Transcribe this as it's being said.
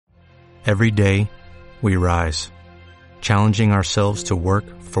Every day, we rise, challenging ourselves to work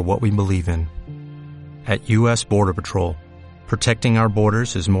for what we believe in. At U.S. Border Patrol, protecting our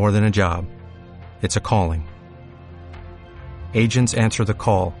borders is more than a job. It's a calling. Agents answer the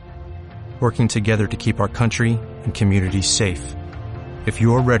call, working together to keep our country and communities safe. If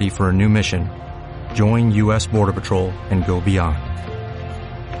you're ready for a new mission, join U.S. Border Patrol and go beyond.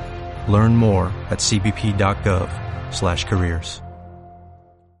 Learn more at cbp.gov/careers.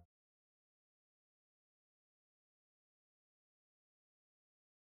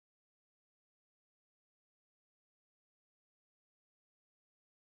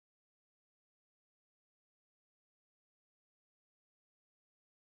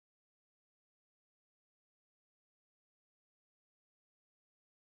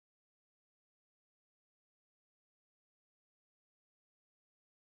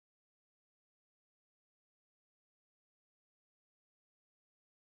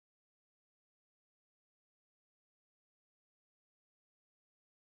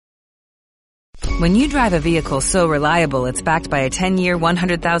 When you drive a vehicle so reliable it's backed by a 10-year,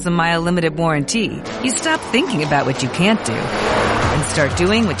 100,000-mile limited warranty, you stop thinking about what you can't do and start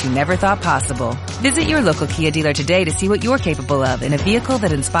doing what you never thought possible. Visit your local Kia dealer today to see what you're capable of in a vehicle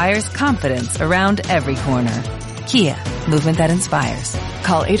that inspires confidence around every corner. Kia, movement that inspires.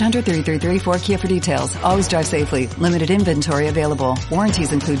 Call 800-333-4KIA for details. Always drive safely. Limited inventory available.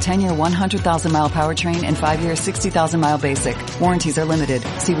 Warranties include 10-year, 100,000-mile powertrain and 5-year, 60,000-mile basic. Warranties are limited.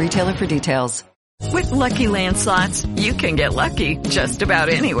 See retailer for details. With Lucky Land Slots, you can get lucky just about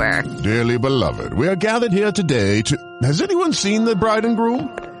anywhere. Dearly beloved, we are gathered here today to... Has anyone seen the bride and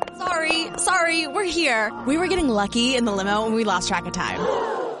groom? Sorry, we're here. We were getting lucky in the limo and we lost track of time.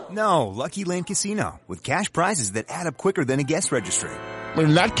 No, Lucky Land Casino, with cash prizes that add up quicker than a guest registry.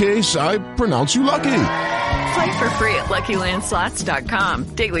 In that case, I pronounce you lucky. Play for free at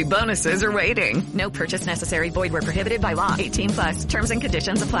LuckyLandSlots.com. Daily bonuses are waiting. No purchase necessary. Void where prohibited by law. 18+. Terms and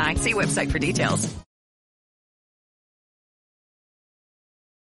conditions apply. See website for details.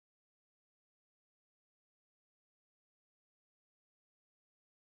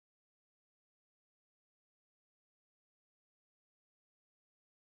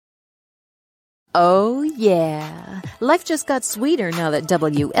 Oh, yeah. Life just got sweeter now that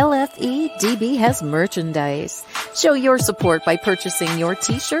WLFE-DB has merchandise. Show your support by purchasing your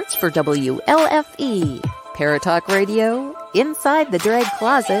t-shirts for WLFE, Paratalk Radio, Inside the Drag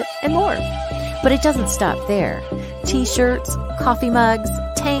Closet, and more. But it doesn't stop there. T-shirts, coffee mugs,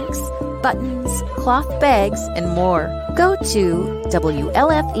 tanks, buttons, cloth bags, and more. Go to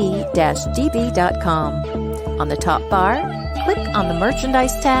WLFE-DB.com. On the top bar, click on the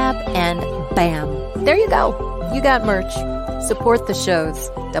merchandise tab and bam! There you go. You got merch. Support the shows.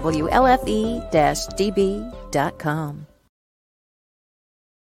 WLFE-DB.com.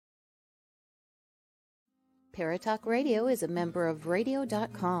 Paratalk Radio is a member of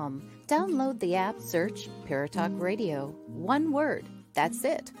Radio.com. Download the app, search Paratalk Radio. One word. That's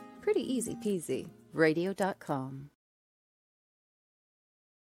it. Pretty easy peasy. Radio.com.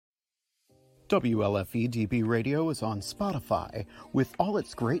 WLFE-DB Radio is on Spotify with all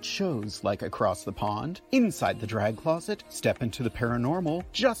its great shows like Across the Pond, Inside the Drag Closet, Step into the Paranormal,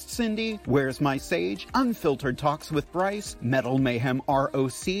 Just Cindy, Where's My Sage, Unfiltered Talks with Bryce, Metal Mayhem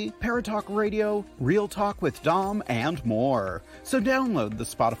ROC, Paratalk Radio, Real Talk with Dom, and more. So download the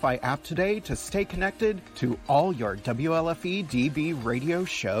Spotify app today to stay connected to all your WLFE-DB radio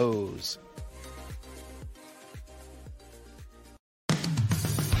shows.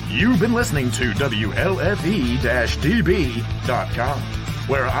 You've been listening to WLFE-DB.com,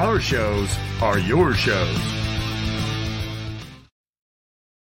 where our shows are your shows.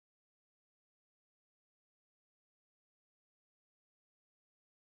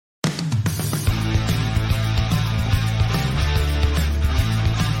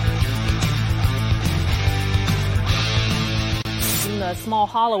 Small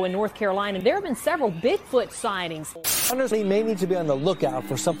Hollow in North Carolina, there have been several Bigfoot sightings. Hunters may need to be on the lookout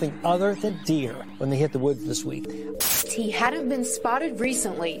for something other than deer when they hit the woods this week. He hadn't been spotted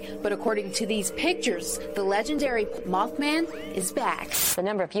recently, but according to these pictures, the legendary Mothman is back. The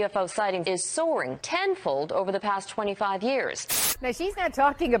number of UFO sightings is soaring tenfold over the past 25 years. Now, she's not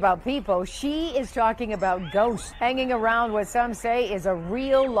talking about people. She is talking about ghosts hanging around what some say is a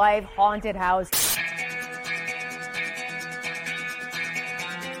real-life haunted house.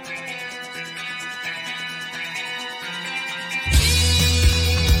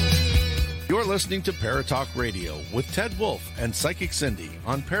 You're listening to Paratalk Radio with Ted Wolf and Psychic Cindy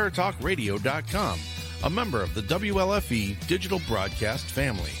on ParatalkRadio.com, a member of the WLFE digital broadcast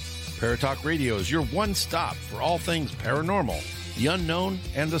family. Paratalk Radio is your one stop for all things paranormal, the unknown,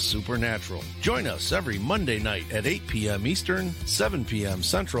 and the supernatural. Join us every Monday night at 8 p.m. Eastern, 7 p.m.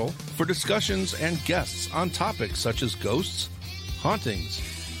 Central for discussions and guests on topics such as ghosts, hauntings,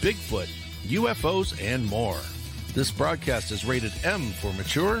 Bigfoot, UFOs, and more. This broadcast is rated M for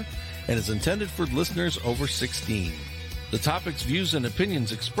mature and is intended for listeners over 16. The topics, views, and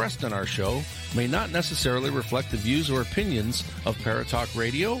opinions expressed on our show may not necessarily reflect the views or opinions of Paratalk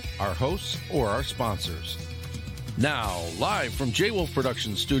Radio, our hosts, or our sponsors. Now, live from J-Wolf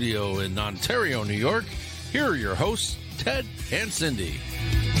Production Studio in Ontario, New York, here are your hosts, Ted and Cindy.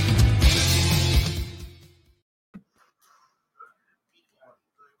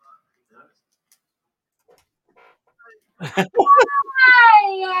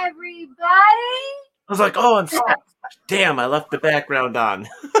 Hi, everybody. I was like, oh, damn, I left the background on.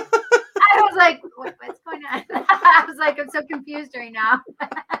 I was like, what's going on? I was like, I'm so confused right now.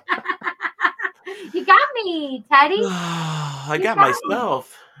 You got me, Teddy. I got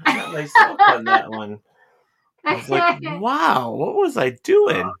myself on that one. I was like, wow, what was I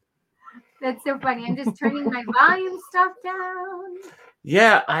doing? That's so funny. I'm just turning my volume stuff down.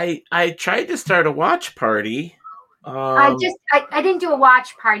 Yeah, I tried to start a watch party. I didn't do a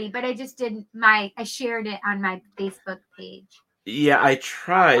watch party, but I just did I shared it on my Facebook page. Yeah, I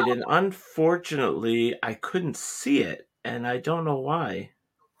tried, and unfortunately, I couldn't see it, and I don't know why.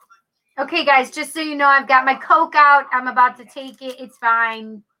 Okay, guys, just so you know, I've got my Coke out. I'm about to take it. It's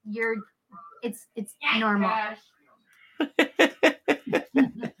fine. It's normal.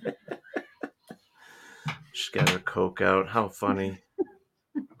 She's got her Coke out. How funny.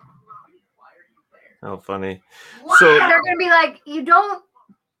 How funny. Wow. So they're going to be like, you don't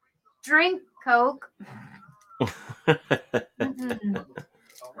drink Coke.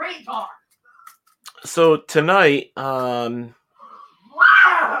 So tonight, wow,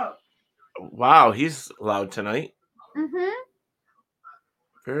 he's loud tonight. Mm-hmm.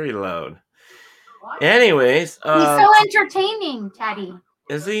 Very loud. Anyways. He's so entertaining, Teddy.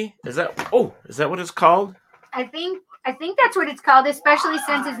 Is he? Is that what it's called? I think that's what it's called, especially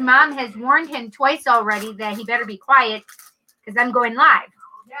since his mom has warned him twice already that he better be quiet because I'm going live.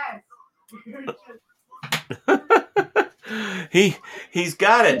 Yes. He's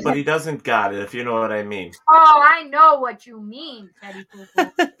got it, but he doesn't got it, if you know what I mean. Oh, I know what you mean, Teddy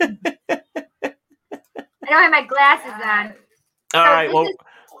Poo-Poo. I don't have my glasses on. All right, well,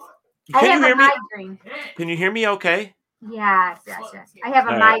 I have a migraine. Can you hear me okay? Yes. I have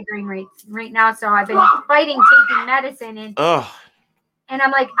a migraine right now, so I've been fighting taking medicine, and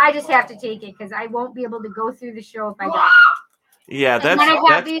I'm like, I just have to take it because I won't be able to go through the show if I don't. Yeah, and then I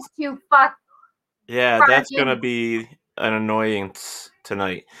have these two that's gonna be an annoyance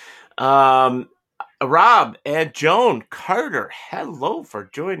tonight. Rob and Joan Carter, hello for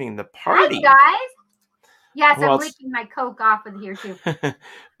joining the party. Hi, guys. Yes, I'm licking my Coke off of here too.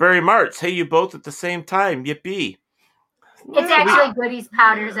 Barry Martz, hey, you both at the same time. Yippee. It's actually Goody's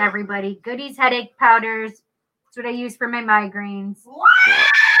powders, everybody. Goody's headache powders. That's what I use for my migraines.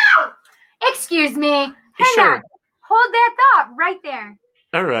 Excuse me. Hang on. Hold that thought right there.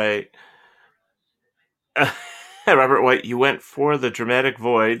 All right. Robert White, you went for the dramatic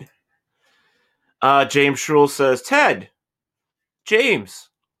void. James Schrull says, Ted. James.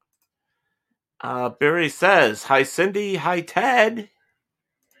 Barry says, hi, Cindy. Hi, Ted.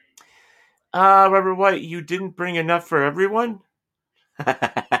 Robert White, you didn't bring enough for everyone? No.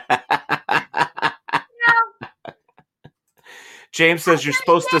 James says you're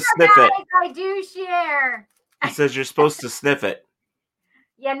supposed to sniff it. I do share. He says you're supposed to sniff it.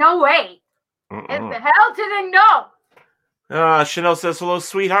 Yeah, no way. If the hell to the no. Chanel says, hello,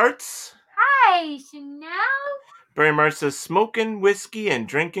 sweethearts. Hi, Chanel. Barry Martz says, smoking whiskey and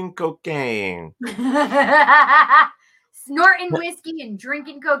drinking cocaine. Snorting whiskey and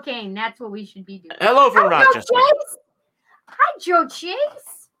drinking cocaine. That's what we should be doing. Hello from Rochester. Hi, Joe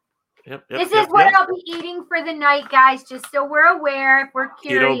Chase. Yep, this is what I'll be eating for the night, guys, just so we're aware, if we're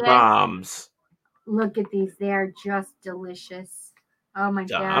curious. Keto bombs. Look at these. They're just delicious. Oh, my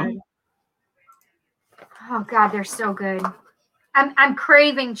God. Oh, God, they're so good. I'm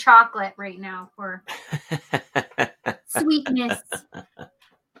craving chocolate right now for sweetness.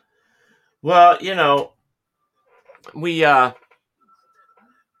 Well, you know, we got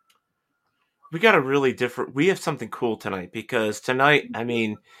a really different. We have something cool tonight because tonight, I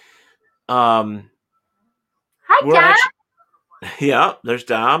mean, hi, Dom. Yeah, there's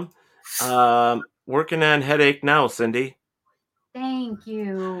Dom. Working on headache now, Cindy. Thank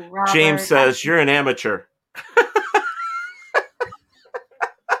you, Robert. James says you're an amateur.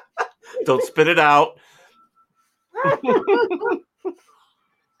 Don't spit it out.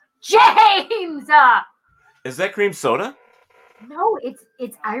 James! Is that cream soda? No,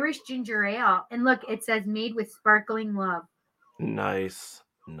 it's Irish ginger ale. And look, it says made with sparkling love. Nice.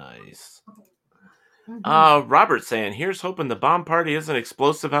 Robert saying, here's hoping the bomb party isn't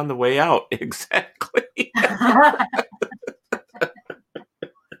explosive on the way out. Exactly.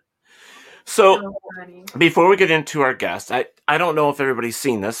 So before we get into our guest, I don't know if everybody's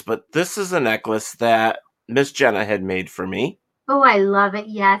seen this, but this is a necklace that Miss Jenna had made for me. Oh, I love it.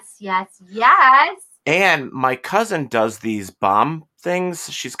 Yes. And my cousin does these bomb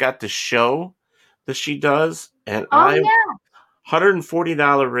things. She's got the show that she does. And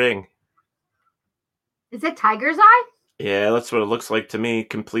 $140 ring. Is it Tiger's Eye? Yeah, that's what it looks like to me.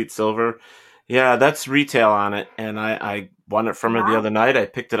 Complete silver. Yeah, that's retail on it. And I won it from her the other night. I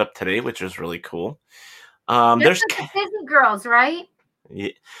picked it up today, which was really cool. There's the Fizzy Girls, right? Yeah,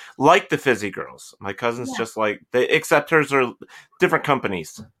 like the Fizzy Girls. My cousin's just like except hers are different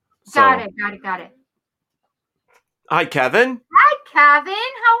companies. Got it. Hi, Kevin. Hi,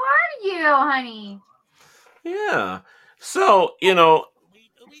 Kevin. How are you, honey? Yeah. So, Scooby-Dooby-Doo!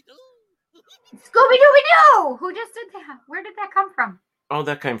 Who just did that? Where did that come from? Oh,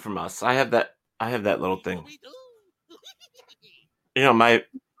 that came from us. I have that little thing. My...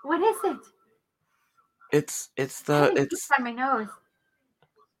 What is it? It's on my nose.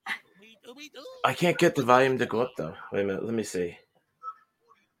 I can't get the volume to go up, though. Wait a minute. Let me see.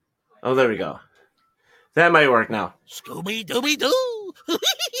 Oh, there we go. That might work now. Scooby-Dooby-Doo!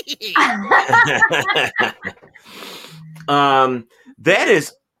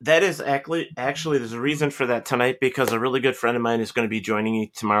 That is actually there's a reason for that tonight, because a really good friend of mine is going to be joining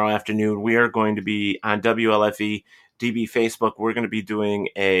me tomorrow afternoon. We are going to be on WLFE DB Facebook. We're going to be doing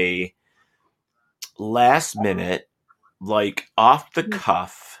a last minute, like off the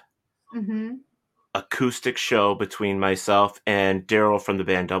cuff acoustic show between myself and Daryl from the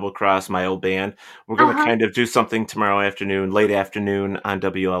band Double Cross, my old band. We're going to kind of do something tomorrow afternoon, late afternoon on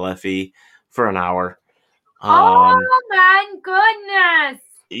WLFE for an hour. Oh my goodness.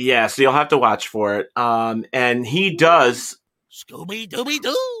 Yeah, so you'll have to watch for it. And he does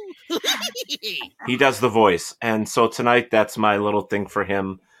Scooby-Dooby-Doo. He does the voice. And so tonight that's my little thing for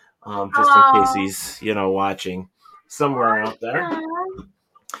him. Just in case he's, watching somewhere out there.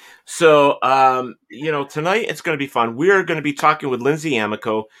 So, tonight it's going to be fun. We're going to be talking with Lindsay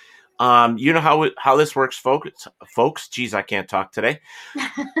Amico. You know how this works, folks. Geez, I can't talk today.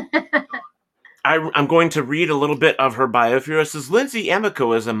 I'm going to read a little bit of her bio here. It says, Lindsay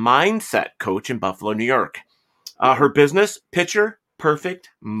Amico is a mindset coach in Buffalo, New York. Her business, Picture Perfect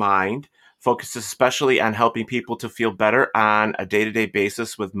Mind, focuses especially on helping people to feel better on a day-to-day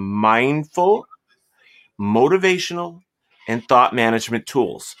basis with mindful, motivational, and thought management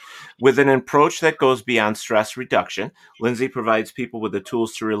tools. With an approach that goes beyond stress reduction, Lindsay provides people with the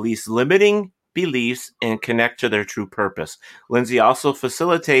tools to release limiting beliefs and connect to their true purpose. Lindsay also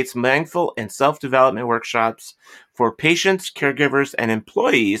facilitates mindful and self-development workshops for patients, caregivers, and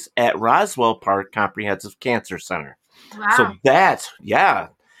employees at Roswell Park Comprehensive Cancer Center. Wow. So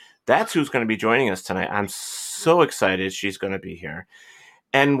that's who's going to be joining us tonight. I'm so excited she's going to be here.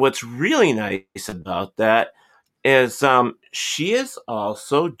 And what's really nice about that is she is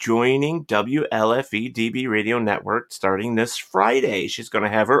also joining WLFE DB Radio Network starting this Friday. She's going to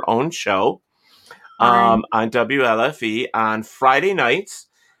have her own show on WLFE on Friday nights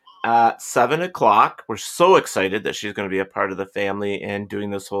at 7:00. We're so excited that she's going to be a part of the family and doing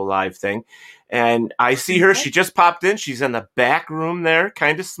this whole live thing. And I see her. She just popped in. She's in the back room there,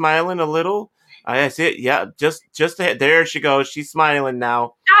 kind of smiling a little. I see it. Yeah, just there she goes. She's smiling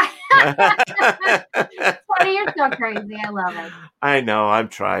now. Funny, you're so crazy. I love it. I know. I'm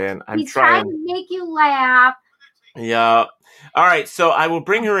trying. He's trying to make you laugh. Yeah. All right. So I will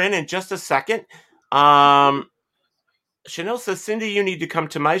bring her in just a second. Chanel says, Cindy, you need to come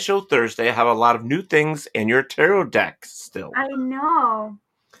to my show Thursday. I have a lot of new things in your tarot deck still. I know.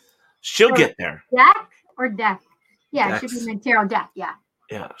 She'll get there. Deck or deck? Yeah, Decks. it should be my tarot deck. Yeah.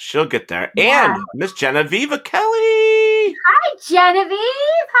 Yeah, she'll get there. Yeah. And Miss Genevieve Kelly. Hi,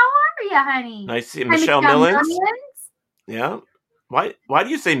 Genevieve. How are you, honey? Nice to see you. Hi, Michelle Millins. Yeah. Why do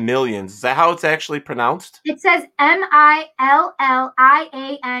you say millions? Is that how it's actually pronounced? It says MILLIANS.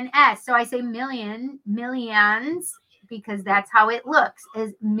 So I say millions, because that's how it looks,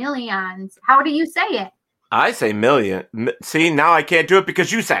 is millions. How do you say it? I say million. See, now I can't do it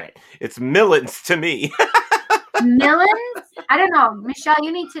because you said it. It's millions to me. Millions? I don't know. Michelle,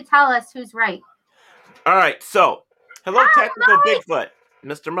 you need to tell us who's right. All right. So, hello, Technical Bigfoot,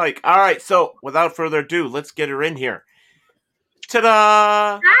 Mr. Mike. All right. So, without further ado, let's get her in here.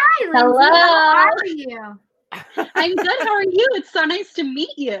 Ta-da! Hi, Lindsay. Hello. How are you? I'm good. How are you? It's so nice to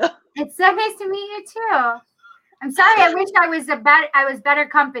meet you. It's so nice to meet you, too. I'm sorry. I wish I was better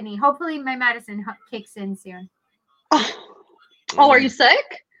company. Hopefully, my medicine kicks in soon. Oh, are you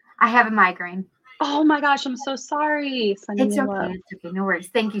sick? I have a migraine. Oh my gosh, I'm so sorry. It's okay. It's okay. No worries.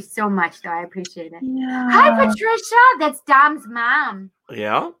 Thank you so much, though. I appreciate it. Yeah. Hi, Patricia. That's Dom's mom.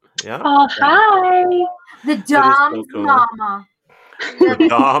 Yeah. Oh, hi. The Dom's so cool. mama. The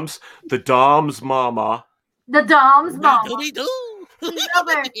Dom's mama. The Dom's mama. Doobie-doo. We love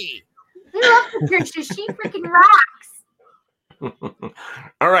her. We love Patricia. She freaking rocks.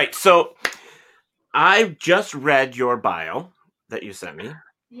 All right. So I just read your bio that you sent me.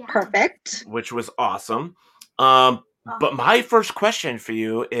 Yeah. Perfect. Which was awesome. But my first question for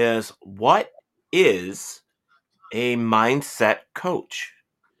you is, what is a mindset coach?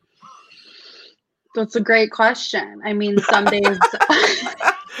 That's a great question. I mean, some days...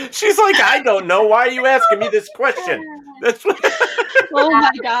 She's like, I don't know. Why are you asking me this question? That's what... Oh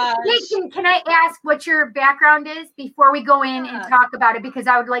my gosh. Can I ask what your background is before we go in and talk about it? Because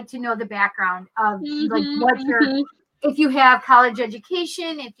I would like to know the background of like what your, if you have college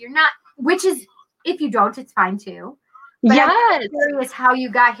education, if you're not, which is, if you don't, it's fine too. But I'm curious how you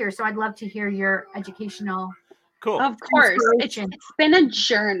got here. So I'd love to hear your educational. Cool. Of course. It's been a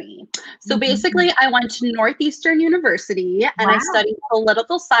journey. So basically, I went to Northeastern University and I studied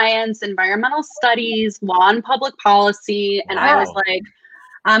political science, environmental studies, law and public policy. And I was like,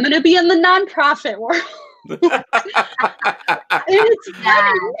 I'm going to be in the nonprofit world. And it's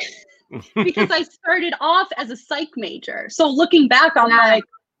funny because I started off as a psych major. So looking back, I'm like,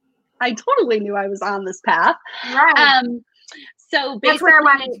 I totally knew I was on this path. Right. So that's where I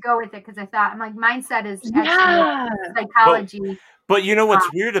wanted to go with it because I thought, I'm like, mindset is actually psychology. But you know what's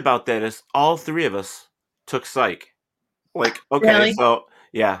weird about that is all three of us took psych. Like, okay, really? So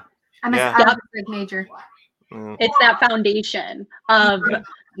yeah. I'm a psych major. It's that foundation of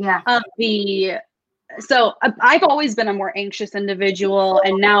the. So I've always been a more anxious individual,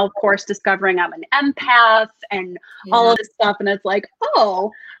 and now, of course, discovering I'm an empath and all of this stuff, and it's like,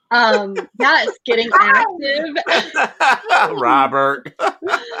 yes, getting active. Robert.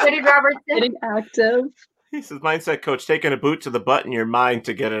 What did Robert say? Getting active. He says, mindset coach, taking a boot to the butt in your mind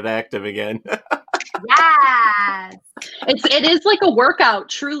to get it active again. Yes. It is like a workout,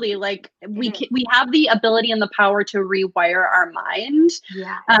 truly. Like we have the ability and the power to rewire our mind,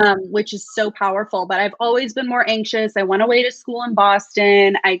 which is so powerful. But I've always been more anxious. I went away to school in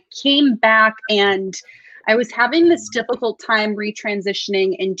Boston. I came back and I was having this difficult time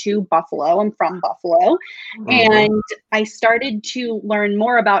retransitioning into Buffalo. I'm from Buffalo. And I started to learn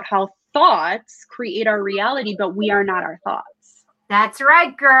more about how thoughts create our reality, but we are not our thoughts. That's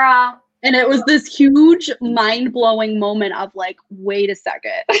right, girl. And it was this huge mind-blowing moment of like, wait a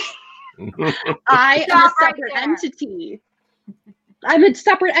second. I am a separate entity. I'm a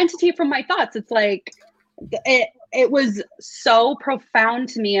separate entity from my thoughts. It's like, it was so profound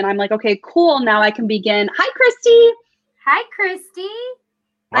to me. And I'm like, okay, cool. Now I can begin. Hi, Christy. Hi, Christy.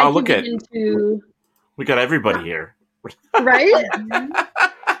 Wow, look at we got everybody here. Right?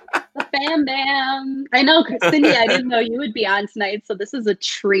 The fam bam. I know, Cindy, I didn't know you would be on tonight, so this is a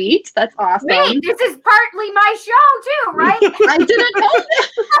treat. That's awesome. Wait, this is partly my show too, right? I didn't know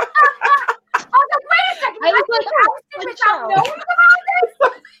this. I was like, wait a second. I was like, without knowing about this?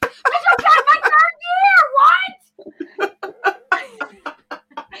 I just got my third year. What?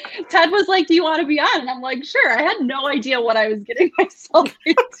 Ted was like, do you want to be on? And I'm like, sure. I had no idea what I was getting myself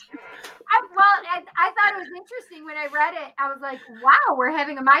into. I thought it was interesting when I read it. I was like, wow, we're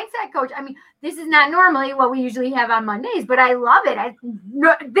having a mindset coach. I mean, this is not normally what we usually have on Mondays, but I love it.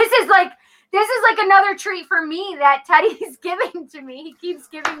 This is like another treat for me that Teddy's giving to me. He keeps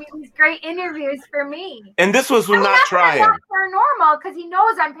giving me these great interviews for me. And this was not trying. Paranormal, because he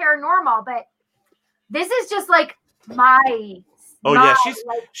knows I'm paranormal, but this is just like my...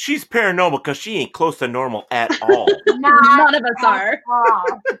 she's paranormal because she ain't close to normal at all. None of us are.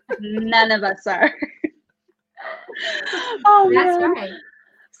 None of us are. That's right.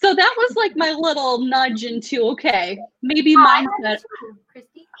 So that was like my little nudge into, okay, maybe mindset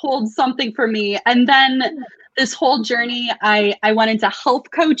holds something for me. And then this whole journey, I went into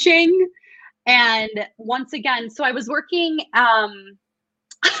health coaching. And once again, so I was working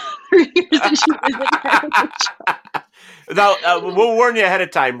 3 years and she was Now, we'll warn you ahead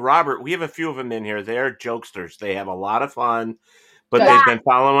of time. Robert, we have a few of them in here. They're jokesters. They have a lot of fun, but they've been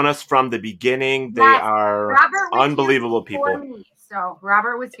following us from the beginning. They are unbelievable people. So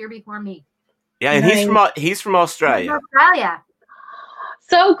Robert was here before me. Yeah, and he's from Australia. Australia.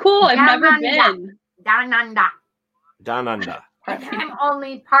 So cool. I've never been. Down under. Down under. I'm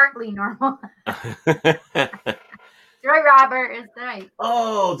only partly normal. Right, Robert. It's right.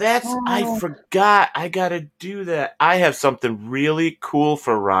 Oh, I forgot. I got to do that. I have something really cool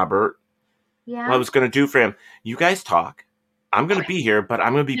for Robert. Yeah. I was going to do for him. You guys talk. I'm going to be here, but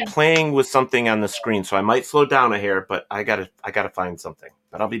I'm going to be playing with something on the screen, so I might slow down a hair, but I got to find something.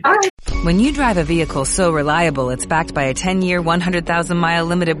 But I'll be back. When you drive a vehicle so reliable it's backed by a 10-year, 100,000-mile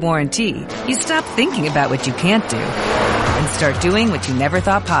limited warranty, you stop thinking about what you can't do and start doing what you never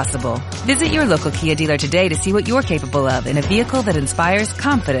thought possible. Visit your local Kia dealer today to see what you're capable of in a vehicle that inspires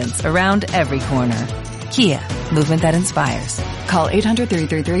confidence around every corner. Kia, movement that inspires. Call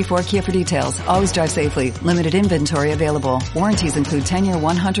 800-3334-KIA for details. Always drive safely. Limited inventory available. Warranties include 10-year,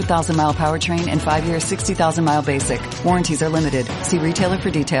 100,000-mile powertrain and 5-year, 60,000-mile basic. Warranties are limited. See retailer for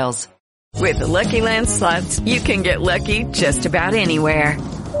details. With the Lucky Land Slots, you can get lucky just about anywhere.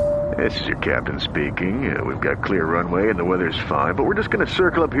 This is your captain speaking. We've got clear runway and the weather's fine, but we're just going to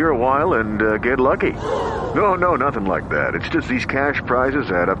circle up here a while and get lucky. No, nothing like that. It's just these cash prizes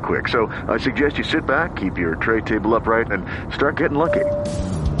add up quick. So I suggest you sit back, keep your tray table upright, and start getting lucky.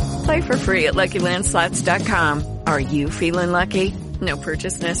 Play for free at LuckyLandSlots.com. Are you feeling lucky? No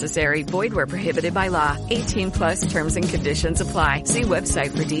purchase necessary. Void where prohibited by law. 18+ terms and conditions apply. See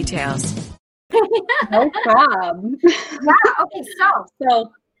website for details. No problem. Yeah. Okay.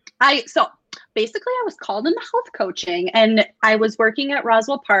 So basically I was called into health coaching, and I was working at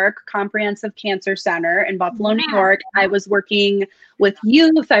Roswell Park Comprehensive Cancer Center in Buffalo, New York. I was working with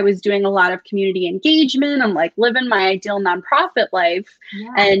youth. I was doing a lot of community engagement. I'm like living my ideal nonprofit life.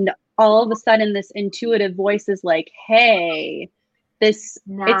 Yeah. And all of a sudden this intuitive voice is like, hey, it's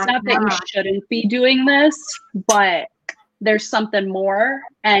not that you shouldn't be doing this, but there's something more.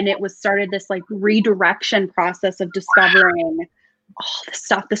 And it was started this like redirection process of discovering all the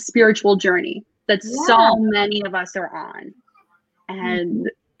stuff, the spiritual journey that so many of us are on.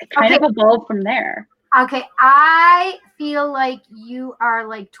 And it kind of evolved from there. Okay. I feel like you are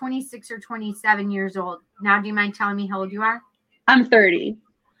like 26 or 27 years old. Now, do you mind telling me how old you are? I'm 30.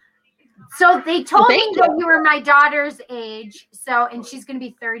 So they told me that you were my daughter's age. And she's going to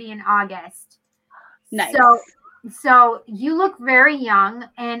be 30 in August. Nice. So you look very young,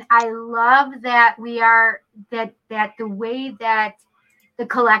 and I love that that the way that the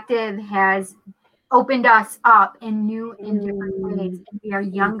collective has opened us up in different ways. And we are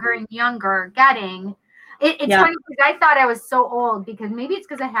younger and younger getting. It's funny because I thought I was so old, because maybe it's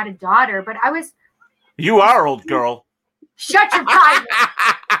because I had a daughter, but I was. You are old, girl. Shut your mouth.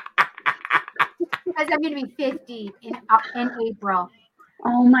 Because I'm going to be 50 in April.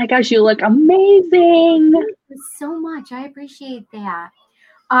 Oh my gosh, you look amazing. Thank you so much. I appreciate that.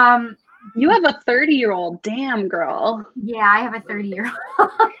 You have a 30-year-old. Damn, girl. Yeah, I have a 30-year-old.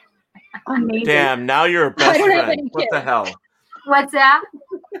 Amazing. Damn, now you're her best friend. What the hell? What's that?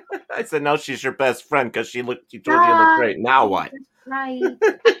 I said, now she's your best friend because she told you you look great. Now what? Right.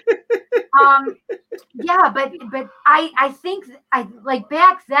 Yeah, but I think like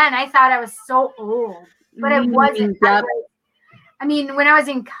back then I thought I was so old, but it wasn't. Yep. I mean, when I was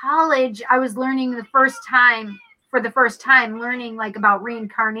in college, I was learning for the first time learning like about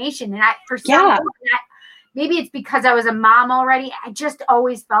reincarnation. And maybe it's because I was a mom already. I just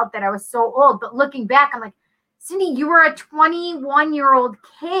always felt that I was so old. But looking back, I'm like, Cindy, you were a 21-year-old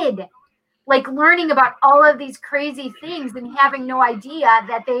kid, like learning about all of these crazy things and having no idea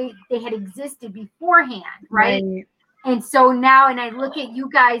that they had existed beforehand. Right. And so now, and I look at you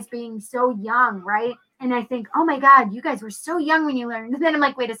guys being so young, right? And I think, oh my God, you guys were so young when you learned. And then I'm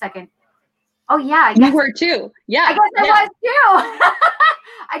like, wait a second. Oh yeah, I guess you were too. Yeah, I guess I was too.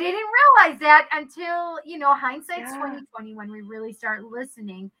 I didn't realize that until hindsight's 20/20, when we really start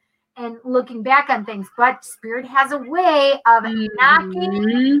listening and looking back on things. But Spirit has a way of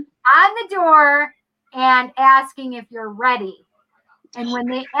knocking on the door and asking if you're ready. And when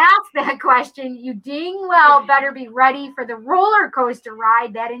they ask that question, you ding well better be ready for the roller coaster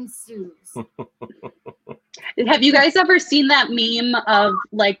ride that ensues. Have you guys ever seen that meme of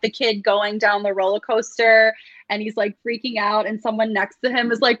like the kid going down the roller coaster and he's like freaking out and someone next to him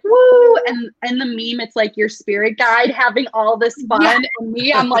is like, woo! And the meme, it's like your spirit guide having all this fun. Yeah. And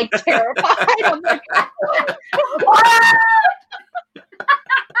me, I'm like terrified. I'm like,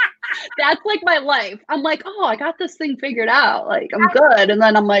 that's like my life. I'm like, oh, I got this thing figured out. Like, I'm good. And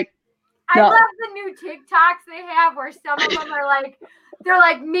then I'm like, no. I love the new TikToks they have where some of them are like, they're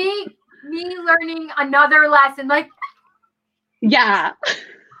like me learning another lesson. Like, yeah.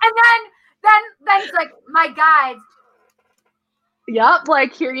 And then it's like, my guides. Yep.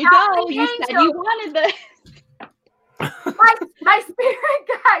 Like, here you go. You said you wanted this. my spirit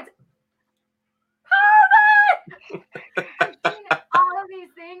guides. All of these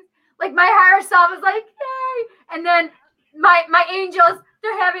things. Like my higher self is like, yay. And then my angels,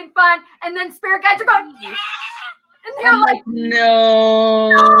 they're having fun. And then spirit guides are going, yeah! And they're like,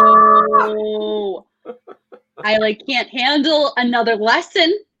 no. I like can't handle another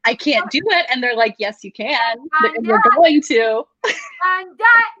lesson. I can't do it. And they're like, yes, you can. And you're going to. I'm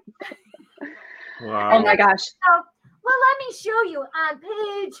done. Wow. Oh my gosh. So, well, let me show you on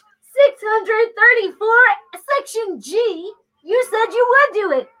page 634, section G. You said you would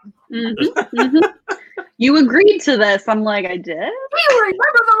do it. You agreed to this. I'm like, I did? Do you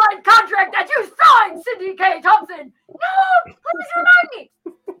remember the line contract that you signed, Cindy K. Thompson? No, please remind me.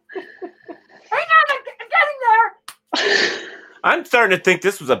 Hang on, I'm getting there. I'm starting to think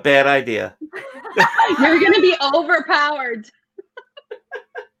this was a bad idea. You're going to be overpowered.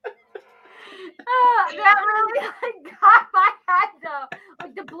 That really got my head though.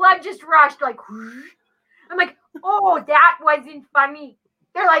 Like the blood just rushed. Like I'm like, oh, that wasn't funny.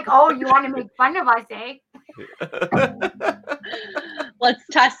 They're like, oh, you want to make fun of us, eh? Let's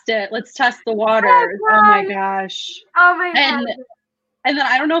test it. Let's test the waters. Oh my gosh. Oh my god. And then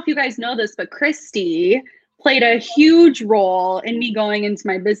I don't know if you guys know this, but Christy played a huge role in me going into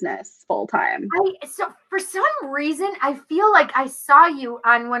my business full time. So for some reason, I feel like I saw you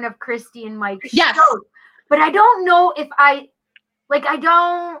on one of Christy and Mike's shows, but I don't know if I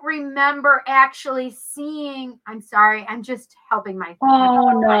don't remember actually seeing. I'm sorry, I'm just helping my.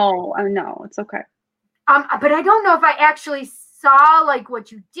 Oh no, it's okay. But I don't know if I actually saw like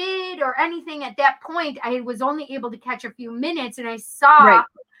what you did or anything at that point. I was only able to catch a few minutes, and I saw. Right.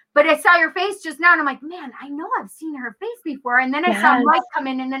 But I saw your face just now, and I'm like, man, I know I've seen her face before. And then I saw Mike come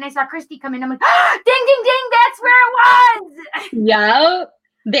in, and then I saw Christy come in. I'm like, ding, ding, ding, that's where it was. Yeah,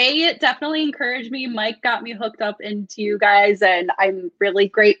 they definitely encouraged me. Mike got me hooked up into you guys, and I'm really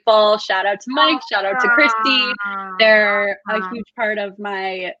grateful. Shout out to Mike. Shout out to Christy. They're a huge part of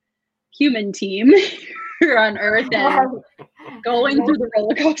my human team here on Earth and going through the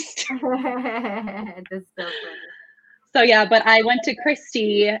roller coaster. That's so funny. So yeah, but I went to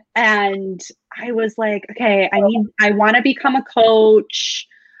Christy and I was like, okay, I want to become a coach.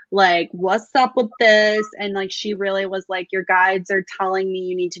 Like, what's up with this? And like, she really was like, your guides are telling me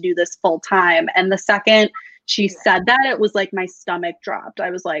you need to do this full time. And the second she said that, it was like my stomach dropped.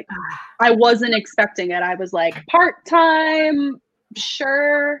 I was like, I wasn't expecting it. I was like, part-time,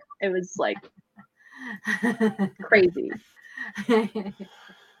 sure. It was like crazy.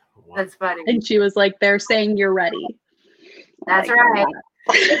 That's funny. And she was like, they're saying you're ready. That's right.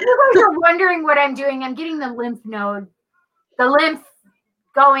 If you guys are wondering what I'm doing, I'm getting the lymph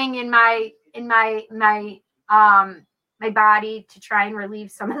going in my body to try and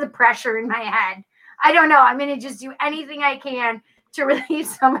relieve some of the pressure in my head. I don't know. I'm going to just do anything I can to relieve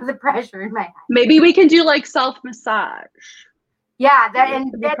some of the pressure in my head. Maybe we can do like self-massage. Yeah, that's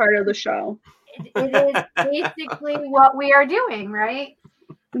part of the show. It is basically what we are doing, right?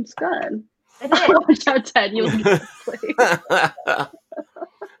 It's good. It is. Watch out, Ted. You'll be That's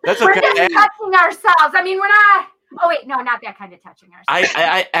we're okay. just touching ourselves. I mean, we're not. Oh wait, no, not that kind of touching ourselves.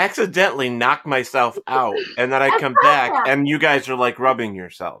 I accidentally knocked myself out, and then I come back, and you guys are like rubbing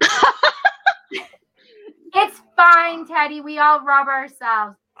yourselves. It's fine, Teddy. We all rub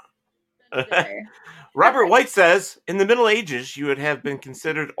ourselves. Robert White says, in the Middle Ages, you would have been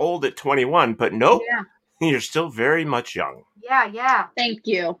considered old at 21, but nope, you're still very much young. Yeah. Thank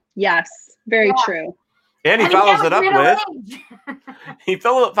you. Yes, very true. And he follows it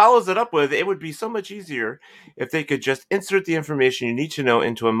up with, it would be so much easier if they could just insert the information you need to know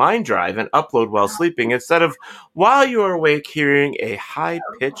into a mind drive and upload while sleeping instead of while you are awake hearing a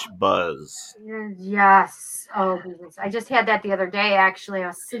high-pitched buzz. Yes. Oh, goodness. I just had that the other day, actually. I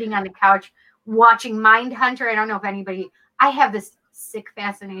was sitting on the couch watching Mindhunter. I don't know if I have this sick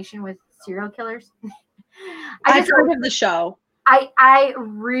fascination with serial killers. I've heard of the show. I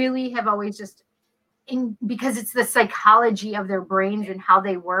really have always just, because it's the psychology of their brains and how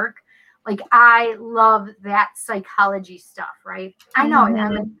they work. Like, I love that psychology stuff, right? I know I'm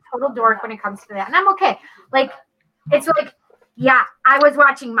a total dork when it comes to that, and I'm okay. Like, it's like, yeah, I was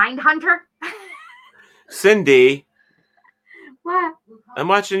watching Mindhunter. Cindy. What? I'm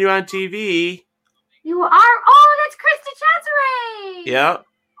watching you on TV. You are? Oh, that's Krista Cesare. Yeah.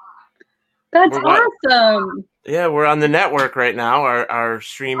 That's awesome. Yeah, we're on the network right now. Our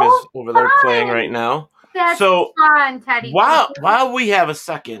stream is over there playing right now. That's fun, Teddy. While we have a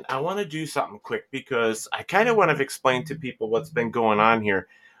second, I want to do something quick because I kind of want to explain to people what's been going on here.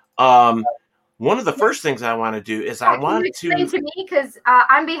 One of the first things I want to do is I want to explain to me because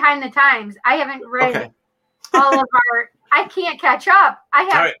I'm behind the times. I haven't read all of our. I can't catch up. I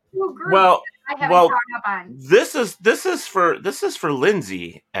have two groups I haven't caught up on. This is for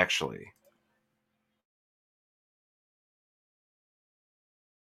Lindsay actually.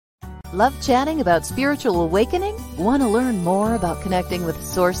 Love chatting about spiritual awakening? Want to learn more about connecting with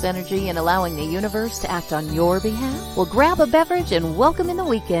source energy and allowing the universe to act on your behalf? Well, grab a beverage and welcome in the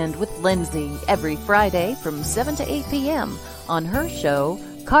weekend with Lindsay every Friday from 7 to 8 p.m. on her show,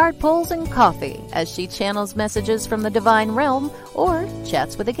 Card Pulls and Coffee, as she channels messages from the divine realm or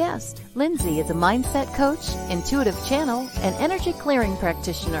chats with a guest. Lindsay is a mindset coach, intuitive channel, and energy clearing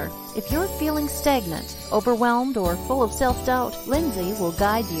practitioner. If you're feeling stagnant, overwhelmed, or full of self-doubt, Lindsay will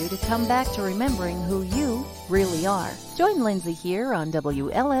guide you to come back to remembering who you really are. Join Lindsay here on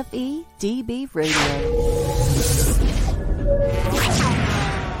WLFE DB Radio.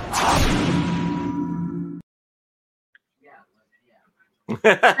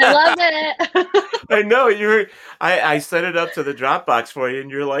 I love it. I know I set it up to the Dropbox for you,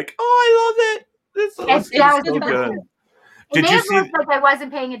 and you're like, "Oh, I love it. This is so good." It may have looked like I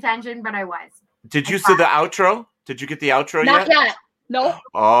wasn't paying attention, but I was. Did you see the outro? Did you get the outro Not yet. Nope.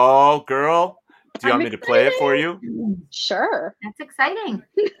 Oh, girl, do you want me to play it for you? Sure. That's exciting.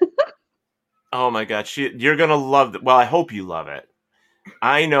 Oh my God, you're gonna love it. Well, I hope you love it.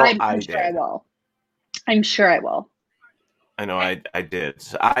 I know I'm sure I will. I'm sure I will. I know I did.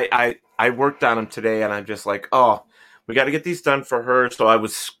 So I worked on them today, and I'm just like, oh, we got to get these done for her. So I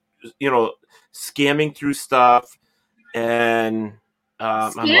was, scamming through stuff, and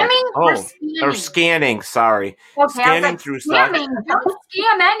scamming or scanning. Sorry, okay, scanning through stuff. Don't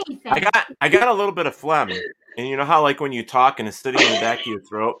scam anything. I got a little bit of phlegm, and you know how like when you talk and it's sitting in the back of your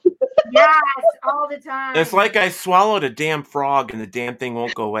throat. Yes, all the time. It's like I swallowed a damn frog, and the damn thing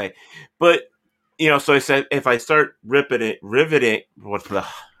won't go away. But so I said, if I start riveting, I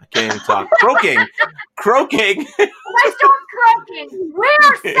can't even talk. Croaking. Let's start croaking.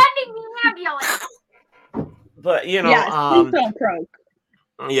 We're sending the ambulance. But, please don't croak.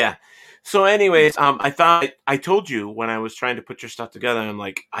 Yeah. So anyways, I told you when I was trying to put your stuff together, I'm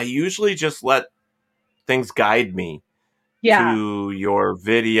like, I usually just let things guide me to your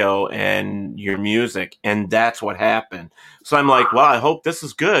video and your music. And that's what happened. So I'm like, well, I hope this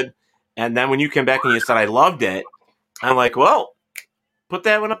is good. And then when you came back and you said, I loved it, I'm like, well, put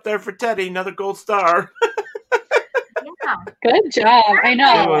that one up there for Teddy, another gold star. Yeah. Good job. I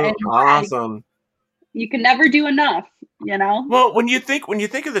know. Awesome. You can never do enough, Well, when you think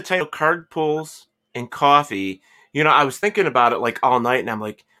of the title Card Pulls and Coffee, I was thinking about it like all night, and I'm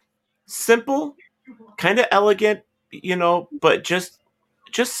like, simple, kind of elegant, but just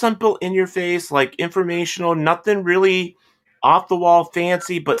simple, in your face, like informational, nothing really off the wall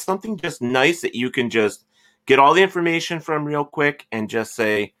fancy, but something just nice that you can just get all the information from real quick and just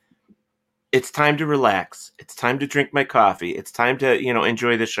say, it's time to relax. It's time to drink my coffee. It's time to,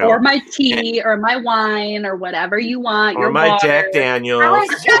 enjoy the show. Or my tea or my wine or whatever you want. Or my water. Jack Daniels. I was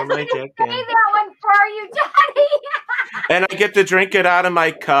just going to say that one for you, Daddy. And I get to drink it out of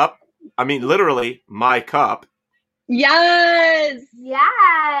my cup. I mean, literally, my cup. Yes.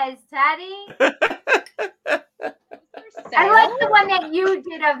 Yes, Teddy. I like the one that you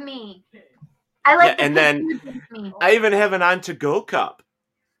did of me. I like and then I even have an on-to-go cup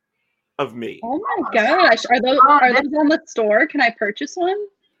of me. Oh my gosh. Are those on the store? Can I purchase one?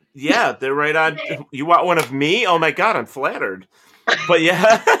 Yeah, they're right on. You want one of me? Oh my God, I'm flattered. But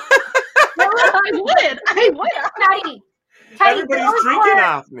yeah. I would. Teddy, everybody's drinking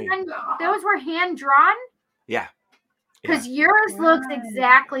off me. Those were hand drawn? Yeah. Because yours looks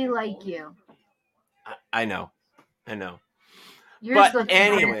exactly like you. I know. Yours but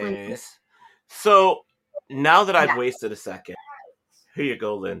anyways, so now that I've wasted a second, here you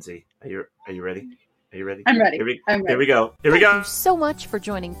go, Lindsay. Are you ready? Are you ready? I'm ready. Here we Thank go. you so much for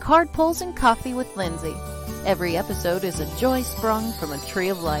joining Card Pulls and Coffee with Lindsay. Every episode is a joy sprung from a tree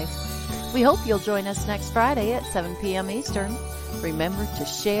of life. We hope you'll join us next Friday at 7 p.m. Eastern. Remember to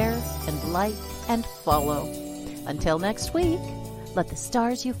share and like and follow. Until next week, let the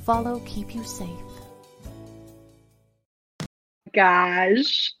stars you follow keep you safe.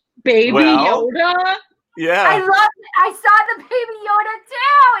 Gosh, Baby Yoda. Yeah. I love it. I saw the Baby Yoda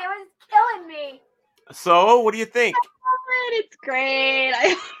too. It was killing me. So, what do you think? It's great.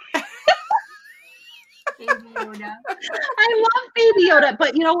 Baby Yoda. I love Baby Yoda,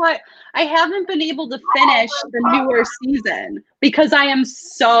 but you know what? I haven't been able to finish the newer season because I am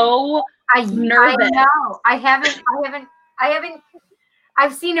so nervous. I know. I haven't.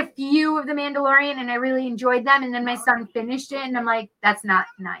 I've seen a few of The Mandalorian and I really enjoyed them. And then my son finished it and I'm like, that's not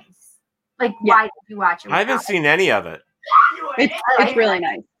nice. Like, why did you watch it? I haven't seen any of it. It's really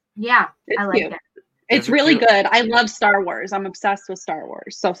nice. Yeah, I like cute. it. It's really good. I love Star Wars. I'm obsessed with Star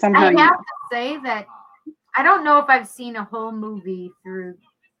Wars. So somehow I have to say that I don't know if I've seen a whole movie through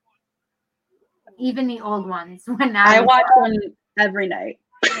even the old ones. When I watch one every night.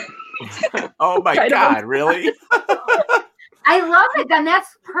 Oh my God, really? I love it. Then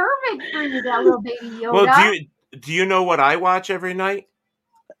that's perfect for you, that little baby Yoda. Well, do you know what I watch every night?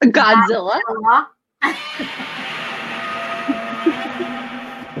 Godzilla.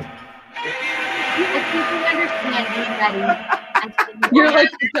 You're like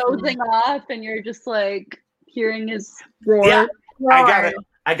dozing off, and you're just like hearing his roar. Yeah,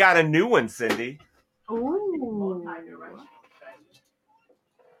 I got a new one, Cindy. Ooh.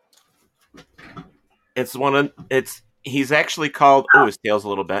 He's actually called. Oh, his tail's a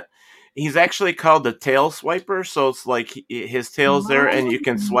little bit. He's actually called the tail swiper, so it's like his tail's there, and you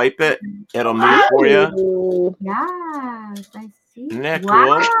can swipe it. It'll move for you. Yes, I see. Isn't that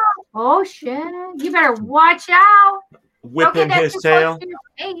cool? Oh shit! You better watch out. Whipping his tail.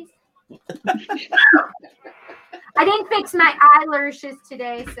 I didn't fix my eyelashes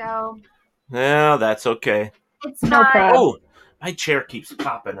today, so. No, that's okay. It's fine. Oh, my chair keeps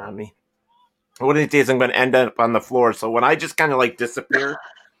popping on me. One of these days I'm going to end up on the floor, so when I just kind of like disappear.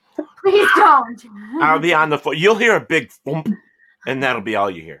 Please don't. I'll be on the floor. You'll hear a big thump, and that'll be all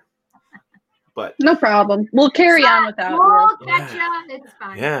you hear. But no problem. We'll carry on without you. Catch you. It's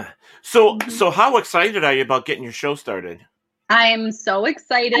fine. Yeah. So how excited are you about getting your show started? I'm so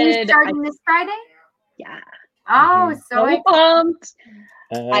excited. Are you starting this Friday? Yeah. Oh, so pumped.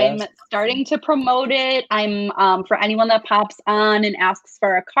 I'm starting to promote it. I'm for anyone that pops on and asks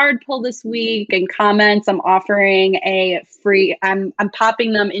for a card pull this week and comments, I'm offering a free, I'm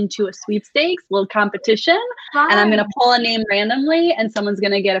popping them into a sweepstakes, little competition. Fun. And I'm going to pull a name randomly and someone's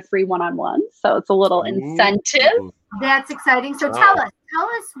going to get a free one-on-one. So it's a little incentive. That's exciting. So tell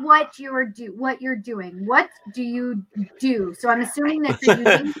us what you're doing. What do you do? So I'm assuming that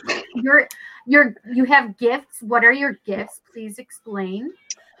you're using you have gifts. What are your gifts? Please explain.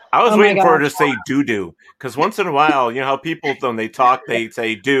 I was waiting for her to say doo-doo, because once in a while, you know how people, when they talk, they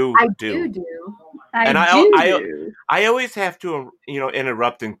say do. I do. And I always have to,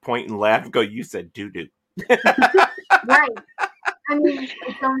 interrupt and point and laugh and go, you said doo-doo. Right. I mean,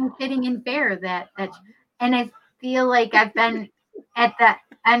 it's only fitting and fair that and I feel like I've been at the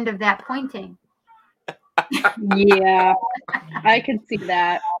end of that pointing. Yeah, I can see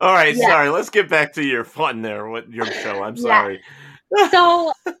that. All right, sorry. Let's get back to your fun there with your show. I'm sorry.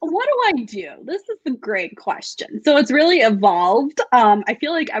 So what do I do? This is a great question. So it's really evolved. I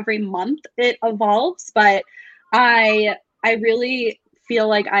feel like every month it evolves, but I really feel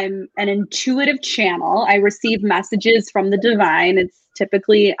like I'm an intuitive channel. I receive messages from the divine. It's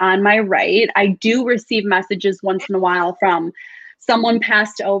typically on my right. I do receive messages once in a while from someone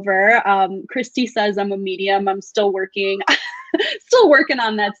passed over. Christy says I'm a medium. I'm still working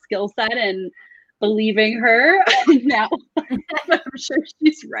on that skill set and believing her now. I'm sure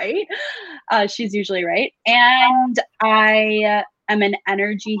she's right. She's usually right. And I am an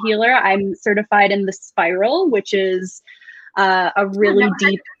energy healer. I'm certified in the Spiral, which is a really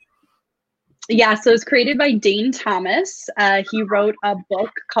deep. Yeah, so it's created by Dane Thomas. He wrote a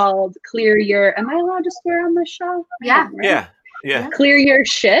book called Clear Your. Am I allowed to swear on this show? Yeah. Right? Yeah. Clear Your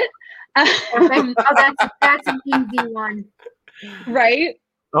Shit. Oh, that's an easy one. Right?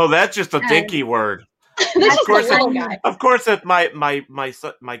 Oh, that's just a dinky word. Of course, if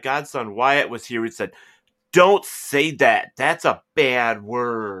my godson Wyatt was here, he said, "Don't say that. That's a bad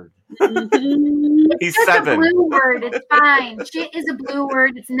word." He's just 7. A blue word. It's fine. Shit is a blue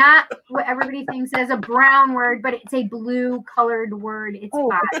word. It's not what everybody thinks as a brown word, but it's a blue colored word. It's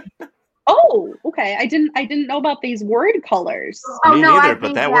fine. Oh, okay. I didn't know about these word colors. Oh, Me no, neither,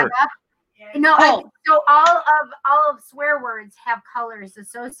 but that worked. No, so all of swear words have colors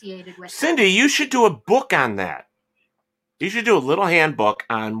associated with Cindy, you should do a book on that. You should do a little handbook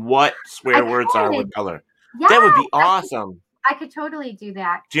on what swear words are with color. Yeah, that would be awesome. I could totally do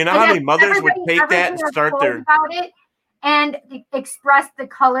that. Do you know how many mothers would take that and start their about it and express the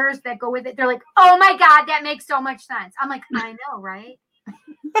colors that go with it? They're like, "Oh my God, that makes so much sense." I'm like, I know, right?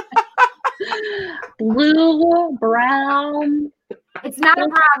 Blue, brown. It's not a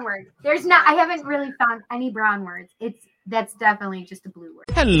brown word. I haven't really found any brown words. That's definitely just a blue word.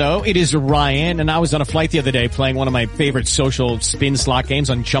 Hello, it is Ryan, and I was on a flight the other day playing one of my favorite social spin slot games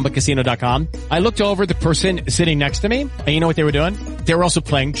on ChumbaCasino.com. I looked over at the person sitting next to me, and you know what they were doing? They were also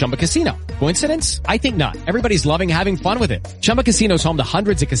playing Chumba Casino. Coincidence? I think not. Everybody's loving having fun with it. Chumba Casino is home to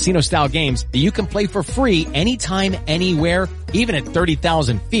hundreds of casino-style games that you can play for free anytime, anywhere, even at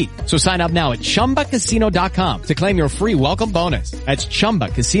 30,000 feet. So sign up now at ChumbaCasino.com to claim your free welcome bonus. That's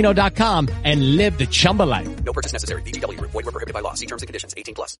ChumbaCasino.com and live the Chumba life. No purchase necessary. VGW Group. Void where prohibited by law. See terms and conditions.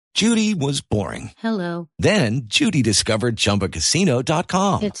 18+. Judy was boring. Hello. Then Judy discovered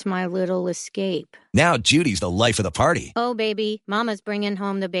ChumbaCasino.com. It's my little escape. Now Judy's the life of the party. Oh, baby, mama's bringing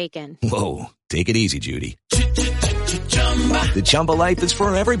home the bacon. Whoa, take it easy, Judy. The Chumba life is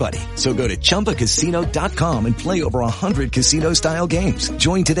for everybody. So go to ChumbaCasino.com and play over 100 casino-style games.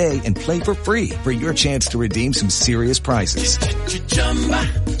 Join today and play for free for your chance to redeem some serious prizes.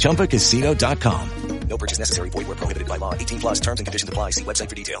 ChumbaCasino.com. No purchase necessary. Void where prohibited by law. 18+. Terms and conditions apply. See website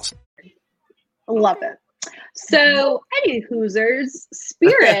for details. Love it. So, any Hoosers,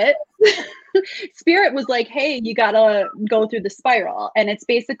 Spirit was like, hey, you gotta go through the spiral. And it's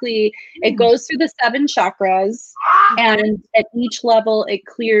basically, it goes through the 7 chakras, and at each level, it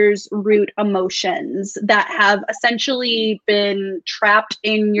clears root emotions that have essentially been trapped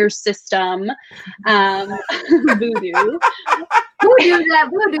in your system. Voodoo. Voodoo, that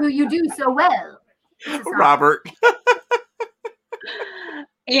voodoo you do so well. Robert.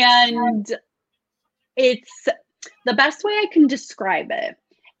 And it's the best way I can describe it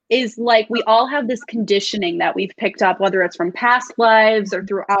is like we all have this conditioning that we've picked up, whether it's from past lives or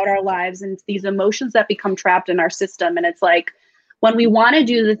throughout our lives, and it's these emotions that become trapped in our system. And it's like when we want to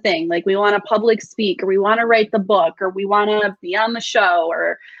do the thing, like we want to public speak, or we want to write the book, or we want to be on the show,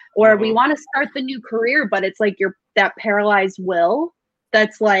 or we want to start the new career, but it's like that paralyzed will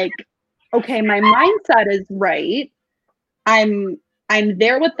that's like, okay, my mindset is right. I'm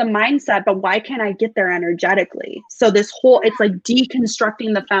there with the mindset, but why can't I get there energetically? So this whole, it's like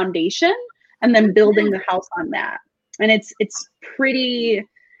deconstructing the foundation and then building the house on that. And it's pretty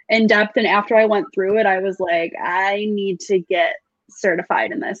in depth. And after I went through it, I was like, I need to get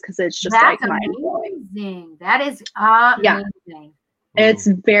certified in this because it's just amazing. That is amazing. Yeah. It's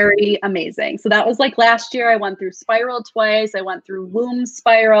very amazing. So that was like last year. I went through spiral twice. I went through womb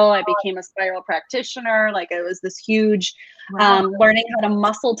spiral. I became a spiral practitioner. Like it was this huge learning how to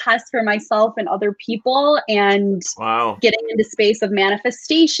muscle test for myself and other people, and getting into space of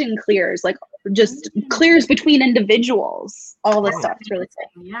manifestation clears, like just clears between individuals. All this stuff. It's really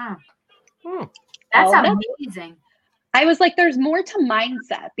cool. Yeah. That's amazing. I was like, there's more to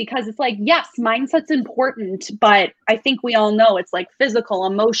mindset, because it's like, yes, mindset's important, but I think we all know it's like physical,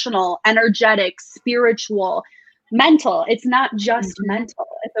 emotional, energetic, spiritual, mental. It's not just mental.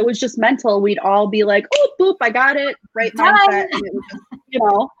 If it was just mental, we'd all be like, oh, boop, I got it. Right mindset. And it was just,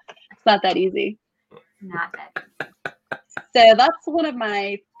 it's not that easy. Not that. So that's one of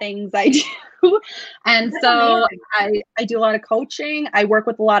my things I do. And so I do a lot of coaching. I work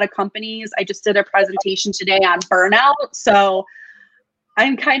with a lot of companies. I just did a presentation today on burnout. So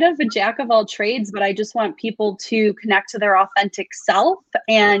I'm kind of a jack of all trades, but I just want people to connect to their authentic self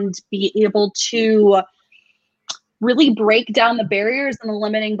and be able to really break down the barriers and the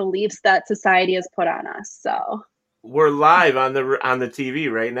limiting beliefs that society has put on us. So we're live on the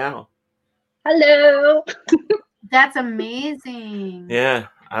TV right now. Hello. That's amazing. Yeah,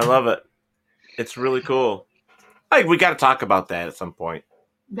 I love it. It's really cool. Like, we got to talk about that at some point.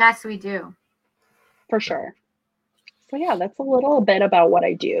 Yes, we do. For sure. So yeah, that's a little bit about what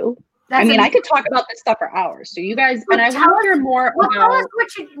I do. That's I could talk about this stuff for hours. So you guys, and I want to hear more about.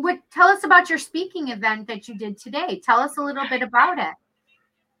 Tell us about your speaking event that you did today. Tell us a little bit about it.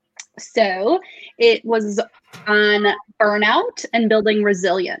 So it was on burnout and building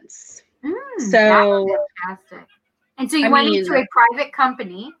resilience. So fantastic. And so you went into a private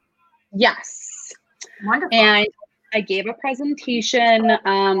company. Yes. Wonderful. And I gave a presentation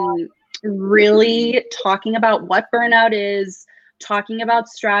really talking about what burnout is, talking about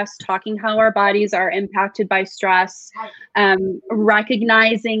stress, talking how our bodies are impacted by stress,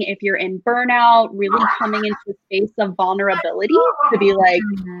 recognizing if you're in burnout, really coming into a space of vulnerability to be like,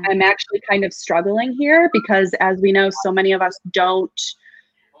 I'm actually kind of struggling here, because as we know, so many of us don't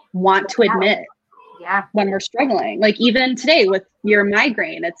want to admit when we're struggling. Like even today with your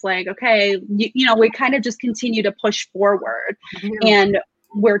migraine, it's like, okay, we kind of just continue to push forward. And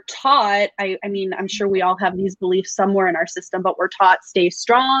we're taught, I mean, I'm sure we all have these beliefs somewhere in our system, but we're taught stay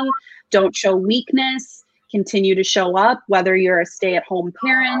strong, don't show weakness, continue to show up, whether you're a stay-at-home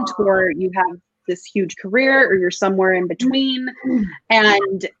parent or you have this huge career or you're somewhere in between.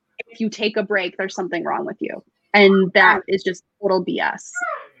 And if you take a break, there's something wrong with you. And that is just total BS.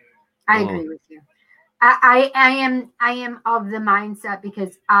 I agree with you. I am of the mindset,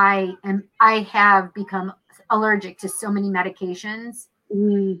 because I have become allergic to so many medications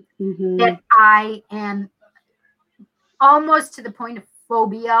that I am almost to the point of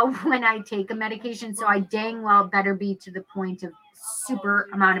phobia when I take a medication. So I dang well better be to the point of super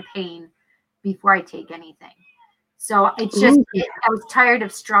amount of pain before I take anything. So it's just, I was tired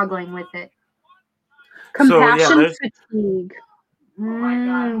of struggling with it. Compassion fatigue.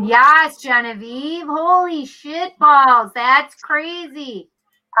 Yes, Genevieve. Holy shit balls. That's crazy.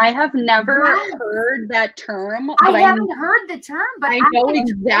 I have never heard that term. I haven't heard the term, but I know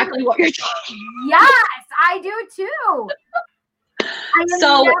exactly what you're talking about. Yes, I do too. I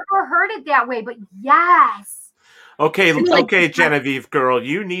have never heard it that way, but yes. Okay, Genevieve girl,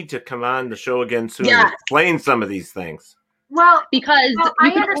 you need to come on the show again soon and explain some of these things. Well, because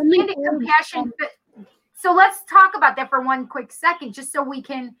I understand it, compassion. So let's talk about that for one quick second, just so we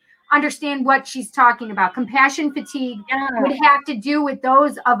can understand what she's talking about. Compassion fatigue would have to do with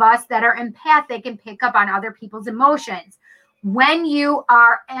those of us that are empathic and pick up on other people's emotions. When you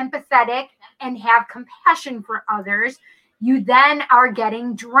are empathetic and have compassion for others, you then are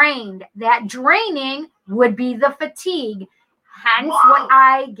getting drained. That draining would be the fatigue. Hence what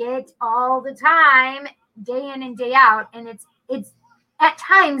I get all the time, day in and day out. And it's at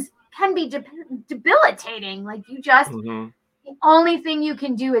times can be debilitating. Like you just, the only thing you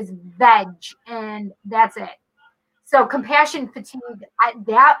can do is veg, and that's it. So compassion fatigue,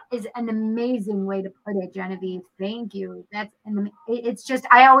 that is an amazing way to put it, Genevieve. Thank you. It's just,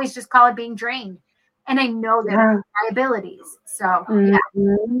 I always just call it being drained. And I know that my abilities. So, And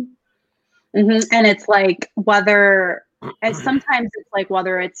it's like and sometimes it's like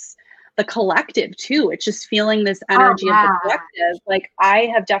whether it's the collective too. It's just feeling this energy of the collective. Like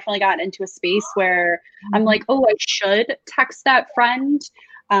I have definitely gotten into a space where I'm like, oh, I should text that friend.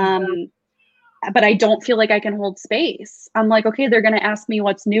 But I don't feel like I can hold space. I'm like, okay, they're going to ask me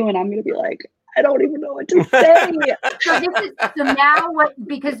what's new. And I'm going to be like, I don't even know what to say. So now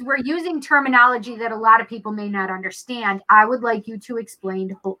because we're using terminology that a lot of people may not understand, I would like you to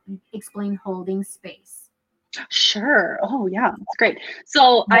explain holding space. Sure. Oh yeah, that's great.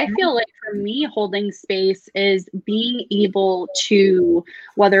 So I feel like for me, holding space is being able to,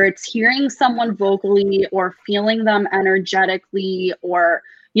 whether it's hearing someone vocally or feeling them energetically, or,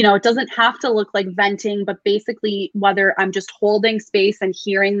 it doesn't have to look like venting, but basically whether I'm just holding space and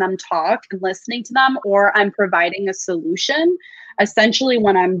hearing them talk and listening to them, or I'm providing a solution. Essentially,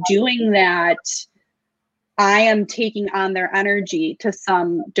 when I'm doing that, I am taking on their energy to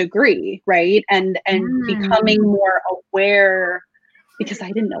some degree, right? And becoming more aware, because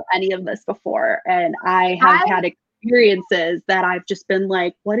I didn't know any of this before. And I have had experiences that I've just been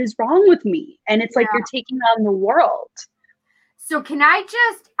like, what is wrong with me? And it's like, you're taking on the world. So can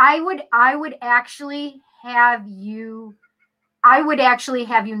I would actually have you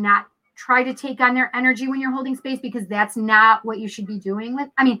not try to take on their energy when you're holding space, because that's not what you should be doing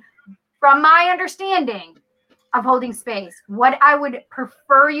from my understanding of holding space, what I would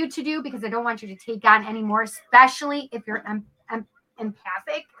prefer you to do, because I don't want you to take on anymore, especially if you're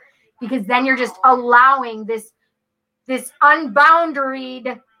empathic, because then you're just allowing this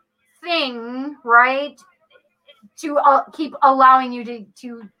unboundaried thing, right, to keep allowing you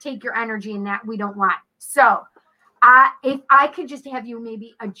to take your energy in that we don't want. So if I could just have you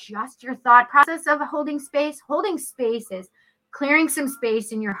maybe adjust your thought process of holding space is clearing some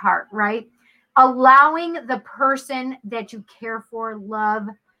space in your heart, right? Allowing the person that you care for, love,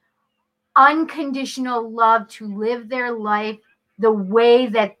 unconditional love, to live their life the way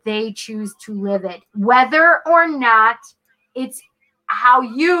that they choose to live it, whether or not it's how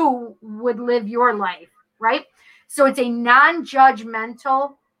you would live your life, right? So it's a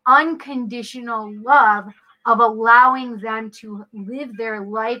non-judgmental, unconditional love of allowing them to live their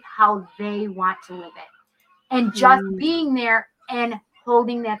life how they want to live it. And just being there and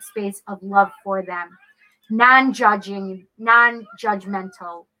holding that space of love for them. Non-judging,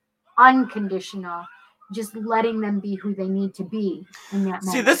 non-judgmental, unconditional, just letting them be who they need to be in that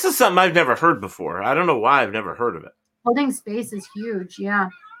moment. See, this is something I've never heard before. I don't know why I've never heard of it. Holding space is huge, yeah.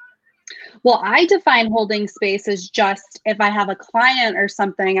 Well, I define holding space as just if I have a client or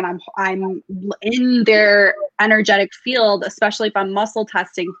something and I'm in their energetic field, especially if I'm muscle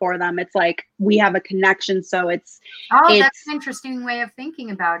testing for them, it's like we have a connection. So that's an interesting way of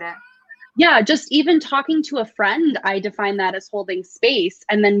thinking about it. Yeah, just even talking to a friend, I define that as holding space,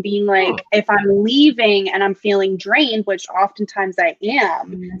 and then being like, if I'm leaving and I'm feeling drained, which oftentimes I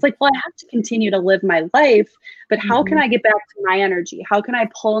am, it's like, well, I have to continue to live my life, but how can I get back to my energy? How can I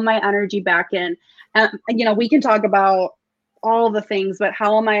pull my energy back in? We can talk about all the things, but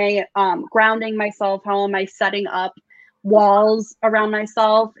how am I grounding myself? How am I setting up walls around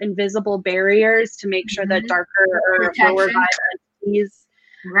myself, invisible barriers to make sure that darker or lower vibe entities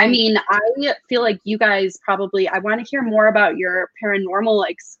I mean, I feel like you guys probably, I want to hear more about your paranormal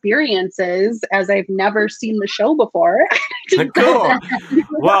experiences, as I've never seen the show before. Cool.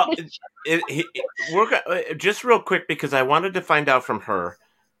 Well, just real quick, because I wanted to find out from her.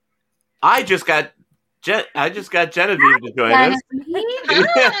 I just got Genevieve to join us.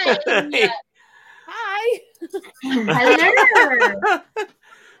 Hi. Hello.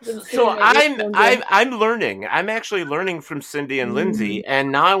 So I'm learning. I'm actually learning from Cindy and Lindsay,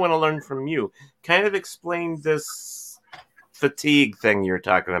 and now I want to learn from you. Kind of explain this fatigue thing you're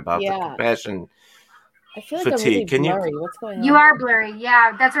talking about, the compassion. I feel like fatigue. I'm really blurry. What's going on? You are blurry.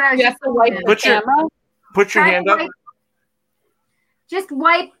 Yeah, that's what I was You just have to wipe the camera? Put your hand up. Just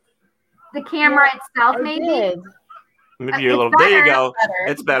wipe the camera itself, maybe. Maybe you're a little. There you go.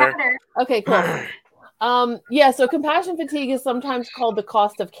 It's better. Okay, cool. So compassion fatigue is sometimes called the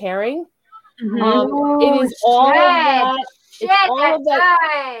cost of caring. It is all of that. It's all of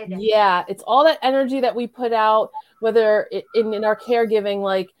that. Yeah, it's all that energy that we put out, whether in our caregiving,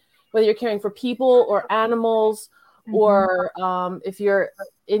 like whether you're caring for people or animals, or if you're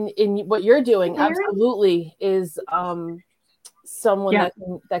in what you're doing, absolutely is someone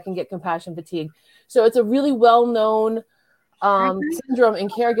that can get compassion fatigue. So it's a really well-known syndrome in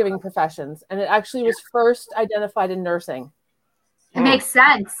caregiving professions, and it actually was first identified in nursing. It makes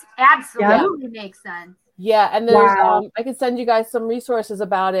sense. Absolutely makes sense. Yeah, and there's I can send you guys some resources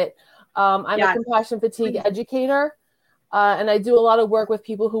about it. I'm a compassion fatigue educator, and I do a lot of work with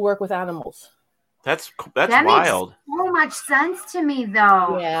people who work with animals. That Makes wild. so much sense to me,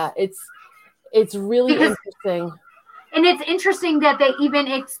 though. Yeah, it's really interesting. And it's interesting that they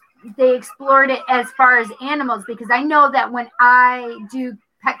even they explored it as far as animals, because I know that when I do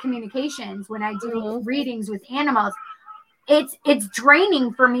pet communications, when I do readings with animals, it's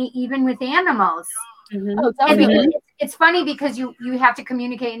draining for me even with animals. It's funny because you have to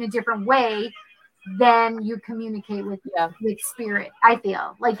communicate in a different way than you communicate with spirit. I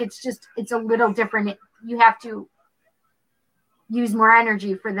feel like it's a little different. You have to use more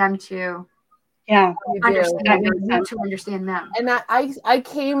energy for them to understand them. And I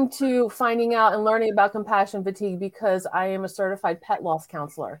came to finding out and learning about compassion fatigue because I am a certified pet loss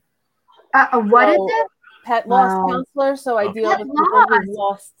counselor. What is it? Pet loss counselor. So I deal with people who've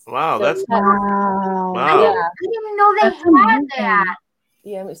lost. Wow, that's wow. I didn't know they had that.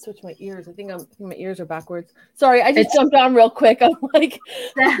 Yeah, let me switch my ears. I think my ears are backwards. Sorry, I just jumped on real quick. I'm like,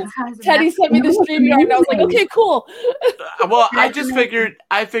 Teddy sent me the StreamYard, and I was like, okay, cool. Well, I figured,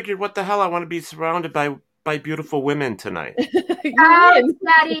 what the hell? I want to be surrounded by beautiful women tonight.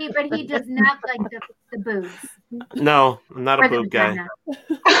 Teddy, but he does not like the boobs. No, I'm not a boob guy.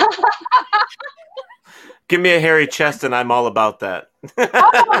 Give me a hairy chest, and I'm all about that. Let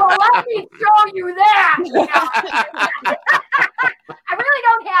me show you that. I really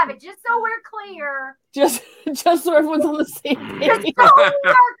don't have it, just so we're clear. Just so everyone's on the same page. Just so we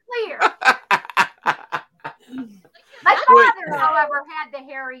are clear. My father, however, had the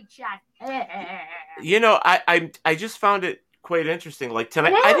hairy chest. I just found it quite interesting. Like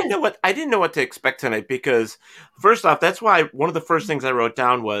tonight, I didn't know what to expect tonight, because first off, that's why one of the first things I wrote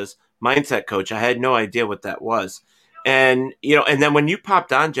down was mindset coach. I had no idea what that was. And, and then when you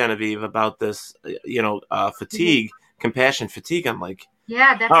popped on, Genevieve, about this, fatigue, compassion fatigue, I'm like,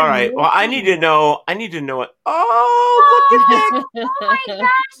 yeah, that's all right. Well, I need to know it. Oh, look at that. Oh my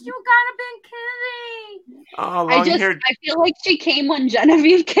gosh, you gotta be kidding. Oh, long-haired. I feel like she came when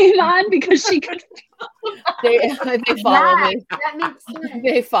Genevieve came on because she could. They follow me. That makes sense.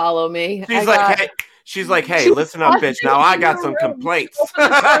 They follow me. She's like, hey, listen up, bitch. Now I got some complaints.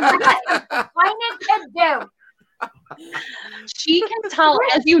 She can tell,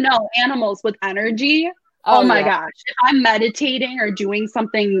 as you know, animals with energy. Oh my gosh. If I'm meditating or doing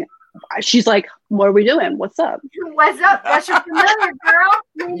something, she's like, what are we doing? What's up? What's up? That's your familiar, girl.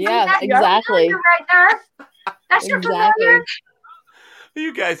 Yeah, exactly. Right there. That's your familiar.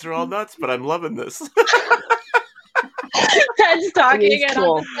 You guys are all nuts, but I'm loving this. Ted's talking, and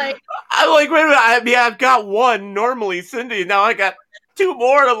cool. I'm like, wait a minute. I've got one normally, Cindy. Now I got two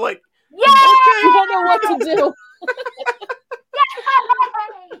more. I'm like, yeah, okay. You don't know what to do.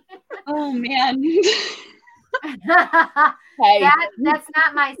 Oh man. Hey, that's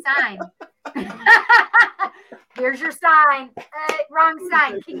not my sign. Here's your sign. Wrong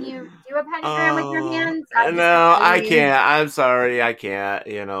sign. Can you do a pentagram with your hands? No, I can't. I'm sorry, I can't.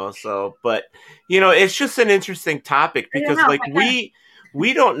 So, but it's just an interesting topic because,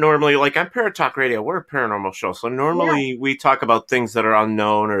 we don't normally, like, on Paratalk Radio, we're a paranormal show, so normally we talk about things that are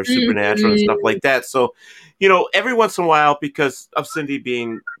unknown or supernatural and stuff like that. So, every once in a while, because of Cindy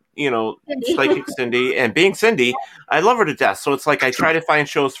being Psychic Cindy, and being Cindy, I love her to death. So it's like I try to find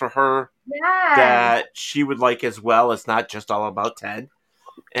shows for her that she would like as well. It's not just all about Ted.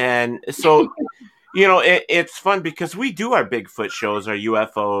 And so, it's fun because we do our Bigfoot shows, our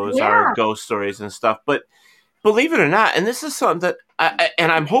UFOs, our ghost stories and stuff. But believe it or not, and this is something that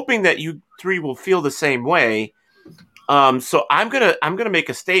I'm hoping that you three will feel the same way. So I'm gonna make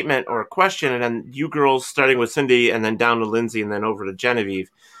a statement or a question, and then you girls, starting with Cindy, and then down to Lindsay, and then over to Genevieve.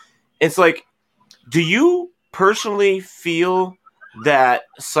 It's like, do you personally feel that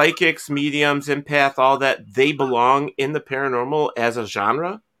psychics, mediums, empath, all that, they belong in the paranormal as a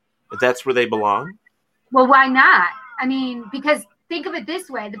genre? That's where they belong? Well, why not? I mean, because think of it this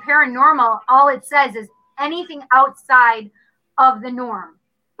way. The paranormal, all it says is anything outside of the norm.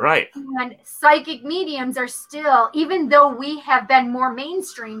 Right. And psychic mediums are still, even though we have been more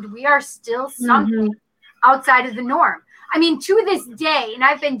mainstreamed, we are still something outside of the norm. I mean, to this day, and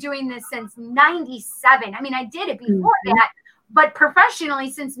I've been doing this since 97. I mean, I did it before that, but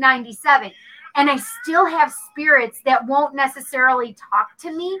professionally since 97. And I still have spirits that won't necessarily talk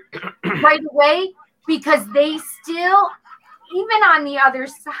to me right away because they still, even on the other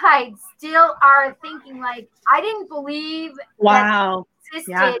side, still are thinking like, I didn't believe that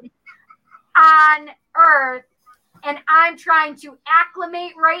existed on Earth. And I'm trying to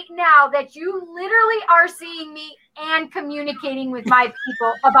acclimate right now that you literally are seeing me and communicating with my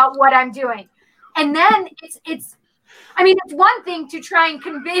people about what I'm doing. And then it's one thing to try and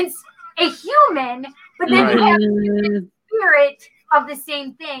convince a human, but then you have the spirit of the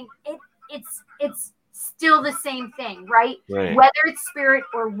same thing. It's still the same thing, right? Whether it's spirit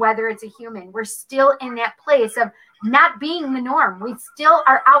or whether it's a human, we're still in that place of not being the norm. We still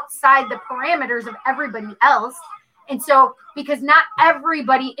are outside the parameters of everybody else. And so, because not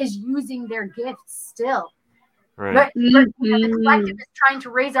everybody is using their gifts still. But the collective is trying to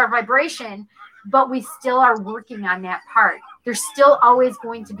raise our vibration, but we still are working on that part. There's still always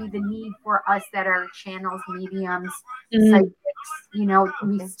going to be the need for us that are channels, mediums, psychics.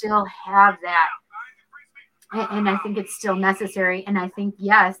 We still have that. And I think it's still necessary. And I think,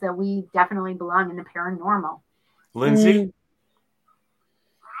 yes, that we definitely belong in the paranormal. Lindsay?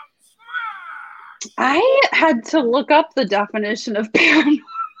 I had to look up the definition of paranormal.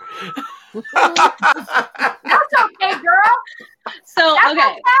 That's okay, girl. So, That's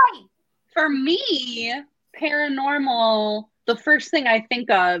okay. For me, paranormal, the first thing I think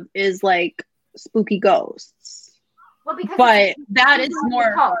of is like spooky ghosts. Well, because but that is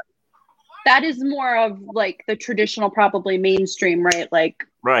more of like the traditional, probably mainstream, right? Like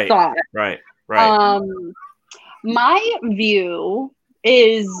thought. Right. My view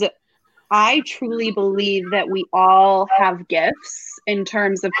is I truly believe that we all have gifts in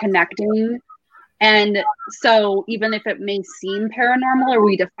terms of connecting. And so even if it may seem paranormal or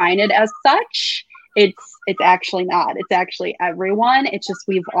we define it as such, it's actually not. It's actually everyone. It's just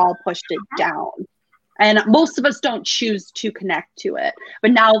we've all pushed it down. And most of us don't choose to connect to it.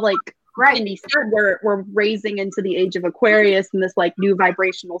 But now, like Cindy said, we're raising into the age of Aquarius in this like new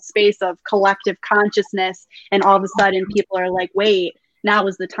vibrational space of collective consciousness. And all of a sudden people are like, wait, now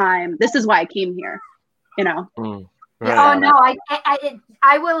is the time. This is why I came here, Right. Oh no,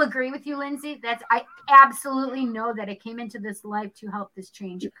 I will agree with you, Lindsay. I absolutely know that it came into this life to help this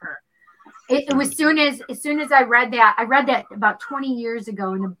change occur. It was as soon as I read that about 20 years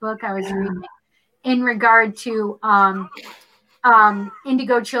ago in a book I was reading in regard to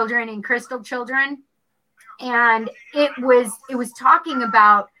indigo children and crystal children, and it was talking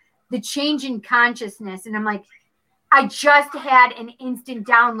about the change in consciousness, and I'm like, I just had an instant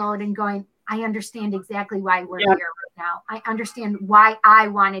download and going, I understand exactly why we're here right now. I understand why I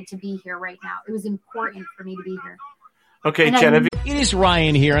wanted to be here right now. It was important for me to be here. Okay, Genevieve. It is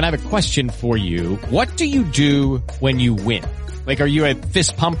Ryan here, and I have a question for you. What do you do when you win? Like, are you a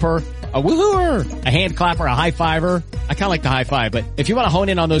fist pumper, a woohooer, a hand clapper, a high fiver? I kind of like the high five, but if you want to hone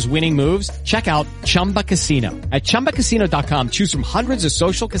in on those winning moves, check out Chumba Casino. At ChumbaCasino.com, choose from hundreds of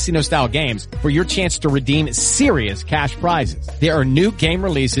social casino style games for your chance to redeem serious cash prizes. There are new game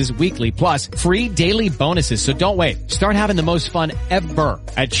releases weekly, plus free daily bonuses. So don't wait. Start having the most fun ever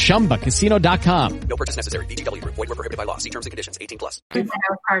at ChumbaCasino.com. No purchase necessary. VGW. Void where prohibited by law. See terms and conditions. 18+. That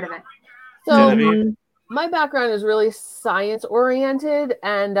was part of it. So my background is really science oriented,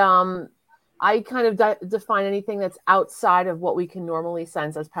 and I kind of define anything that's outside of what we can normally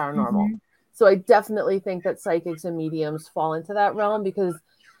sense as paranormal. So I definitely think that psychics and mediums fall into that realm because,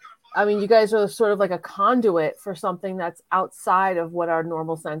 I mean, you guys are sort of like a conduit for something that's outside of what our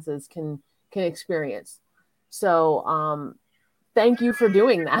normal senses can experience. So thank you for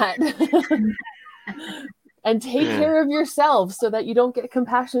doing that. And take care of yourself so that you don't get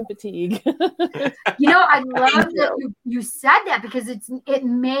compassion fatigue. I love that you said that because it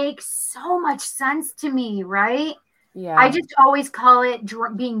makes so much sense to me, right? Yeah. I just always call it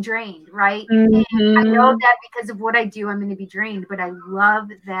being drained, right? And I know that because of what I do, I'm going to be drained, but I love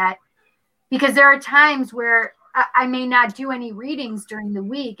that because there are times where I may not do any readings during the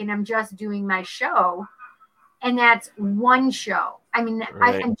week and I'm just doing my show, and that's one show. I mean,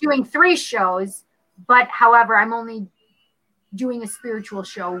 Right. I'm doing 3 shows, but however, I'm only doing a spiritual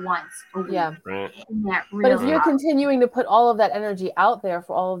show once a week. Yeah. Right. And that But really if you're continuing to put all of that energy out there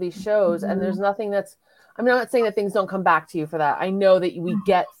for all of these shows, and there's nothing that's, I mean, I'm not saying that things don't come back to you for that. I know that we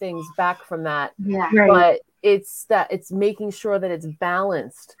get things back from that. Yeah. But it's making sure that it's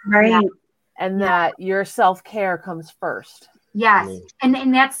balanced. Right. And that your self-care comes first. Yes.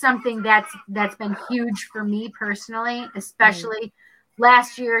 And that's something that's been huge for me personally, especially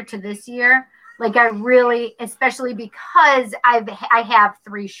last year to this year. Like I really, especially because I have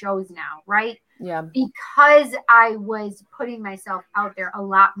 3 shows now, right? Yeah. Because I was putting myself out there a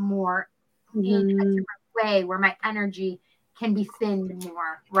lot more in a different way where my energy can be thinned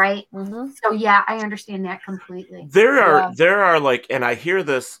more, right? So yeah, I understand that completely. There are like, and I hear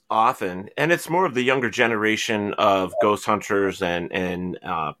this often, and it's more of the younger generation of ghost hunters and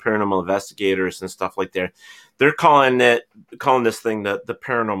paranormal investigators and stuff like that. They're calling this thing the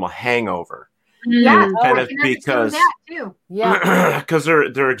paranormal hangover. Yeah, kind of because that too. because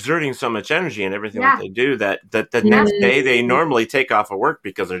they're exerting so much energy and everything that they do that the next day they normally take off of work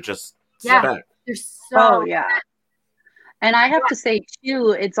because they're just spent. They're so And I have to say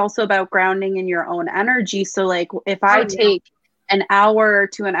too, it's also about grounding in your own energy. So like if I take an hour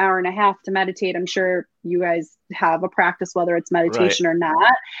to an hour and a half to meditate, I'm sure you guys have a practice, whether it's meditation or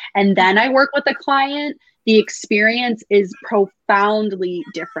not. And then I work with a client, the experience is profoundly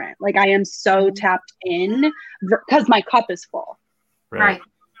different. Like I am so tapped in because my cup is full. Right.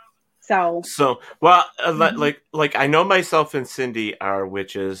 So well, like I know myself and Cindy are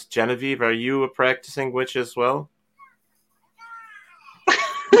witches. Genevieve, are you a practicing witch as well?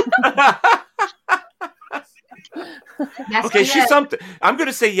 Yes, okay, she's something. I'm going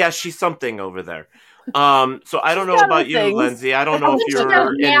to say yes, she's something over there. So I don't know about you, Lindsay. I don't know if you're in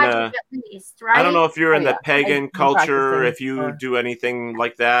the. I don't know if you're in the pagan culture. If you do anything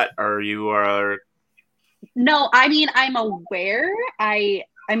like that, or you are. No, I mean I'm aware. I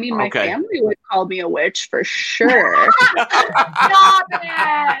mean my family would call me a witch for sure. Stop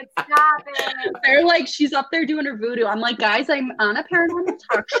it! They're like, she's up there doing her voodoo. I'm like, guys, I'm on a paranormal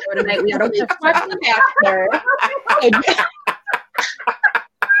talk show tonight. We had a week left in the back there.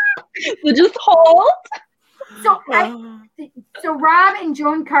 So just hold. So Rob and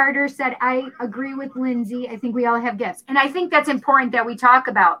Joan Carter said, I agree with Lindsay. I think we all have gifts. And I think that's important that we talk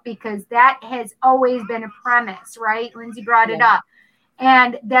about because that has always been a premise, right? Lindsay brought it up.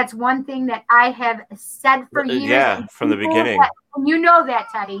 And that's one thing that I have said for years. Yeah, from the beginning. You know that,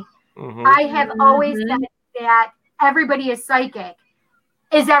 Teddy. I have always said that everybody is psychic.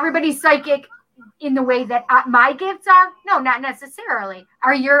 Is everybody psychic in the way that my gifts are? No, not necessarily.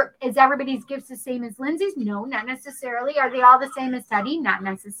 Is everybody's gifts the same as Lindsay's? No, not necessarily. Are they all the same as Teddy? Not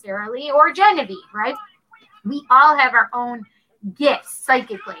necessarily. Or Genevieve, right? We all have our own gifts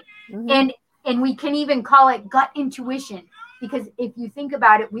psychically. And we can even call it gut intuition. Because if you think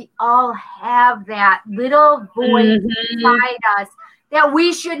about it, we all have that little voice inside us that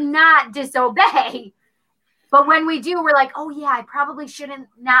we should not disobey. But when we do, we're like, oh yeah, I probably shouldn't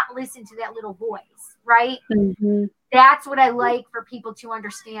not listen to that little voice, right? That's what I like for people to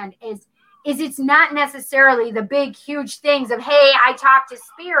understand is it's not necessarily the big, huge things of, hey, I talk to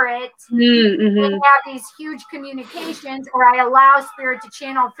spirit and have these huge communications, or I allow spirit to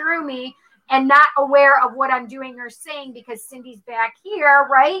channel through me and not aware of what I'm doing or saying because Cindy's back here,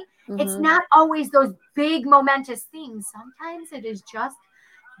 right? It's not always those big momentous things. Sometimes it is just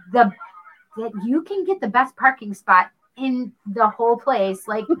that you can get the best parking spot in the whole place,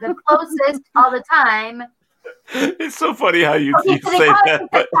 like the closest all the time. It's so funny how you say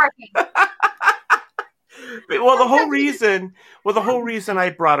that. Well, the whole reason I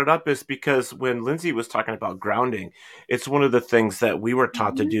brought it up is because when Lindsay was talking about grounding, it's one of the things that we were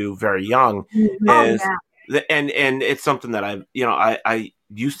taught to do very young. And it's something that I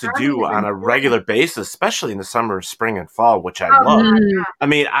used to do on a regular basis, especially in the summer, spring, and fall, which I love. I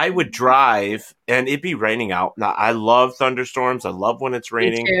mean, I would drive and it'd be raining out. Now, I love thunderstorms. I love when it's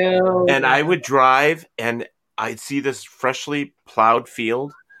raining. And I would drive and I'd see this freshly plowed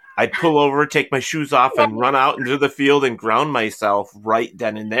field. I'd pull over, take my shoes off, and run out into the field and ground myself right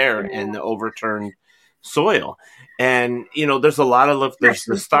then and there in the overturned soil. And, there's a lot of,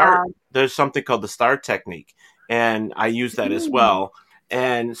 there's something called the STAR technique. And I use that as well.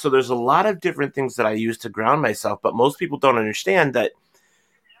 And so there's a lot of different things that I use to ground myself, but most people don't understand that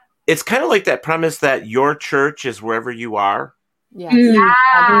it's kind of like that premise that your church is wherever you are. Yes.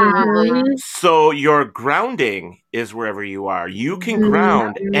 Absolutely. So your grounding is wherever you are. You can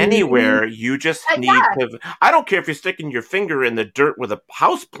ground anywhere. You just need to. I don't care if you're sticking your finger in the dirt with a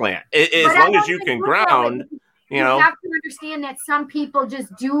house plant, as long as you can ground. You have to understand that some people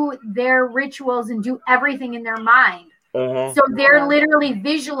just do their rituals and do everything in their mind. So they're literally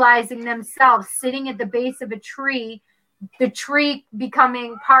visualizing themselves sitting at the base of a tree, the tree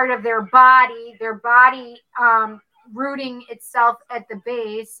becoming part of their body rooting itself at the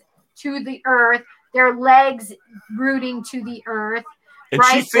base to the earth, their legs rooting to the earth. And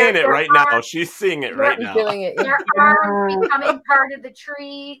she's seeing it right now. She's seeing it right now. Their arms becoming part of the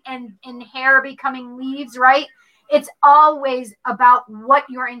tree and hair becoming leaves, right? It's always about what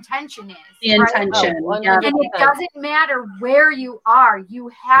your intention is. The intention. Right? And it doesn't matter where you are. You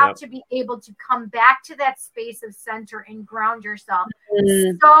have to be able to come back to that space of center and ground yourself.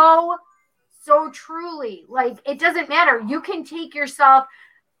 So truly, like, it doesn't matter. You can take yourself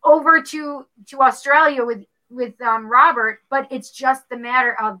over to Australia with Robert, but it's just the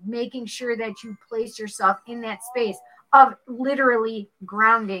matter of making sure that you place yourself in that space of literally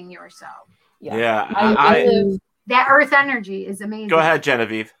grounding yourself. That earth energy is amazing. Go ahead,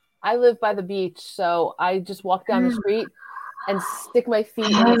 Genevieve. I live by the beach, so I just walk down the street and stick my feet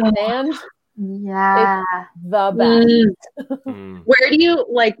in the sand. Yeah. It's the best. Where do you,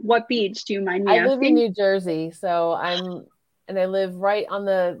 what beach do you mind me asking? I live in New Jersey, so I live right on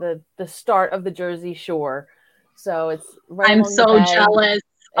the start of the Jersey Shore. So it's right. I'm so jealous.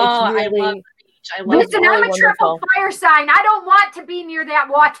 I love the beach. Listen, I'm a triple fire sign. I don't want to be near that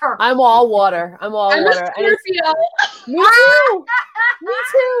water. I'm all water. I'm a Scorpio. Me too. Me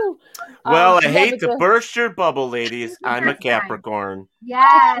too. Well, I hate to burst your bubble, ladies. I'm a Capricorn.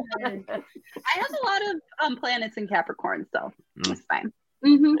 Yes. I have a lot of planets in Capricorn, so it's fine.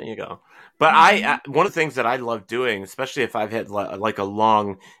 There you go. But I one of the things that I love doing, especially if I've had like a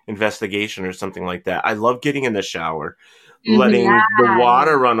long investigation or something like that, I love getting in the shower, letting the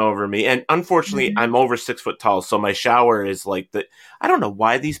water run over me. And unfortunately, I'm over 6 foot tall, so my shower is like I don't know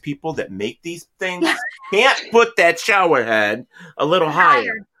why these people that make these things can't put that shower head a little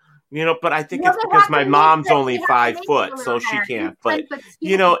higher. But I think it's because my mom's only 5 foot, so she can't. But,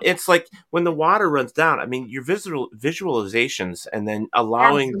 it's like when the water runs down, I mean, your visualizations and then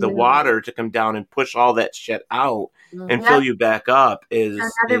allowing the water to come down and push all that shit out and fill you back up is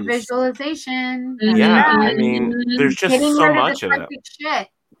another visualization. Yeah, I mean, there's just so much of it. Shit.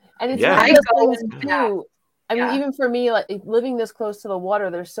 And it's one of those things too. I mean, even for me, like living this close to the water,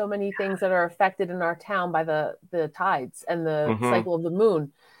 there's so many things that are affected in our town by the tides and the cycle of the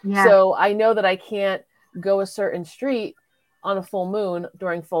moon. Yeah. So I know that I can't go a certain street on a full moon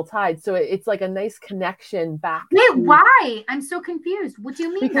during full tide. So it's like a nice connection back. Wait, why? I'm so confused. What do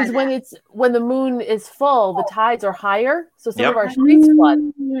you mean? Because when the moon is full, the tides are higher. So some of our streets flood.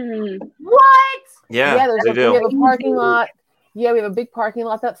 What? Yeah, we have a parking lot. Yeah, we have a big parking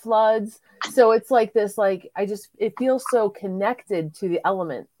lot that floods. So it's like this, it feels so connected to the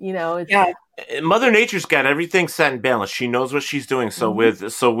element, Mother Nature's got everything set in balance. She knows what she's doing. So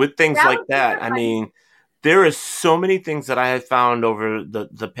with things like that, I mean, there is so many things that I have found over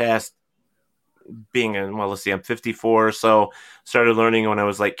the past being in, I'm 54. So started learning when I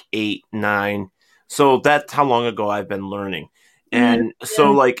was like 8, 9. So that's how long ago I've been learning. And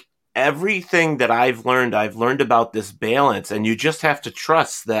so everything that I've learned about this balance, and you just have to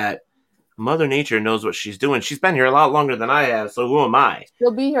trust that Mother Nature knows what she's doing. She's been here a lot longer than I have, so who am I?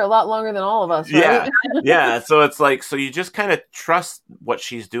 She'll be here a lot longer than all of us, right? Yeah. So it's so you just kind of trust what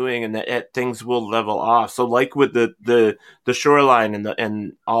she's doing, and that things will level off. So with the shoreline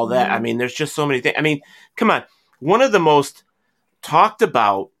and all that, I mean, there's just so many things. I mean, come on, one of the most talked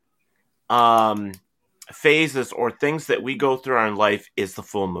about phases or things that we go through in life is the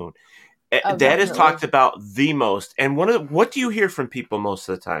full moon. That is talked about the most. And what do you hear from people most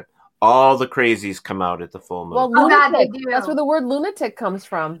of the time? All the crazies come out at the full moon. Well, lunatic, that's where the word lunatic comes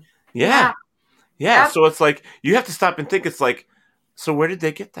from. Yeah. So it's you have to stop and think. It's so where did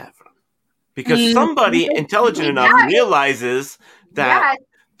they get that from? Because somebody intelligent enough realizes that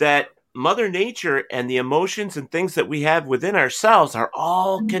Mother Nature and the emotions and things that we have within ourselves are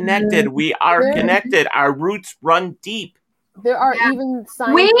all connected. We are connected. Our roots run deep. There are even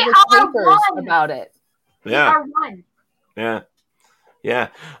scientific papers about it. Yeah. We are one. Yeah.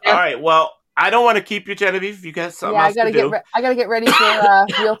 All right. Well, I don't want to keep you, Genevieve. You got something else to do. I got to get ready for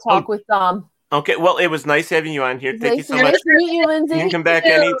Real Talk with Dom. Okay, well, it was nice having you on here. Thank you so much. Nice to meet you, Lindsay. You can come back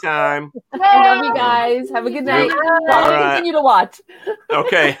anytime. I love you guys. Have a good night. I'll right. continue to watch.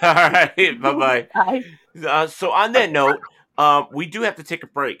 Okay, all right. Bye-bye. Bye. So on that note, we do have to take a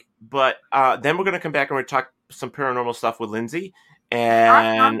break, but then we're going to come back and we're talk some paranormal stuff with Lindsay,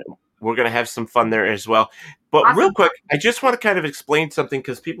 and we're going to have some fun there as well. But real quick, I just want to kind of explain something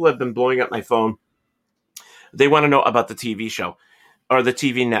because people have been blowing up my phone. They want to know about the TV show or the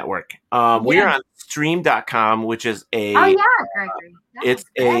TV network. We are on stream.com, which is Gregory. It's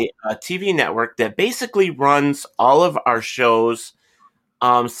a TV network that basically runs all of our shows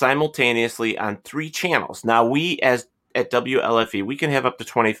simultaneously on 3 channels. Now, we at WLFE, we can have up to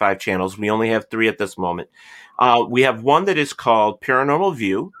 25 channels. We only have 3 at this moment. We have one that is called Paranormal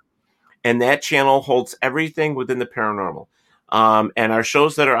View, and that channel holds everything within the paranormal. And our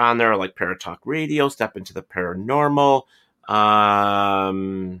shows that are on there are like Paratalk Radio, Step into the Paranormal,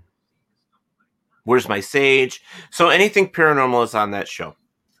 Where's My Sage? So anything paranormal is on that show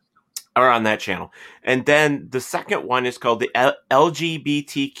or on that channel. And then the second one is called the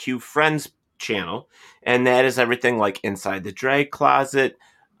LGBTQ Friends channel. And that is everything like Inside the Drag Closet,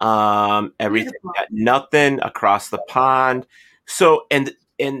 everything Got Nothing, Across the Pond. So, and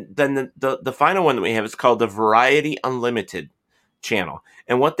then the final one that we have is called the Variety Unlimited channel.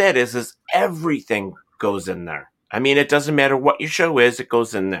 And what that is everything goes in there. I mean, it doesn't matter what your show is, it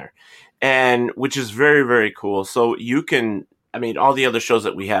goes in there. And which is very, very cool. So you can, I mean, all the other shows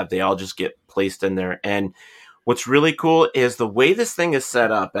that we have, they all just get placed in there. And what's really cool is the way this thing is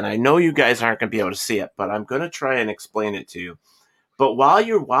set up. And I know you guys aren't going to be able to see it, but I'm going to try and explain it to you. But while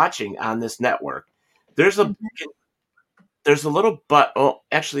you're watching on this network, there's a little button. Oh,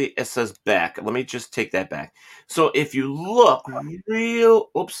 actually, it says back. Let me just take that back. So if you look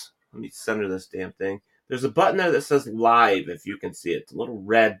oops, let me center this damn thing. There's a button there that says live, if you can see it. It's a little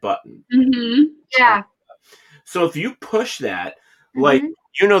red button. Mm-hmm. Yeah. So if you push that, like,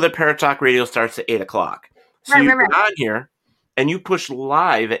 you know that Paratalk Radio starts at 8 o'clock. So you get on here and you push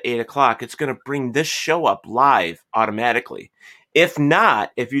live at 8 o'clock, it's going to bring this show up live automatically. If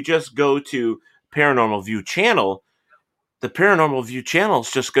not, if you just go to Paranormal View channel, the Paranormal View channel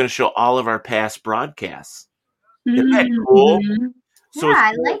is just going to show all of our past broadcasts. Isn't that cool? So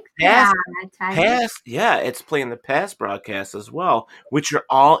I like that. It's playing the past broadcasts as well, which are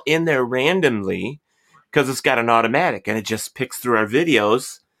all in there randomly because it's got an automatic and it just picks through our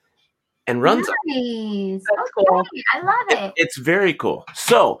videos and runs them. That's cool. I love it. It's very cool.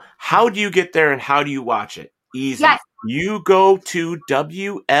 So how do you get there and how do you watch it? Easy. Yes. You go to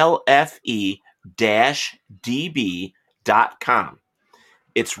WLFE-DB.com.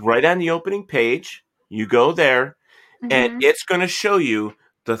 It's right on the opening page. You go there. And it's going to show you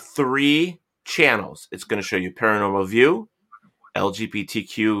the 3 channels. It's going to show you Paranormal View,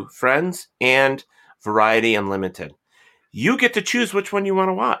 LGBTQ Friends, and Variety Unlimited. You get to choose which one you want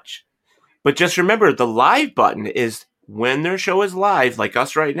to watch. But just remember, the live button is when their show is live, like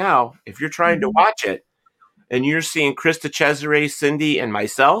us right now. If you're trying to watch it, and you're seeing Krista Cesare, Cindy, and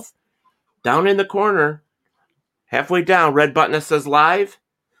myself, down in the corner, halfway down, red button that says live,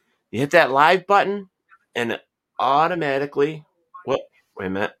 you hit that live button, and automatically, wait a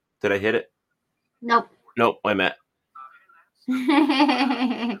minute, did I hit it? Nope, wait a minute.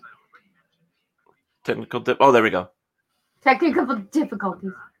 There we go. Technical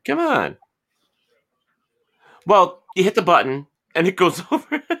difficulties. Come on. Well, you hit the button and it goes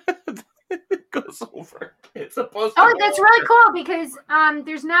over. It goes over. It's supposed to. Oh, that's really cool because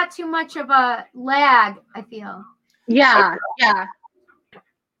there's not too much of a lag, I feel. Yeah.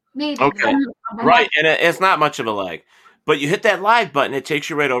 Maybe. Okay. Right. And it's not much of a lag. But you hit that live button, it takes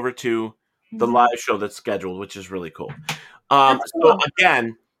you right over to the live show that's scheduled, which is really cool. Cool. So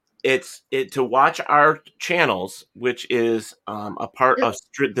again, it's to watch our channels, which is a part of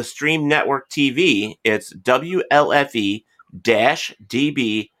the Stream Network TV. It's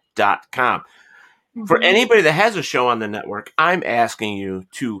WLFE-DB.com. For anybody that has a show on the network, I'm asking you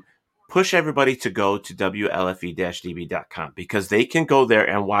to push everybody to go to WLFE-DB.com because they can go there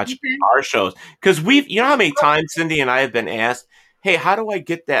and watch our shows. Because you know how many times Cindy and I have been asked, hey, how do I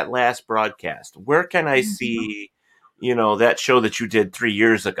get that last broadcast? Where can I see, that show that you did 3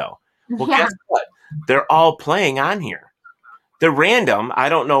 years ago? Well, guess what? They're all playing on here. They're random. I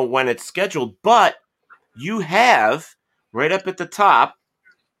don't know when it's scheduled, but you have right up at the top.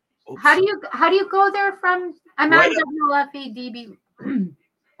 How do you go there from? I'm on WLFE-DB.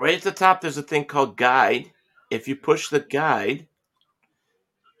 Right at the top, there's a thing called guide. If you push the guide.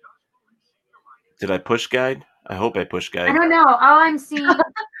 Did I push guide? I hope I pushed guide. I don't know. All I'm seeing.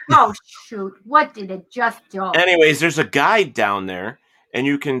 Oh, shoot. What did it just do? Anyways, there's a guide down there, and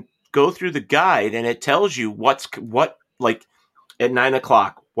you can go through the guide, and it tells you what like at 9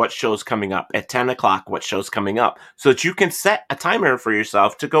 o'clock, what show's coming up, at 10 o'clock, what show's coming up, so that you can set a timer for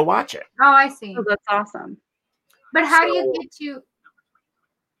yourself to go watch it. Oh, I see. Oh, that's awesome. But how do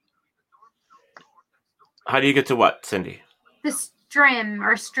you get to what, Cindy? the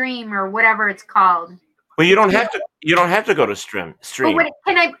stream or whatever it's called? Well, you don't have to go to stream. But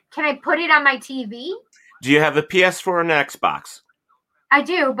can I put it on my TV? Do you have a PS4 and an Xbox? I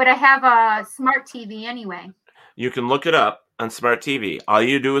do, but I have a smart TV anyway. You can look it up on smart TV. All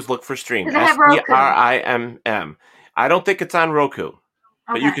you do is look for stream. Does it have Roku? STRIMM. I don't think it's on Roku,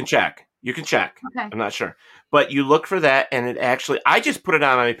 but Okay. you can check. Okay. I'm not sure. But you look for that, and it actually, I just put it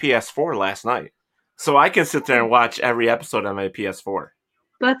on my PS4 last night. So I can sit there and watch every episode on my PS4.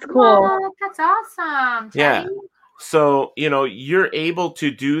 That's cool. Oh, that's awesome. Yeah. Teddy. So, you're able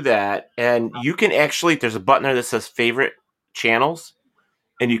to do that, and you can actually, there's a button there that says favorite channels,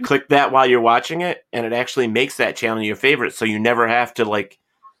 and you click that while you're watching it, and it actually makes that channel your favorite, so you never have to,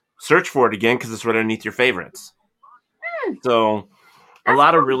 search for it again because it's right underneath your favorites. So, a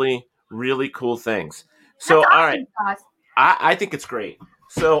lot of really, really cool things. So, That's all awesome, right. Sauce. I think it's great.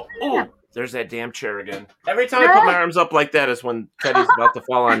 So, there's that damn chair again. Every time I put my arms up like that is when Teddy's about to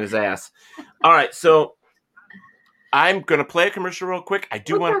fall on his ass. All right, so I'm going to play a commercial real quick. I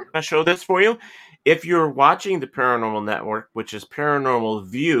do want to show this for you. If you're watching the Paranormal Network, which is Paranormal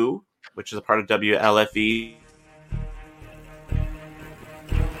View, which is a part of WLFE,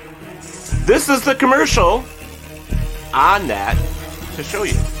 this is the commercial on that to show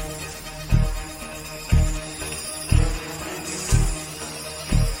you.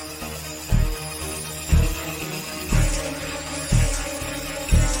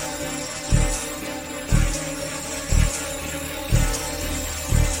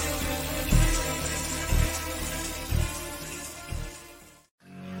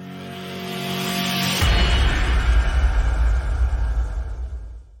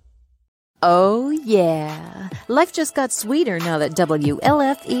 Oh, yeah. Life just got sweeter now that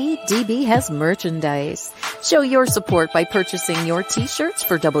WLFE DB has merchandise. Show your support by purchasing your t-shirts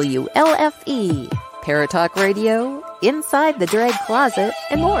for WLFE, Paratalk Radio, Inside the Drag Closet,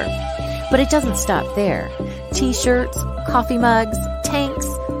 and more. But it doesn't stop there. T-shirts, coffee mugs, tanks,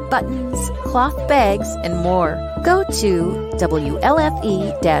 buttons, cloth bags, and more. Go to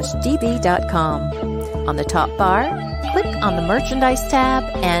WLFE-DB.com. On the top bar, click on the merchandise tab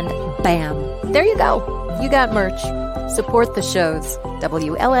and bam, there you go. You got merch. Support the shows.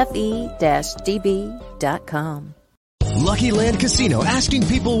 WLFE-DB.com. Lucky Land Casino asking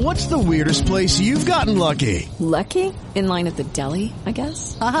people, what's the weirdest place you've gotten lucky? Lucky? In line at the deli, I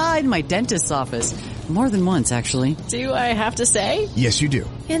guess? Aha, in my dentist's office. More than once, actually. Do I have to say? Yes, you do.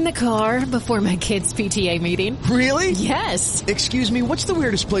 In the car before my kids' PTA meeting. Really? Yes. Excuse me, what's the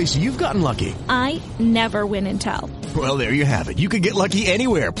weirdest place you've gotten lucky? I never win and tell. Well, there you have it. You can get lucky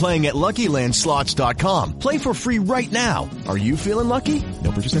anywhere, playing at LuckyLandSlots.com. Play for free right now. Are you feeling lucky?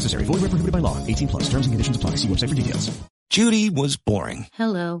 No purchase necessary. Void where prohibited by law. 18+. Terms and conditions apply. See website for details. Judy was boring.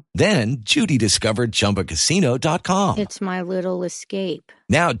 Hello. Then Judy discovered ChumbaCasino.com. It's my little escape.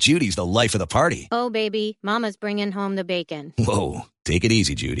 Now Judy's the life of the party. Oh, baby, mama's bringing home the bacon. Whoa, take it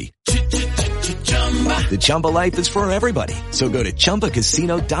easy, Judy. The Chumba life is for everybody. So go to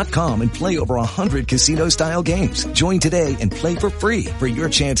ChumbaCasino.com and play over 100 casino-style games. Join today and play for free for your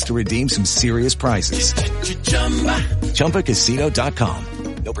chance to redeem some serious prizes. ChumbaCasino.com.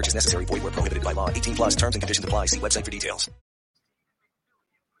 No purchase necessary. Void where prohibited by law. 18+. Terms and conditions apply. See website for details.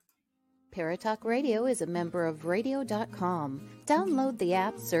 Paratalk Radio is a member of Radio.com. Download the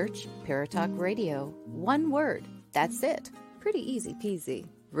app, search Paratalk Radio. One word. That's it. Pretty easy peasy.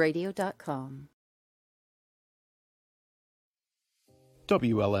 Radio.com.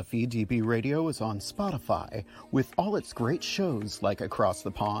 WLFE DB Radio is on Spotify with all its great shows like Across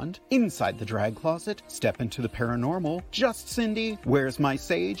the Pond, Inside the Drag Closet, Step into the Paranormal, Just Cindy, Where's My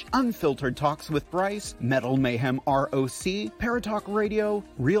Sage, Unfiltered Talks with Bryce, Metal Mayhem ROC, Paratalk Radio,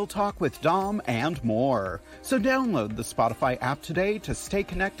 Real Talk with Dom, and more. So download the Spotify app today to stay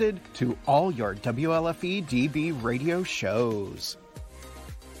connected to all your WLFE DB Radio shows.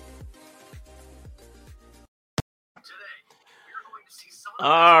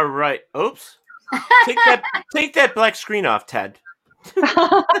 All right. Oops. Take that black screen off, Ted.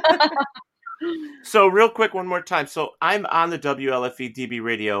 So real quick, one more time. So I'm on the WLFE DB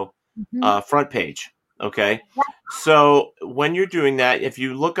Radio front page. Okay. So when you're doing that, if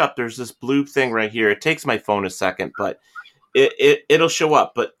you look up, there's this blue thing right here. It takes my phone a second, but it'll show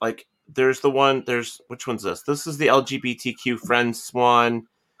up. But like, which one's this? This is the LGBTQ friends one.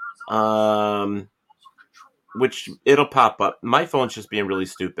 which it'll pop up. My phone's just being really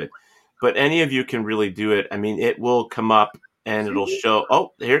stupid, but any of you can really do it. I mean, it will come up and it'll show.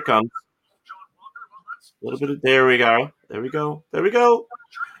 Oh, here it comes. A little bit of. There we go. There we go. There we go.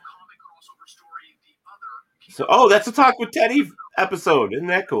 So, oh, that's a Talk with Teddy episode. Isn't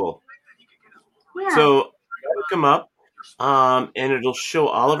that cool? Yeah. So it'll come up, and it'll show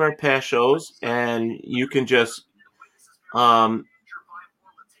all of our past shows, and you can just follow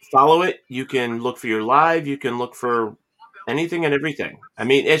it. You can look for your live. You can look for anything and everything. I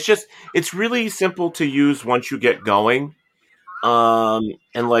mean, it's really simple to use once you get going. And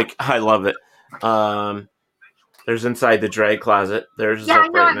like, I love it. There's Inside the Drag Closet. There's I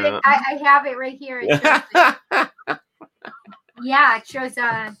know. right now. I have it right here. It shows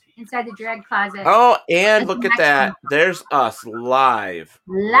Inside the Drag Closet. Oh, and look at that. There's us live.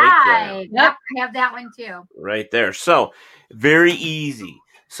 Live. Yep, I have that one too. Right there. So very easy.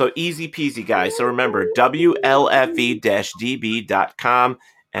 So easy peasy, guys. So remember, WLFE-DB.com.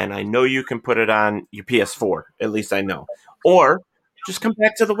 And I know you can put it on your PS4. At least I know. Or just come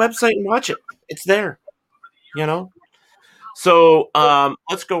back to the website and watch it. It's there. You know? So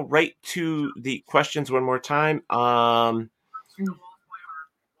let's go right to the questions one more time. When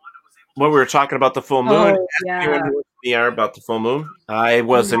we were talking about the full moon, about the full moon. I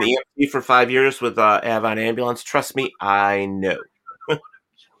was an EMT for 5 years with Avon Ambulance. Trust me, I know.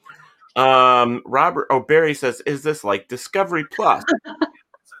 Barry says, "Is this like Discovery Plus?"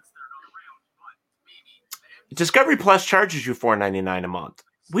 Discovery Plus charges you $4.99 a month.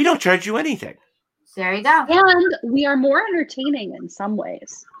 We don't charge you anything. There you go. And we are more entertaining in some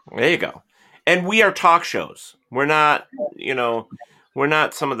ways. There you go. And we are talk shows. We're not, we're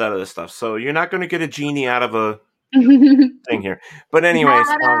not some of that other stuff. So you're not going to get a genie out of a thing here. But anyways,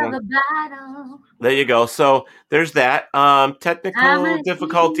 there you go. So there's that. Technical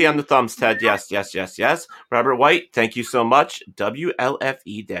difficulty on the thumbs, Ted. Yes. Robert White, thank you so much.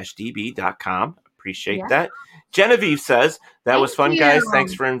 WLFE-DB.com. Appreciate that. Genevieve says, that was fun, guys.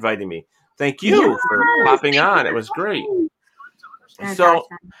 Thanks for inviting me. Thank you for popping on. It was great. So,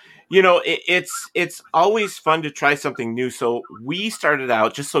 it's always fun to try something new. So we started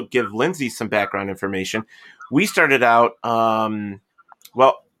out, just so give Lindsay some background information. We started out, Paratalk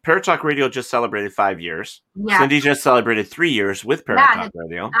Radio just celebrated 5 years. Yeah. Cindy just celebrated 3 years with Paratalk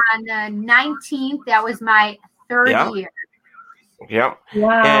Radio. On the 19th, that was my third year. Yep.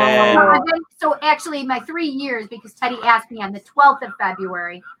 Wow. So actually, my 3 years, because Teddy asked me on the 12th of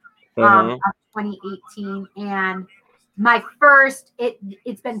February of 2018, and my first,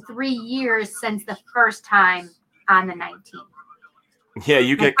 it's been 3 years since the first time on the 19th. Yeah,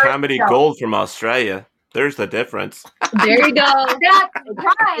 you get comedy gold from Australia. There's the difference. There you go. That's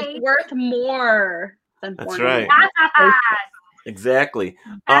right. It's worth more than That's right. Exactly.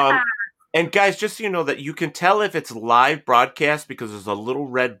 And guys, just so you know that you can tell if it's live broadcast because there's a little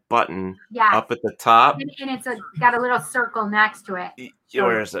red button up at the top, and it's got a little circle next to it.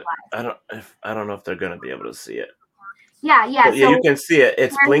 Where is it? I don't know if they're going to be able to see it. Yeah. So you can see it.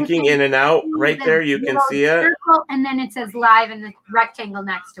 It's blinking in and out right there. You can see it. Circle, and then it says live in the rectangle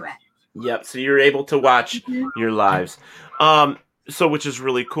next to it. Yep. So you're able to watch your lives. So which is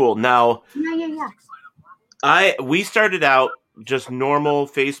really cool. Now, we started out just normal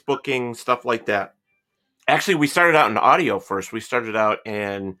Facebooking, stuff like that. Actually, we started out in audio first. We started out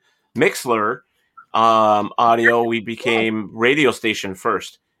in Mixlr audio. We became radio station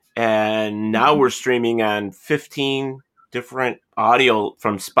first. And now we're streaming on 15 different audio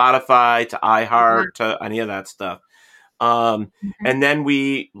from Spotify to iHeart to any of that stuff. And then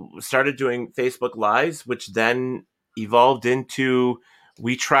we started doing Facebook Lives, which then evolved into,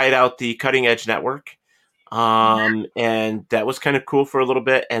 we tried out the Cutting Edge Network. And that was kind of cool for a little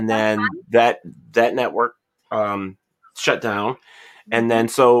bit. And then that network shut down. And then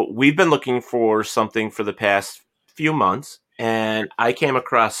so we've been looking for something for the past few months. And I came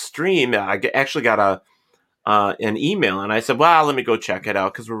across Stream. I actually got an email, and I said, well, let me go check it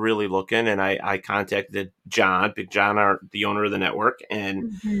out because we're really looking. And I contacted John, Big John, the owner of the network.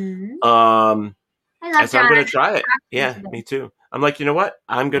 And I said, I'm going to try it. Yeah, me too. I'm like, you know what?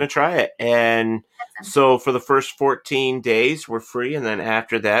 I'm going to try it. And so for the first 14 days, we're free. And then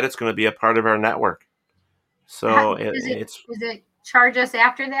after that, it's going to be a part of our network. So does it charge us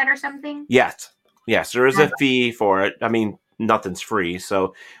after that or something? Yes. There is a fee for it. I mean, nothing's free.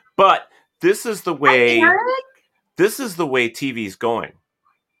 So, but this is the way TV is going,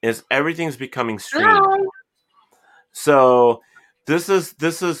 is everything's becoming streamed. So this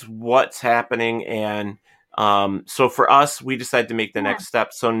is what's happening. And so for us, we decided to make the next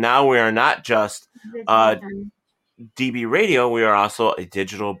step. So now we are not just DB Radio. We are also a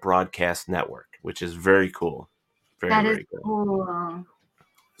digital broadcast network. which is very cool. Very cool.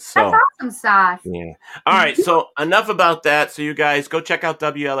 So, that's awesome sauce. Yeah. All right. So enough about that. So you guys go check out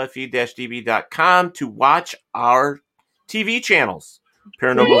WLFE-DB.com to watch our TV channels.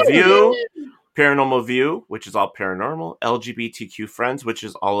 Paranormal View, which is all paranormal. LGBTQ Friends, which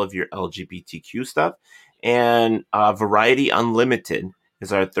is all of your LGBTQ stuff. And Variety Unlimited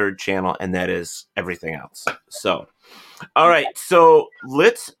is our third channel, and that is everything else. So, all right. So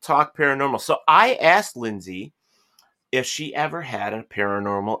let's talk paranormal. So I asked Lindsay if she ever had a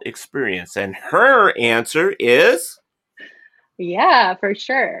paranormal experience, and her answer is yeah, for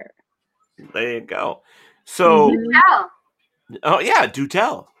sure. There you go. So do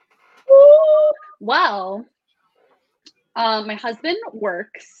tell. Well, my husband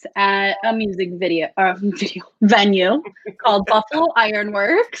works at a music video venue called Buffalo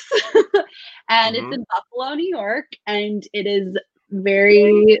Ironworks, and it's in Buffalo, New York, and it is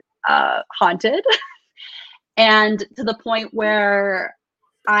very haunted. And to the point where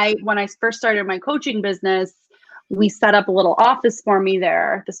when I first started my coaching business, we set up a little office for me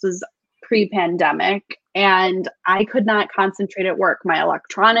there. This was pre-pandemic, and I could not concentrate at work. My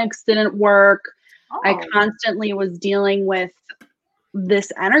electronics didn't work. I constantly was dealing with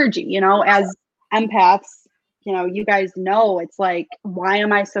this energy, as empaths, you guys know, it's like, why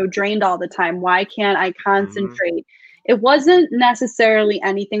am I so drained all the time? Why can't I concentrate? It wasn't necessarily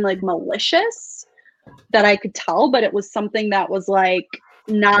anything like malicious that I could tell, but it was something that was like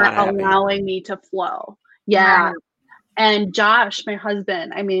not allowing me to flow. Yeah. Right. And Josh, my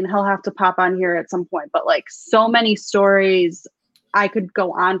husband, I mean, he'll have to pop on here at some point, but like so many stories, I could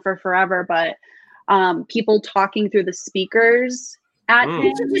go on for forever, but people talking through the speakers at him.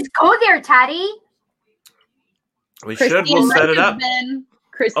 You should just go there, Teddy. We should. We'll set it up.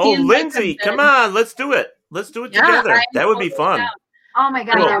 Lindsay, come on. Let's do it. Let's do it together. That would be fun. Oh my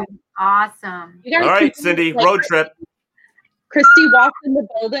God. That would be awesome. All right, Cindy, road trip. Christy walked in the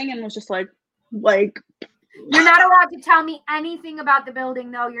building and was just like. You're not allowed to tell me anything about the building,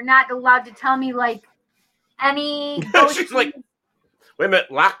 though. You're not allowed to tell me like any. She's like, wait a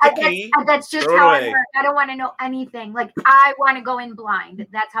minute, lock the key. That's just how I work. I don't want to know anything. Like, I want to go in blind.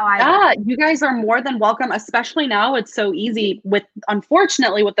 That's how I work. You guys are more than welcome, especially now. It's so easy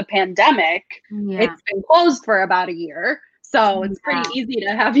unfortunately, with the pandemic, it's been closed for about a year. So it's pretty easy to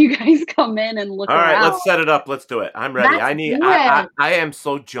have you guys come in and look around. All right, let's set it up. Let's do it. I'm ready. I am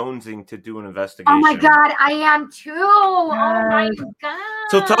so jonesing to do an investigation. Oh my God, I am too. Oh my God.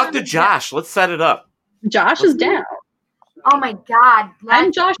 So talk to Josh. Let's set it up. Josh is down. Oh my God.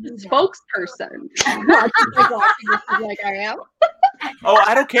 I'm Josh's spokesperson. Like I am. Oh,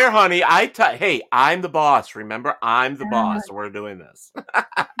 I don't care, honey. Hey, I'm the boss. Remember, I'm the boss. We're doing this.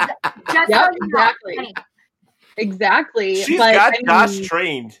 Exactly. Exactly. She's got Josh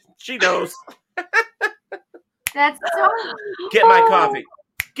trained. She knows. That's so Get my coffee.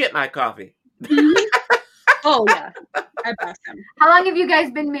 Get my coffee. Oh, yeah. I passed him. How long have you guys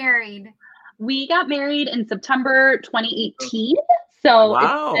been married? We got married in September 2018. So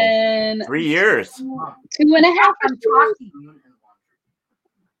it's been 3 years. 2.5 years.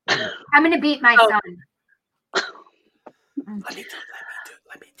 I'm going to beat my son. Let me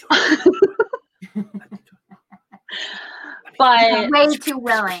do it. But way too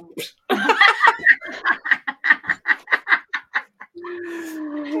willing.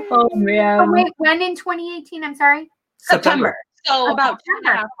 Oh man. Oh, wait, when in 2018? I'm sorry. September. So about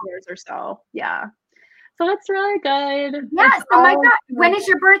 2.5 years or so. Yeah. So it's really good. Yes. Oh my God. When is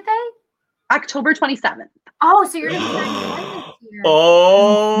your birthday? October 27th. Oh, so you're going to be 31 this year.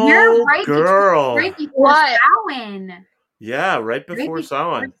 Oh, you're right. Girl. Right before Samhain. Yeah, right before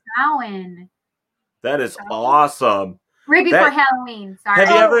Samhain. That is awesome. Right before Halloween. Sorry.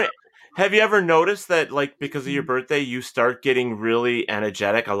 Have you ever noticed that, like, because of your birthday, you start getting really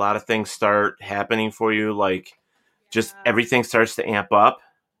energetic? A lot of things start happening for you, like, just everything starts to amp up.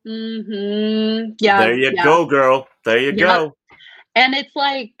 Mm-hmm. Yeah. There you go, girl. There you go. And it's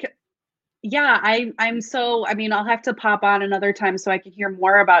like, I'm so. I mean, I'll have to pop on another time so I can hear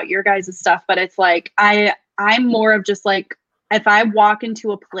more about your guys' stuff. But it's like I'm more of just like, if I walk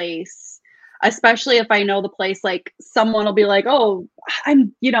into a place, especially if I know the place, like someone will be like, oh,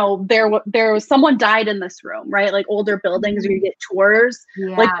 there was someone died in this room, right? Like older buildings where you get tours.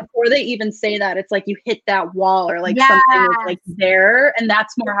 Yeah. Like before they even say that, it's like you hit that wall or like something is like there. And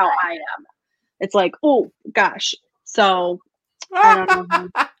that's more how I am. It's like, oh gosh. So I don't know.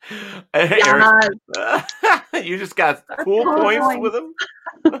 Hey, you just got cool points with them.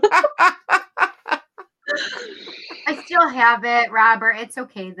 I still have it, Robert. It's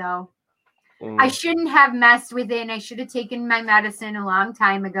okay though. I shouldn't have messed with it. And I should have taken my medicine a long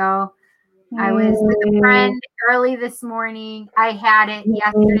time ago. I was with a friend early this morning. I had it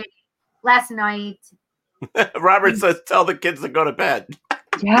last night. Robert says, tell the kids to go to bed.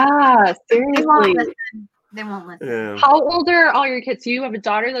 Yeah, They won't seriously. listen. They won't listen. Yeah. How old are all your kids? You have a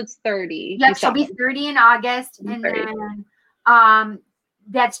daughter that's 30. Yep, she'll be 30 in August. And 30. then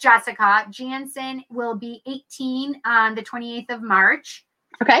that's Jessica. Jansen will be 18 on the 28th of March.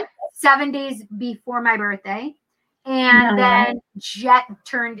 Okay. 7 days before my birthday. And then Jet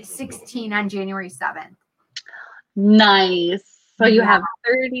turned 16 on January 7th. Nice. So you have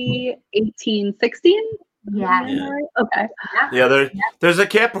 30, 18, 16? Yeah. Okay. Yeah, there's a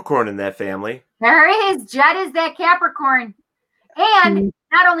Capricorn in that family. There is. Jet is that Capricorn. And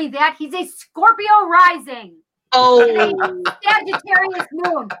not only that, he's a Scorpio rising. Oh. Sagittarius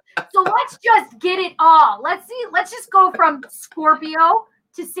moon. So let's just get it all. Let's just go from Scorpio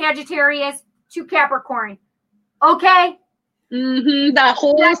to Sagittarius to Capricorn. Okay? Mm-hmm. The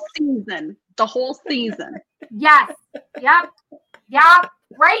whole season. The whole season. Yes. Yep.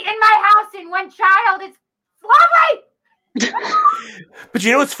 Right in my house in one child. It's lovely. But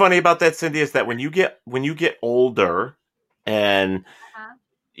you know what's funny about that, Cindy, is that when you get older and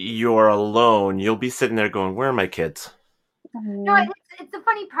you're alone, you'll be sitting there going, "Where are my kids?" No, it's the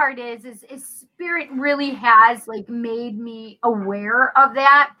funny part is Spirit really has like made me aware of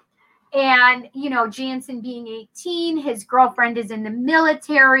that. And, you know, Jansen being 18, his girlfriend is in the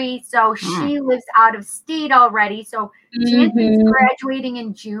military, so she lives out of state already. So Jansen's graduating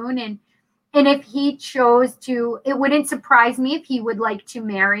in June, and if he chose to, it wouldn't surprise me if he would like to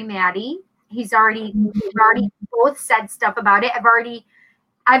marry Maddie. We've already both said stuff about it.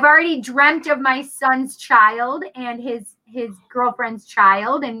 I've already dreamt of my son's child and his girlfriend's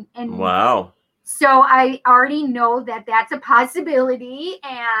child, and wow. So I already know that that's a possibility,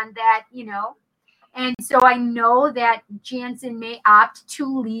 and that, you know, and so I know that Jansen may opt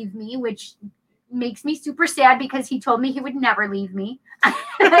to leave me, which makes me super sad because he told me he would never leave me.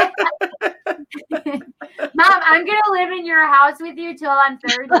 Mom, I'm going to live in your house with you till I'm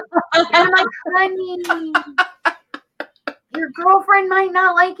 30. And I'm like, honey, your girlfriend might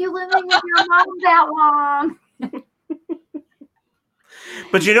not like you living with your mom that long.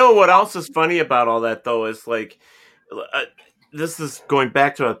 But you know what else is funny about all that, though, is like, this is going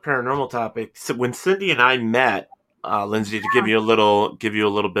back to a paranormal topic. So when Cindy and I met, Lindsay, to give you a little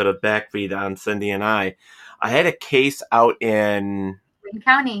bit of backfeed on Cindy and I had a case out in Wayne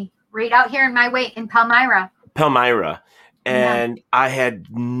County, right out here in Palmyra. And I had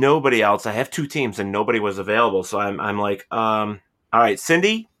nobody else. I have two teams and nobody was available. So I'm like, all right,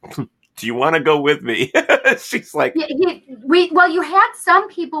 Cindy, do you want to go with me? She's like, you had some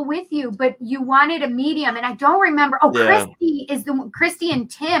people with you, but you wanted a medium, and I don't remember. Oh, yeah. Christy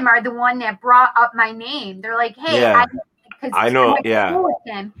and Tim are the one that brought up my name. They're like, hey, I know, with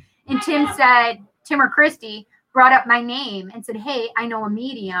Tim, and Tim or Christy brought up my name and said, hey, I know a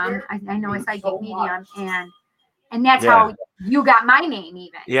medium. I know a psychic medium, and that's how you got my name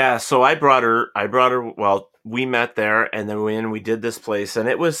even. Yeah, so I brought her. Well, we met there, and then we did this place, and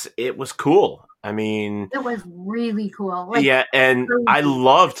it was cool. I mean, it was really cool. And really I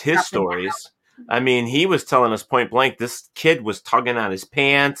loved his stories. I mean, he was telling us point blank, this kid was tugging on his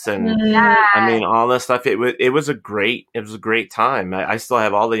pants, and I mean, all this stuff. It was a great time. I still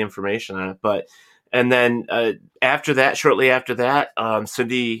have all the information on it, and then shortly after that,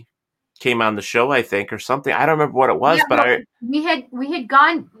 Cindy came on the show, I think, or something. I don't remember what it was, we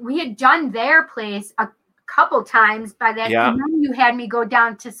had done their place a couple times by that. Yeah. And then you had me go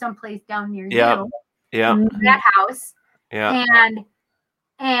down to someplace down near you. Yeah. That house. Yeah.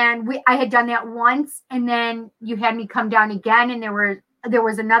 And I had done that once, and then you had me come down again, and there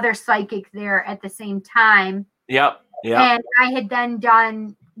was another psychic there at the same time. Yep. And I had then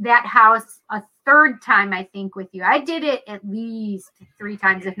done that house a third time, I think, with you. I did it at least 3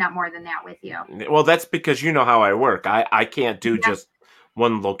 times, if not more than that, with you. Well, that's because you know how I work. I can't do just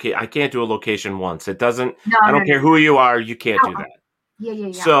one location. I can't do a location once. It doesn't. I don't care who you are. You can't do that.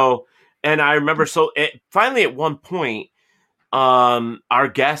 Yeah. So, and I remember. So, finally, at one point, our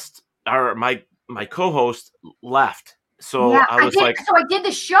guest, my co-host, left. So I was like, so I did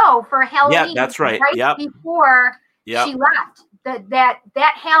the show for Halloween. Yeah, that's right. Before she left.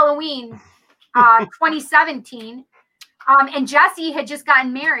 That Halloween, 2017. And Jessie had just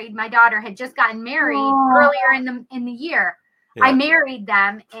gotten married. My daughter had just gotten married earlier in the year. Yeah. I married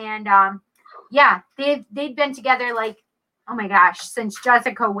them, and they'd been together like, oh my gosh, since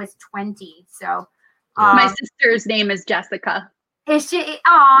Jessica was 20. So my sister's name is Jessica. Is she?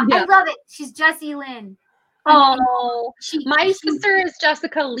 Oh, yeah. I love it. She's Jessie Lynn. Oh, my sister is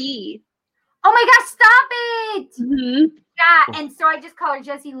Jessica Lee. Oh my gosh, stop it! Mm-hmm. Yeah, and so I just call her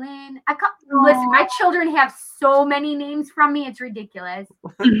Jessie Lynn. Listen, my children have so many names from me; it's ridiculous.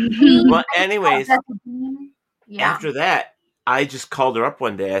 Well, anyways, yeah. after that, I just called her up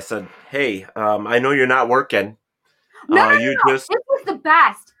one day. I said, "Hey, I know you're not working. No. This was the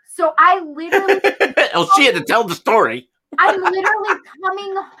best. So I literally. Oh, she had to tell the story. I'm literally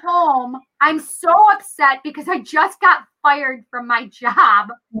coming home. I'm so upset because I just got fired from my job.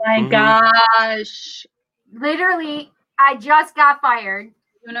 My gosh. Literally, I just got fired.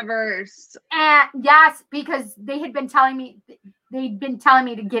 Universe. And yes, because they'd been telling me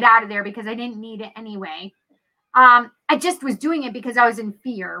to get out of there because I didn't need it anyway. I just was doing it because I was in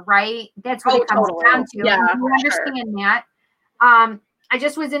fear, right? That's what it comes down to. Yeah, you understand that. I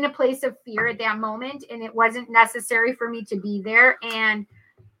just was in a place of fear at that moment, and it wasn't necessary for me to be there. And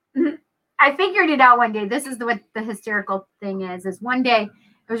I figured it out one day. This is what the hysterical thing is one day,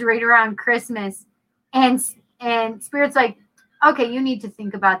 it was right around Christmas, and Spirit's like, okay, you need to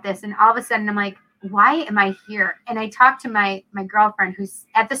think about this. And all of a sudden I'm like, why am I here? And I talked to my girlfriend who's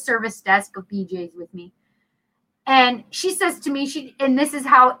at the service desk of BJ's with me. And she says to me, and this is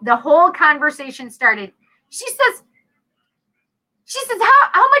how the whole conversation started. She says,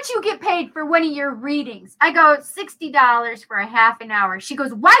 how much you get paid for one of your readings? I go, $60 for a half an hour. She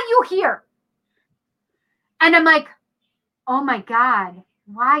goes, why are you here? And I'm like, oh my God,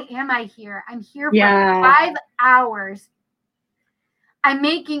 why am I here? I'm here for 5 hours. I'm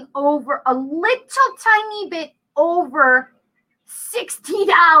making over a little tiny bit over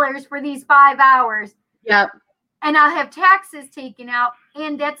 $60 for these 5 hours. Yep. And I'll have taxes taken out.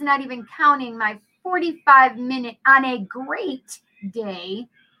 And that's not even counting my 45-minute on a great day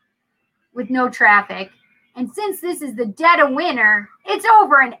with no traffic. And since this is the dead of winter, it's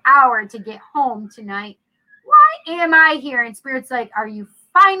over an hour to get home tonight. Why am I here? And Spirit's like, are you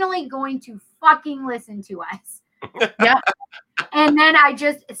finally going to fucking listen to us? Yeah. And then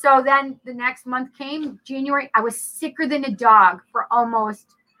then the next month came, January. I was sicker than a dog for almost,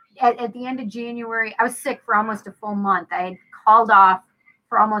 at the end of January, I was sick for almost a full month. I had called off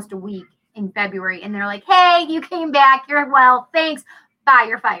for almost a week in February, and they're like, hey, you came back. You're well, thanks. Bye,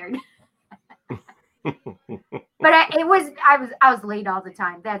 you're fired. But I was late all the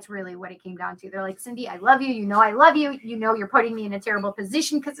time. That's really what it came down to. They're like, Cindy, I love you. You know I love you. You know you're putting me in a terrible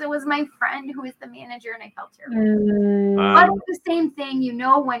position because it was my friend who is the manager, and I felt terrible. But it's the same thing. You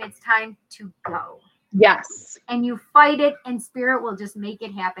know when it's time to go. Yes. And you fight it, and Spirit will just make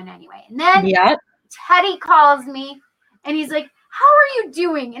it happen anyway. And then Teddy calls me, and he's like, how are you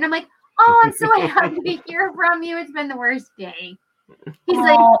doing? And I'm like, oh, I'm so happy to hear from you. It's been the worst day. He's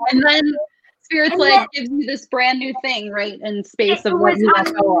like, and then Spirit's like gives you this brand new thing, right, in space of what you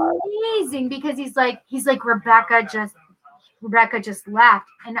let go of. Amazing, because he's like Rebecca just left,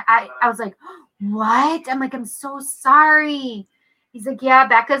 and I was like, what? I'm like, I'm so sorry. He's like, yeah,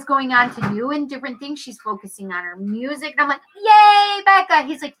 Becca's going on to new and different things. She's focusing on her music, and I'm like, yay, Becca.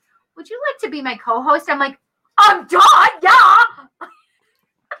 He's like, would you like to be my co-host? I'm like, I'm done, yeah.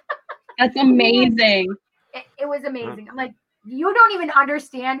 That's amazing. It was amazing. I'm like, you don't even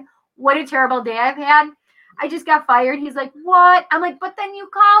understand what a terrible day I've had. I just got fired. He's like, what? I'm like, but then you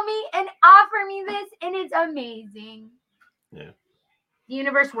call me and offer me this, and it's amazing. Yeah. The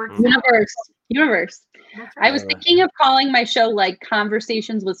universe works. Universe. Right. I was thinking of calling my show like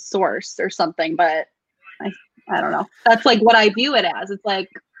Conversations with Source or something, but I don't know. That's like what I view it as. It's like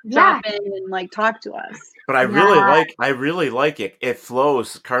drop in and like talk to us. But I really like it. It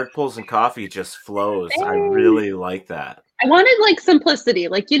flows. Card pulls and coffee just flows. I really like that. I wanted like simplicity,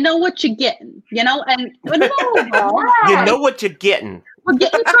 like you know what you're getting, you know, and you know what you're getting. We're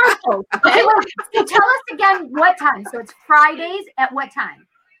getting card pulls. Okay, so tell us again what time. So it's Fridays at what time?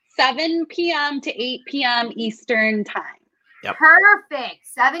 7 p.m. to 8 p.m. Eastern time. Yep. Perfect.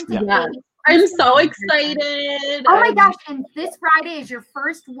 7 to 8. I'm so excited. Oh my gosh. And this Friday is your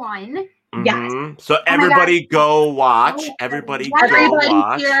first one. Mm-hmm. Yes. So everybody go watch. Everybody go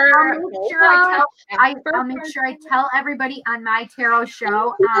watch. I'll make sure I tell everybody on my tarot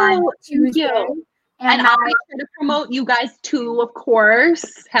show on Tuesday. And I'll be sure to promote you guys too, of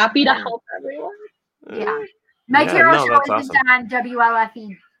course. Happy to help everyone. Yeah. My tarot show isn't on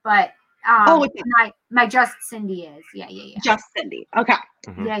WLFE, but my Just Cindy is. Yeah. Just Cindy. Okay.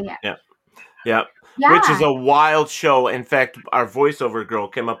 Mm-hmm. Yeah. Which is a wild show. In fact, our voiceover girl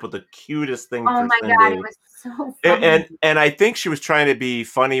came up with the cutest thing. Oh my Cindy. God, it was so funny. And I think she was trying to be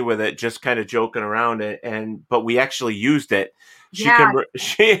funny with it, just kind of joking around it. But we actually used it. She came right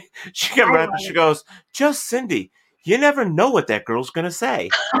up and she goes, "Just Cindy, you never know what that girl's gonna say."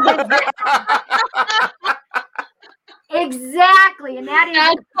 Exactly, and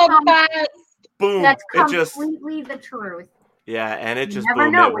that's the best. boom. That's It just completely the truth. yeah, and it You just never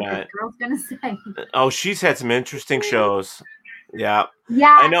boom. know It what went. this girl's gonna say. Oh, she's had some interesting shows. Yeah.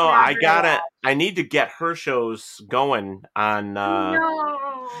 Yeah, I know. Robert. I need to get her shows going on.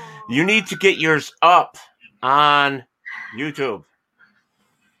 No. You need to get yours up on YouTube.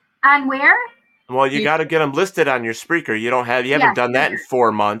 On where? Well, you got to get them listed on your Spreaker. You haven't done that in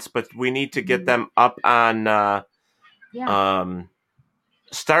 4 months, but we need to get them up on.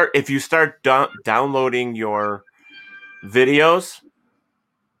 If you start downloading your videos.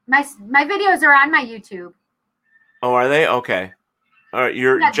 My videos are on my YouTube. Oh, are they? Okay. All right.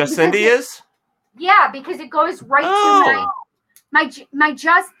 Yeah, Just Cindy is? Yeah, because it goes right to my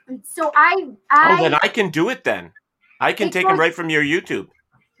just. So I. Oh, then I can do it then. I can take them right from your YouTube.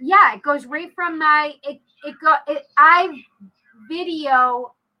 Yeah, it goes right from my. I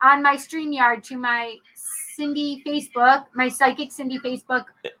video on my StreamYard to my Cindy Facebook, my Psychic Cindy Facebook.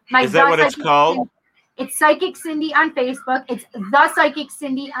 Is that what it's called? Cindy. It's Psychic Cindy on Facebook. It's The Psychic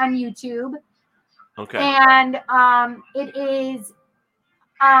Cindy on YouTube. Okay. And it is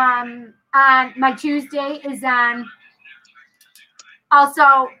on my Tuesday is on.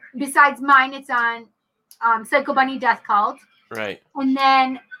 Also, besides mine, it's on Psycho Bunny Death Cult. Right. And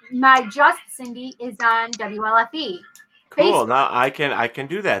then my Just Cindy is on WLFE. Cool. Now I can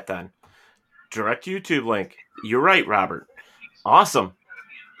do that then. Direct YouTube link. You're right, Robert. Awesome.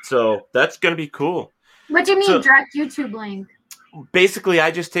 So that's going to be cool. What do you mean, direct YouTube link? Basically,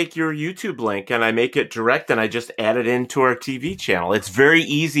 I just take your YouTube link and I make it direct and I just add it into our TV channel. It's very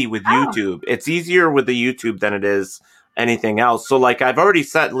easy with YouTube. It's easier with the YouTube than it is anything else. So like I've already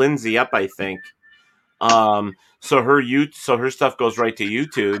set Lindsay up, I think. So her stuff goes right to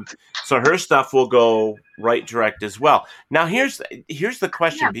YouTube. So her stuff will go right direct as well. Now here's the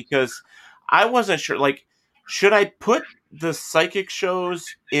question, because I wasn't sure, like, should I put the psychic shows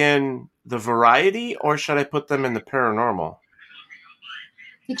in the variety or should I put them in the paranormal?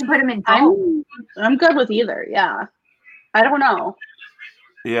 You can put them in both. I'm good with either. Yeah. I don't know.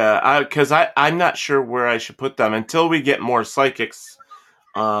 Yeah, because I'm not sure where I should put them until we get more psychics.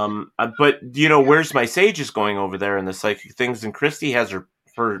 But Where's My Sage is going over there in the psychic things, and Christy has her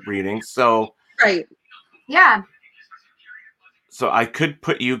readings. So right, yeah. So I could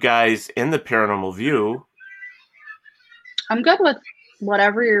put you guys in the Paranormal View. I'm good with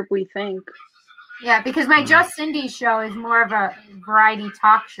whatever we think. Yeah, because my Just Cindy show is more of a variety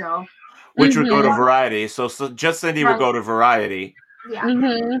talk show, which would go to variety. So Just Cindy would go to variety. Yeah.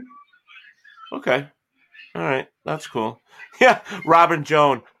 Mm-hmm. Okay. All right. That's cool. Yeah. Rob and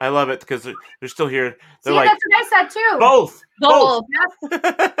Joan. I love it because they're still here. They're like, that's what I said too. Both.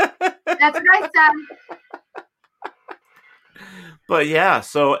 That's what I said. But yeah,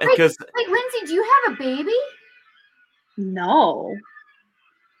 so because wait, Lindsay, do you have a baby? No.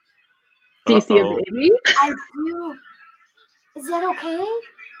 Do you see a baby? I do. Is that okay?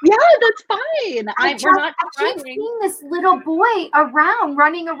 Yeah, that's fine. I keep seeing this little boy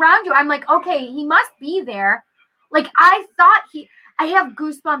running around you. I'm like, okay, he must be there. Like, I thought I have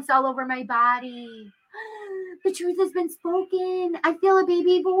goosebumps all over my body. The truth has been spoken. I feel a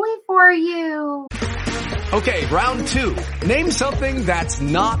baby boy for you. Okay, round 2. Name something that's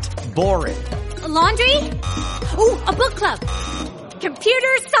not boring. A laundry? Ooh, a book club.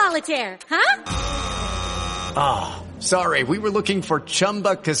 Computer solitaire, huh? Ah, sorry, we were looking for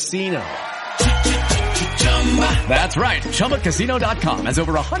Chumba Casino. That's right, ChumbaCasino.com has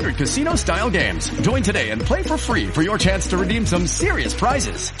over 100 casino-style games. Join today and play for free for your chance to redeem some serious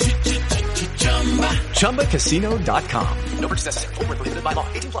prizes. ChumbaCasino.com. No purchase necessary. Void where prohibited by law.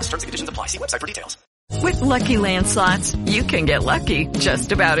 18+. Terms and conditions apply. See website for details. With Lucky Land Slots, you can get lucky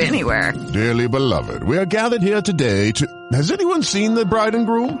just about anywhere. Dearly beloved, we are gathered here today to... Has anyone seen the bride and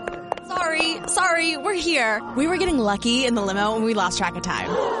groom? Sorry, we're here. We were getting lucky in the limo and we lost track of time.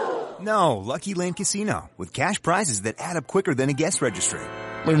 No, Lucky Land Casino, with cash prizes that add up quicker than a guest registry.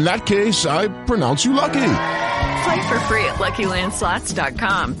 In that case, I pronounce you lucky. Play for free at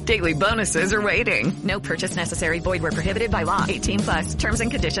LuckyLandSlots.com. Daily bonuses are waiting. No purchase necessary. Void where prohibited by law. 18+. Terms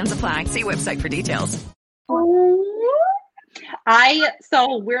and conditions apply. See website for details.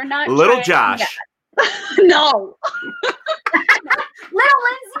 So we're not Little Josh. No. Little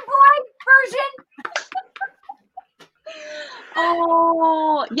Lindsay boy version.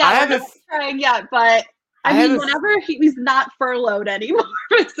 Oh, yeah. We're not trying yet, but I mean, whenever he's not furloughed anymore,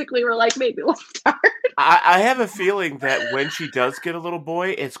 basically, we're like, maybe we'll start. I have a feeling that when she does get a little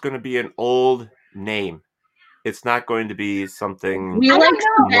boy, it's going to be an old name. It's not going to be something normal.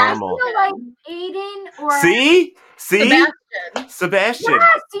 I feel like Aiden or See? Sebastian. Sebastian. Yeah,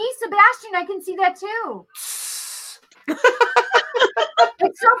 see, Sebastian. I can see that too.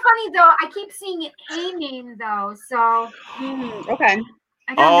 It's so funny though. I keep seeing a name though. So okay.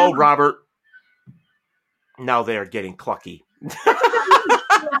 Oh, Robert. Now they are getting clucky.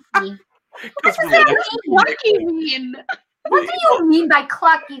 Clucky. What does that mean? Clucky mean? What do you mean by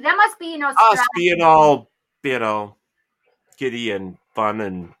clucky? That must be Australia. Us being all, giddy and fun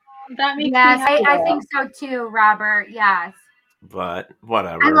and. That makes yes, me happy. I think so too, Robert. Yes. But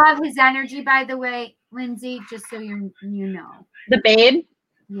whatever. I love his energy, by the way, Lindsay. Just so you know. The babe.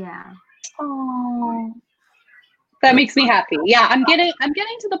 Yeah. Oh. That makes me happy. Yeah, I'm getting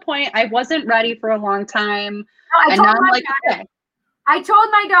to the point. I wasn't ready for a long time, and now I'm like, okay. I told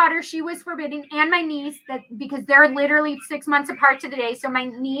my daughter she was forbidden, and my niece, that because they're literally 6 months apart to the day. So my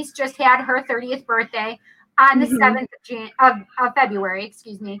niece just had her 30th birthday on the 7th of February.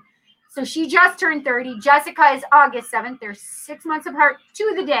 Excuse me. So she just turned 30. Jessica is August 7th. They're 6 months apart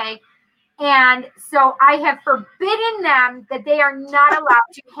to the day. And so I have forbidden them that they are not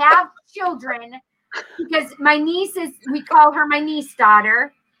allowed to have children because my niece we call her my niece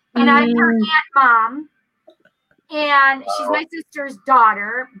daughter, and I'm her aunt mom. And she's my sister's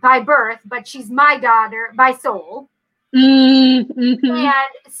daughter by birth, but she's my daughter by soul. Mm-hmm. And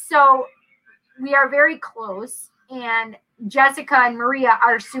so we are very close. And Jessica and Maria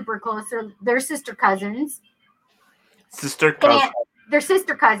are super close. They're sister cousins. Sister cousins. They're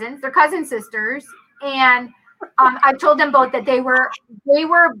sister cousins. They're cousin sisters. And I told them both that they were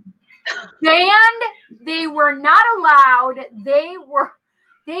banned. They were not allowed.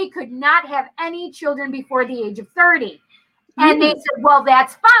 They could not have any children before the age of 30. And they said, well,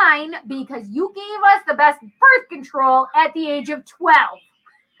 that's fine because you gave us the best birth control at the age of 12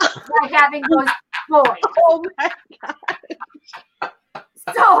 by having those boys. Oh my God.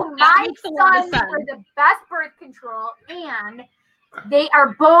 So my sons were the best birth control, and they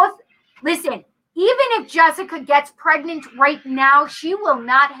are both, listen, even if Jessica gets pregnant right now, she will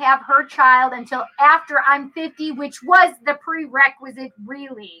not have her child until after I'm 50, which was the prerequisite,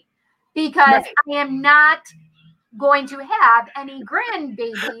 really, because I am not going to have any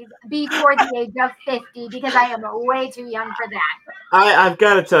grandbabies before the age of 50 because I am way too young for that. I've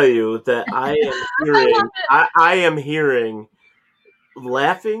got to tell you that I am hearing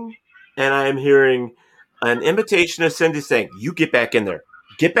laughing, and I am hearing an imitation of Cindy saying, "You get back in there.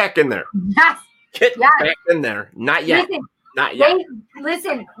 Get back in there. Yes. Get back in there. Not yet. Not yet."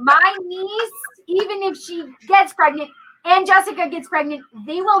 Listen, my niece, even if she gets pregnant and Jessica gets pregnant,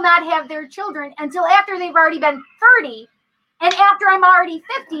 they will not have their children until after they've already been 30 and after I'm already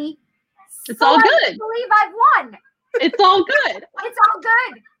 50. It's all good. I believe I've won. It's all good. It's all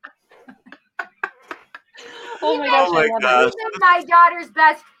good. Oh my gosh. Even my daughter's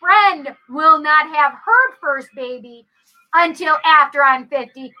best friend will not have her first baby until after I'm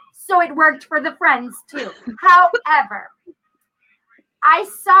 50. So it worked for the friends too. However, I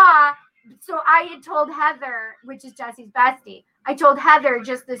had told Heather, which is Jesse's bestie, I told Heather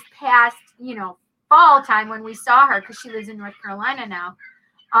just this past, fall time when we saw her, because she lives in North Carolina now.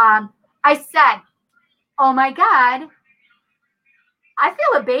 I said, oh my God, I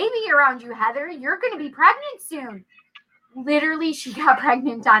feel a baby around you, Heather. You're going to be pregnant soon. Literally, she got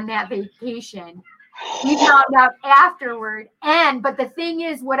pregnant on that vacation. We found out afterward. But the thing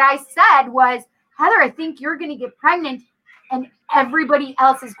is, what I said was, Heather, I think you're going to get pregnant and everybody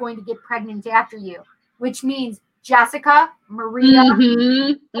else is going to get pregnant after you, which means Jessica, Maria,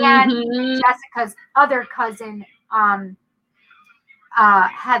 and Jessica's other cousin,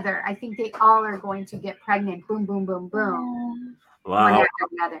 Heather. I think they all are going to get pregnant. Boom, boom, boom, boom. Wow. One after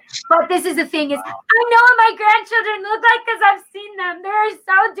another. But this is the thing is, I know what my grandchildren look like because I've seen them. They're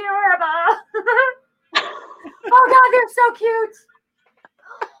so adorable. Oh God, they're so cute.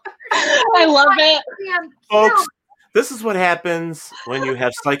 I love it. Folks, this is what happens when you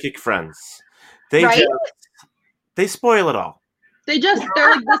have psychic friends. They spoil it all. They're like,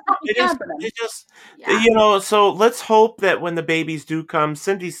 this so let's hope that when the babies do come,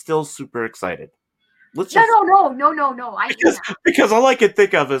 Cindy's still super excited. No. Because all I could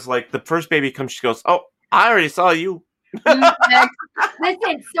think of is like the first baby comes, she goes, "Oh, I already saw you."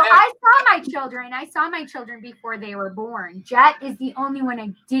 Listen, so I saw my children before they were born. Jet is the only one I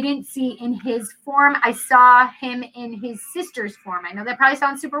didn't see in his form. I saw him in his sister's form. I know that probably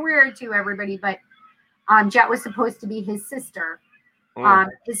sounds super weird to everybody, but Jet was supposed to be his sister.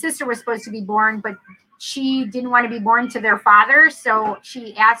 His sister was supposed to be born, but she didn't want to be born to their father, so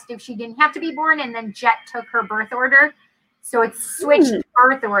she asked if she didn't have to be born, and then Jet took her birth order. So it's switched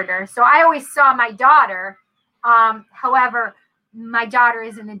birth order. So I always saw my daughter. However, my daughter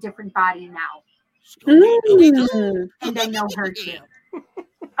is in a different body now. And I know her too.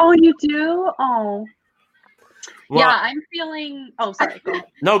 Oh, you do? Oh. Well, yeah, I'm feeling. Oh, sorry. Go ahead.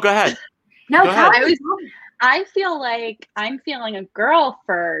 No, go ahead. No, Go ahead. I feel like I'm feeling a girl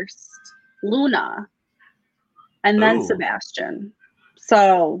first, Luna, and then Ooh. Sebastian.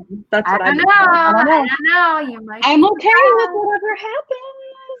 So that's what I don't know. You might. I'm be okay with surprised. whatever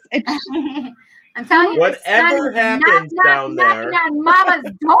happens. I'm telling you, Whatever the sun is happens down knocking there. on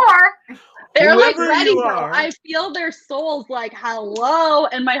Mama's door. They're like Whoever ready, you though. are. I feel their souls like, hello.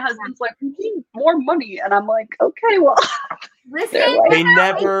 And my husband's like, we need more money. And I'm like, okay, well. Listen, They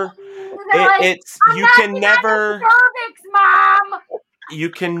never. It's you can never. Cervix, Mom. You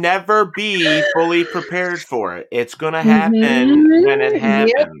can never be fully prepared for it. It's gonna happen when it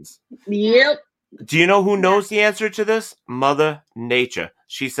happens. Yep. Do you know who knows the answer to this? Mother Nature.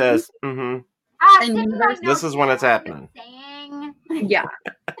 She says, this is when it's happening. Yeah.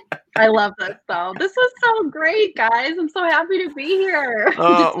 I love this, though. This was so great, guys. I'm so happy to be here.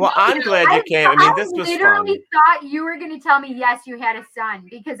 Well, I'm glad you came. I mean, this was fun. I literally thought you were going to tell me, yes, you had a son,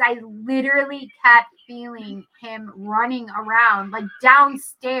 because I literally kept feeling him running around, like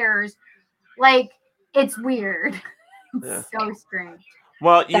downstairs. Like, it's weird. It's so strange.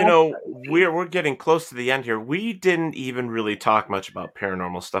 Well, you know, we're getting close to the end here. We didn't even really talk much about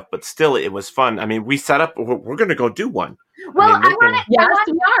paranormal stuff, but still, it was fun. I mean, we set up. We're going to go do one. Well, I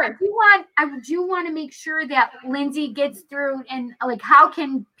do want to make sure that Lindsay gets through, and like, how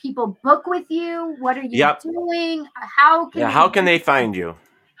can people book with you? What are you doing? How can they find you?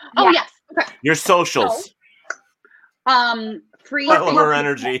 Oh, yes. Okay. Your socials. Free. I love her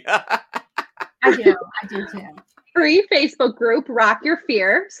energy. I do too. Free Facebook group, Rock Your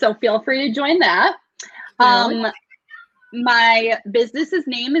Fear. So feel free to join that. My business's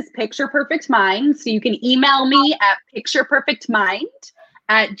name is Picture Perfect Mind. So you can email me at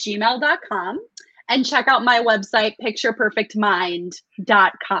pictureperfectmind@gmail.com and check out my website,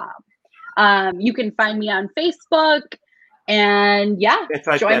 pictureperfectmind.com. You can find me on Facebook and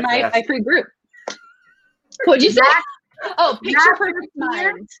join my free group. What'd you say? Oh, Picture Perfect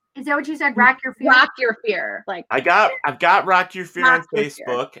Mind. Is that what you said? Rock Your Fear? Rock Your Fear. Like I've got Rock Your Fear on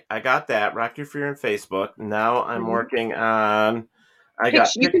Facebook. I got that. Rock Your Fear on Facebook. Now I'm working on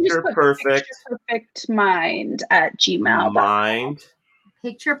Picture Perfect Mind at gmail.com. Mind.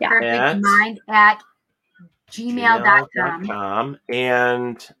 Picture Perfect Mind at gmail.com.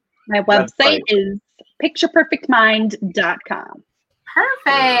 And my website is pictureperfectmind.com.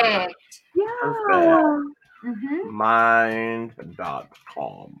 Perfect. Yeah. Perfect. Mind.com.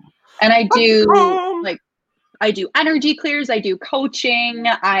 And I do energy clears, I do coaching,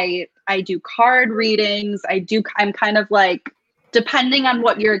 I do card readings, I'm kind of like, depending on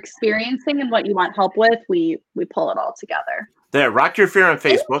what you're experiencing and what you want help with, we pull it all together. There, Rock Your Fear on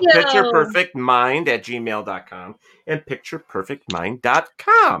Facebook, pictureperfectmind@gmail.com, and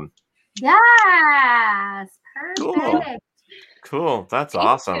pictureperfectmind.com. Yes. Perfect. Cool. That's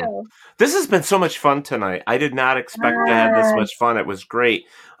awesome. This has been so much fun tonight. I did not expect to have this much fun. It was great.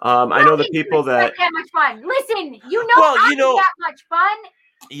 I know the people that much fun. Listen, that much fun.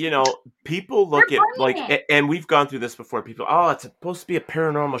 You know, people look at like, and we've gone through this before. People, it's supposed to be a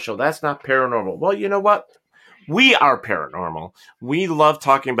paranormal show. That's not paranormal. Well, you know what? We are paranormal. We love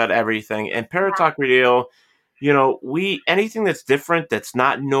talking about everything. And Paratalk Radio, you know, anything that's different, that's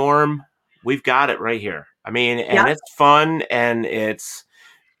not norm, we've got it right here. I mean, and it's fun and it's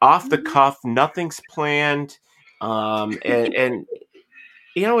off the cuff. Nothing's planned. And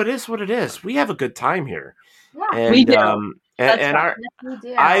you know, it is what it is. We have a good time here. Yeah, and, we do.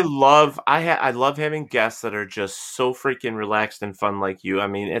 I love having guests that are just so freaking relaxed and fun like you. I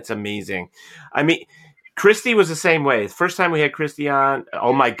mean, it's amazing. I mean, Christy was the same way. The first time we had Christy on,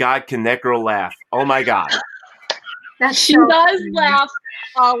 oh my God, can that girl laugh? Oh my God. She does laugh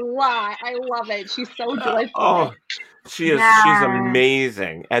a lot. I love it. She's so joyful. Oh, she is. She's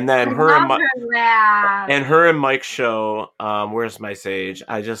amazing. And then her and Mike's show. Where's My Sage?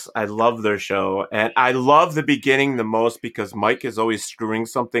 I love their show, and I love the beginning the most because Mike is always screwing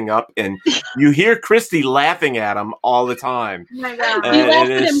something up, and you hear Christy laughing at him all the time. Oh my God, we laugh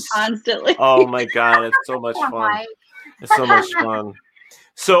at him constantly. Oh my God, it's so much fun. It's so much fun.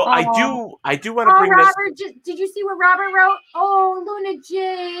 So I do want to bring Robert, did you see what Robert wrote? Oh, Luna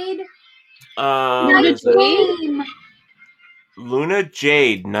Jade. Nice name. Luna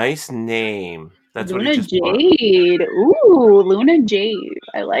Jade, nice name. That's Luna what he just Jade. Ooh, Luna Jade.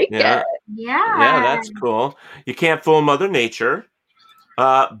 I like it. Yeah. Yeah, that's cool. You can't fool Mother Nature,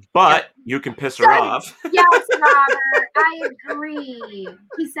 but you can piss her off. Yes, Robert, I agree.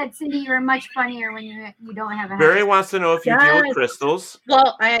 He said, Cindy, you're much funnier when you don't have a Barry house. wants to know if you deal with crystals.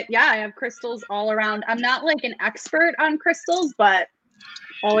 Well, I have crystals all around. I'm not like an expert on crystals, but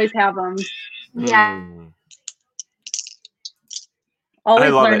always have them. Yeah.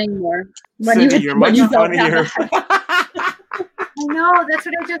 Always love learning it. more. Cindy, you're much funnier. I know, that's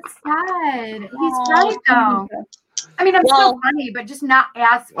what I just said. He's right, though. I mean, I'm still funny, but just not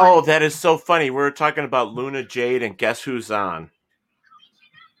as funny. Oh, that is so funny. We were talking about Luna Jade, and guess who's on?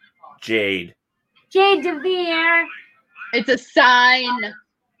 Jade. Jade DeVere. It's a sign.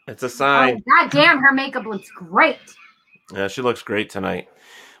 It's a sign. Oh, God damn, her makeup looks great. Yeah, she looks great tonight.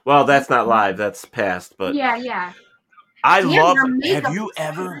 Well, that's not live. That's past. But Yeah. I Damn, love. her makeup Have you looks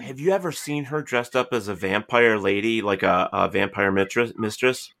ever seen her dressed up as a vampire lady, like a vampire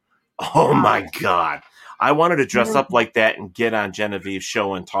mistress? Oh my God! I wanted to dress up like that and get on Genevieve's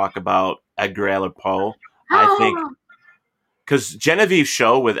show and talk about Edgar Allan Poe. I think because Genevieve's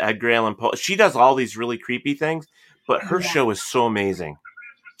show with Edgar Allan Poe, she does all these really creepy things, but her show is so amazing.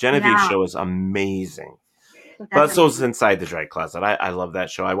 Genevieve's show is amazing. But so is Inside the Drag Closet. I love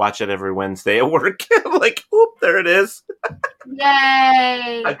that show. I watch it every Wednesday at work. I'm like, oop, there it is.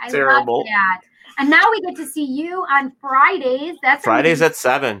 Yay. I'm I terrible. love that. And now we get to see you on Fridays. That's Fridays at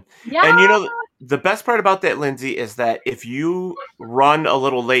 7. Yeah. And you know, the best part about that, Lindsay, is that if you run a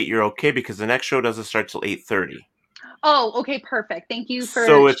little late, you're okay because the next show doesn't start till 8:30. Oh, okay, perfect. Thank you for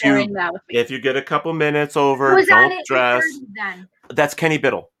So sharing that with me. if you get a couple minutes over, Who's on don't at dress. 8:30 then? That's Kenny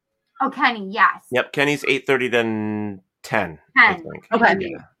Biddle. Oh, Kenny, yes. Yep, Kenny's 8:30 then 10. I 10. think. Okay.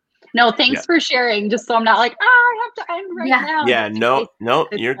 Yeah. No, thanks Yeah. for sharing, just so I'm not like, I have to end right now. Yeah, no,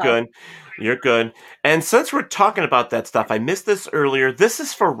 you're tough. good. You're good. And since we're talking about that stuff, I missed this earlier. This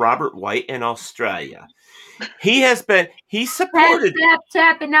is for Robert White in Australia. He supported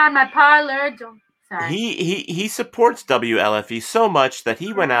Tapping on my parlor. Sorry. he supports WLFE so much that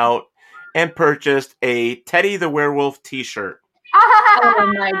he went out and purchased a Teddy the Werewolf t-shirt.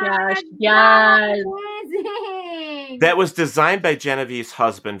 Oh my gosh. Yes. Amazing. That was designed by Genevieve's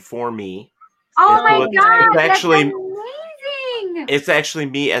husband for me. Oh my God. It's actually that's amazing. It's actually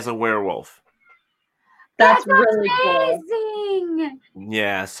me as a werewolf. That's really amazing.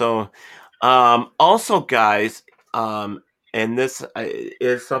 Yeah. So, also, guys, and this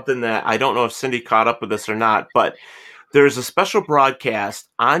is something that I don't know if Cindy caught up with this or not, but there's a special broadcast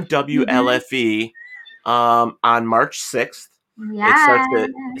on WLFE on March 6th. Yeah.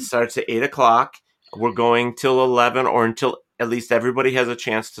 It starts at 8 o'clock. We're going till 11 or until at least everybody has a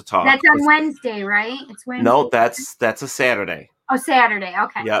chance to talk. That's on Wednesday, right? It's Wednesday. No, that's a Saturday. Oh, Saturday.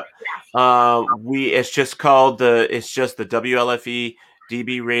 Okay. Yep. It's just the WLFE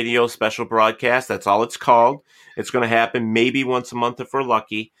DB Radio special broadcast. That's all it's called. It's going to happen maybe once a month if we're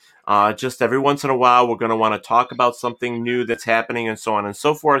lucky. Just every once in a while, we're going to want to talk about something new that's happening and so on and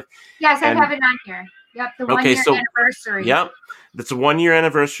so forth. Yes, I have it on here. Yep, the 1 year anniversary. Yep. That's a 1 year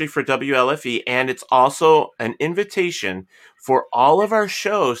anniversary for WLFE, and it's also an invitation for all of our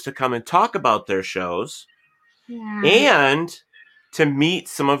shows to come and talk about their shows and to meet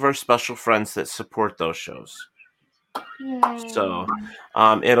some of our special friends that support those shows. Yay. So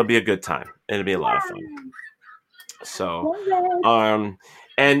it'll be a good time. It'll be a lot of fun. So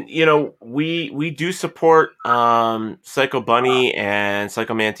and you know, we do support Psycho Bunny and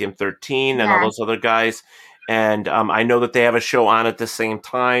Psychomantium 13 and all those other guys. And I know that they have a show on at the same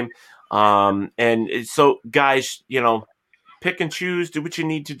time. And so guys, you know, pick and choose, do what you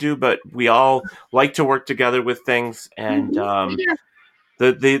need to do, but we all like to work together with things. And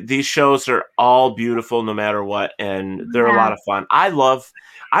these shows are all beautiful no matter what, and they're a lot of fun.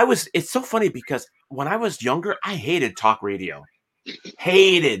 It's so funny because when I was younger, I hated talk radio.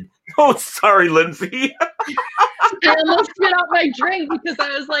 Hated. Oh, sorry, Lindsay. I almost spit out my drink because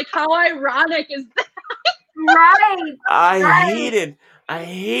I was like, how ironic is that? Right. I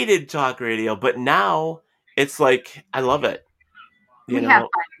hated talk radio, but now it's like I love it. We have fun.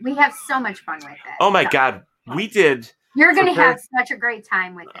 We have so much fun with it. Oh my God. We did. You're going to have such a great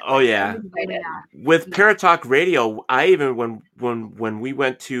time with it. Oh yeah. With Paratalk Radio, I even when we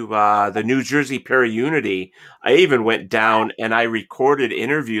went to the New Jersey Para-Unity, I even went down and I recorded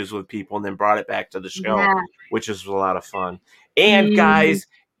interviews with people and then brought it back to the show, which was a lot of fun. And guys,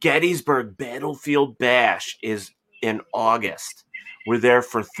 Gettysburg Battlefield Bash is in August. We're there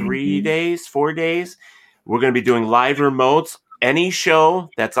for 4 days. We're going to be doing live remotes. Any show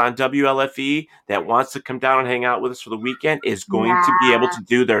that's on WLFE that wants to come down and hang out with us for the weekend is going to be able to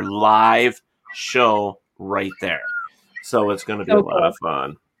do their live show right there. So it's going to be a lot of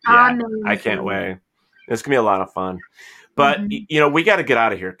fun. Yeah, I can't wait. It's going to be a lot of fun. But, you know, we got to get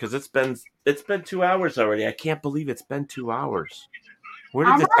out of here because it's been 2 hours already. I can't believe it's been 2 hours. Where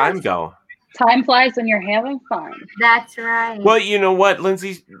did the time go? Time flies when you're having fun. That's right. Well, you know what,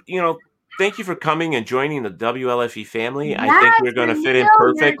 Lindsay, you know, thank you for coming and joining the WLFE family. Yes, I think we're going to fit in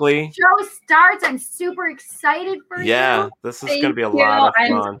perfectly. Your show starts. I'm super excited for you. Yeah, this is going to be a lot of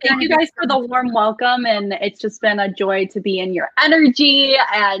fun. Thank you guys for the warm welcome, and it's just been a joy to be in your energy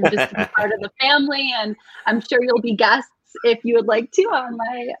and just to be part of the family. And I'm sure you'll be guests if you would like to on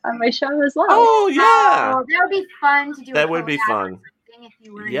my show as well. Oh yeah, that would be fun to do. That would be fun. If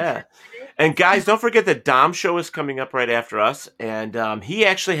you were Yeah. And guys, don't forget the Dom show is coming up right after us. And he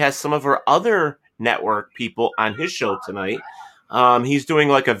actually has some of our other network people on his show tonight. He's doing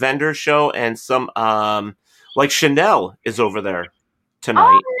like a vendor show, and some like Chanel is over there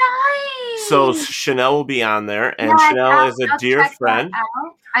tonight. Oh, nice. So Chanel will be on there, and Chanel is a dear friend.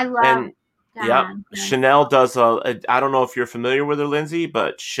 I love Chanel does I don't know if you're familiar with her, Lindsay,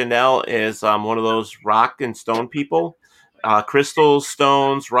 but Chanel is one of those rock and stone people. Crystals,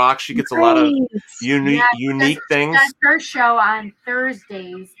 stones, rocks. She gets a lot of unique things. She does her show on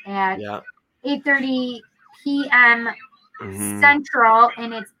Thursdays at 8:30 p.m. Central,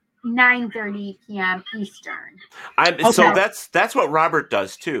 and it's 9:30 p.m. Eastern. So that's what Robert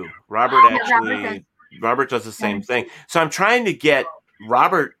does too. Robert does the same thing. So I'm trying to get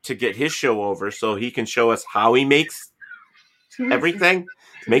Robert to get his show over so he can show us how he makes everything,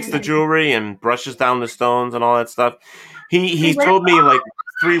 makes the jewelry and brushes down the stones and all that stuff. He told me like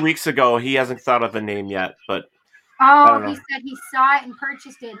 3 weeks ago he hasn't thought of a name yet, but he said he saw it and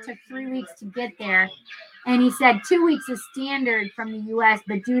purchased it. It took 3 weeks to get there, and he said 2 weeks is standard from the U.S.,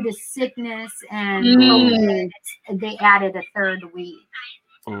 but due to sickness and COVID, they added a third week.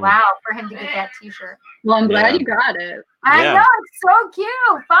 Wow, for him to get that T-shirt. Well, I'm glad you got it. I know, it's so cute,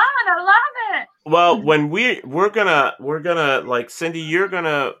 fun. I love it. Well, when we're gonna like Cindy, we're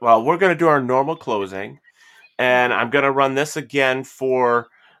gonna do our normal closing, and I'm gonna run this again for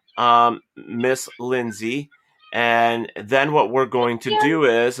Miss Lindsay, and then what we're going to do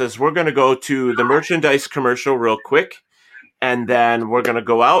is we're gonna go to the merchandise commercial real quick, and then we're gonna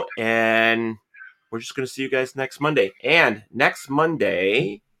go out and we're just gonna see you guys next Monday. And next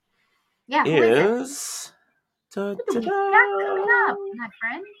Monday is coming up, my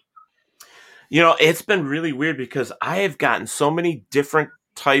friend. You know, it's been really weird because I have gotten so many different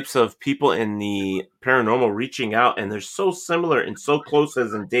types of people in the paranormal reaching out, and they're so similar and so close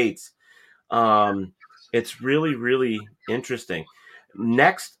as in dates. It's really, really interesting.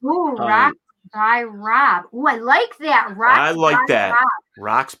 Next, Rocked by Rob. Ooh, I like that. I like that.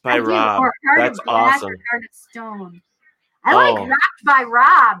 Rocks by Rob. That's awesome. Heart of Stone. I like Rocked by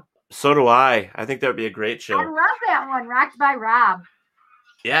Rob. So do I. I think that would be a great show. I love that one. Rocked by Rob.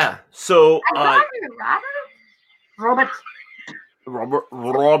 Yeah. So I love it, Robert.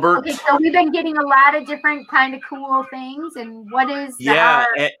 Okay, so we've been getting a lot of different kind of cool things, and what is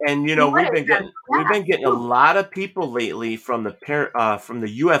and you know we've been getting a lot of people lately from the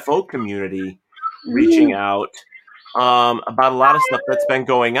UFO community reaching out about a lot of stuff that's been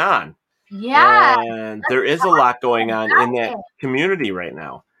going on. Yeah, and there is a lot going on in that community right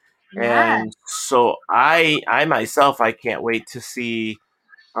now. Yeah. And so I myself, I can't wait to see,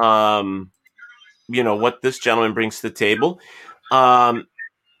 what this gentleman brings to the table.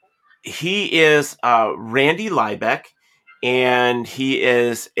 He is Randy Liebeck, and he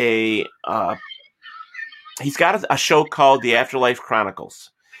is he's got a show called The Afterlife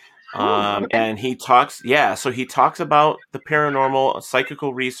Chronicles. And he talks about the paranormal,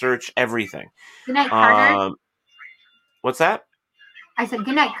 psychical research, everything. Good night, Carter. What's that? I said,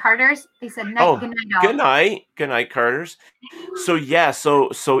 good night, Carters. They said, good night. Good night. Good night, Carters. So,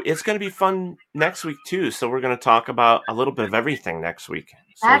 so it's going to be fun next week, too. So we're going to talk about a little bit of everything next week.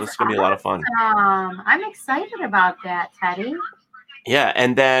 So this is going to be a lot of fun. I'm excited about that, Teddy. Yeah,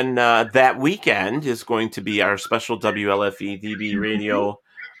 and then that weekend is going to be our special WLFE DB radio.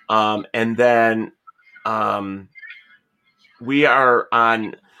 And then we are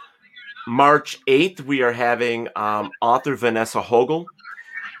on March 8th, we are having author Vanessa Hogel.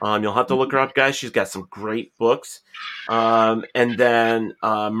 You'll have to look her up, guys. She's got some great books. And then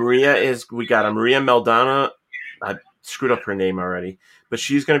we got a Maria Maldana. I screwed up her name already, but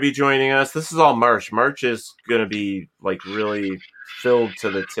she's going to be joining us. This is all March. March is going to be like really filled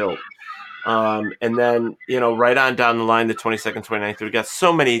to the tilt. And then, right on down the line, the 22nd, 29th, we got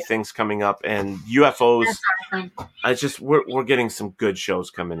so many things coming up, and UFOs. We're getting some good shows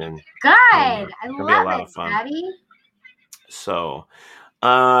coming in. Good. I love be a lot it, of fun. Daddy. So,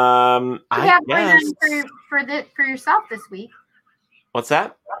 what do you have going on for yourself this week? What's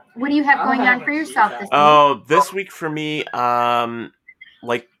that? What do you have going on for yourself this week? Oh, this week for me, to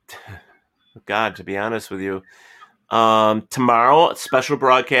be honest with you, tomorrow, special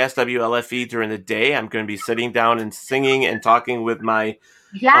broadcast WLFE during the day. I'm going to be sitting down and singing and talking with my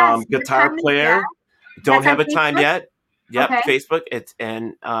Yes. Guitar player. Don't have a time yet. Yep, Okay. Facebook.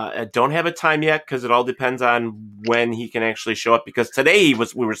 I don't have a time yet because it all depends on when he can actually show up. Because today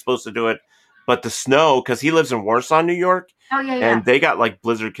we were supposed to do it, but the snow, because he lives in Warsaw, New York, and they got like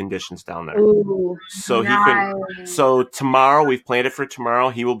blizzard conditions down there. Ooh, so he can. So tomorrow, we've planned it for tomorrow.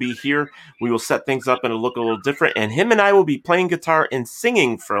 He will be here. We will set things up and it'll look a little different. And him and I will be playing guitar and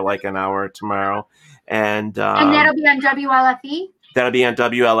singing for like an hour tomorrow. And that'll be on WLFE. That'll be on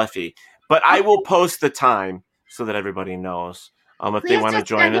WLFE. But I will post the time so that everybody knows if they want to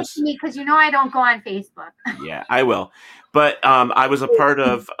join us. Because I don't go on Facebook. Yeah, I will. But I was a part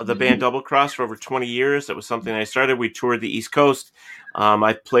of the band Double Cross for over 20 years. It was something I started. We toured the East Coast.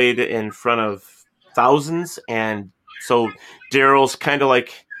 I played in front of thousands. And so Daryl's kind of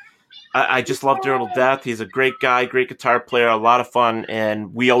like, I just love Daryl to death. He's a great guy, great guitar player, a lot of fun.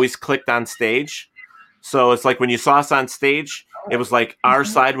 And we always clicked on stage. So it's like when you saw us on stage, it was like our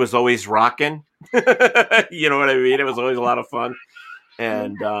side was always rocking. You know what I mean? It was always a lot of fun.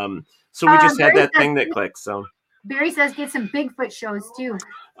 And so we just had that thing that clicked. So Barry says get some Bigfoot shows too.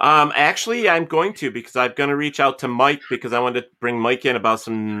 Actually, I'm going to, because I'm going to reach out to Mike because I wanted to bring Mike in about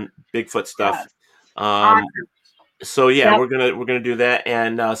some Bigfoot stuff. Awesome. So yeah, we're gonna do that,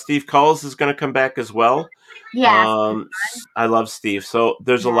 and Steve Culls is going to come back as well. Yeah, I love Steve. So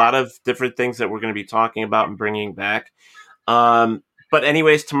there's a lot of different things that we're going to be talking about and bringing back. But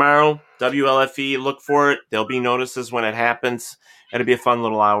anyways, tomorrow, WLFE, look for it. There'll be notices when it happens. It'll be a fun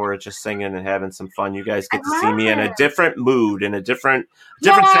little hour of just singing and having some fun. You guys get to see me in a different mood, in a different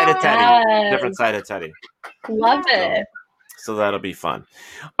side of Teddy. Different side of Teddy. Love it. So that'll be fun.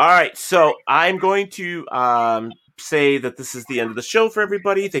 All right. So I'm going to say that this is the end of the show for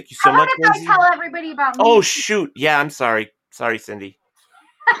everybody. Thank you so much, Lindsay. Tell everybody about me. Oh, shoot. Yeah, I'm sorry. Sorry, Cindy.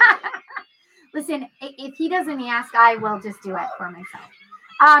 Listen, if he doesn't ask, I will just do it for myself.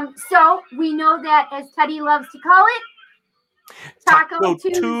 So we know that, as Teddy loves to call it, Taco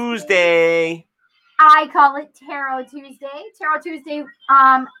Tuesday. I call it Tarot Tuesday. Tarot Tuesday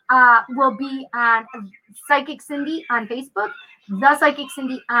will be on Psychic Cindy on Facebook, The Psychic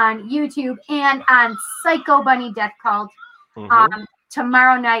Cindy on YouTube, and on Psycho Bunny Death Cult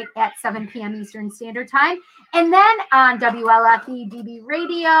tomorrow night at 7 p.m. Eastern Standard Time. And then on WLFE DB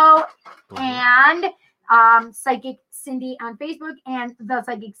Radio and Psychic Cindy on Facebook and The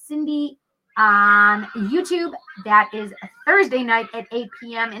Psychic Cindy on YouTube. That is a Thursday night at 8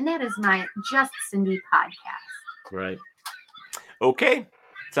 p.m. And that is my Just Cindy podcast. Right. Okay.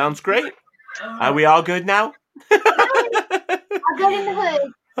 Sounds great. Are we all good now? I'm good in the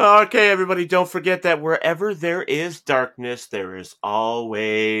hood. Okay, everybody, don't forget that wherever there is darkness, there is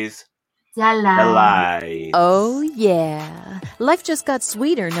always the light. Oh, yeah. Life just got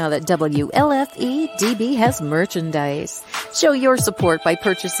sweeter now that WLFE DB has merchandise. Show your support by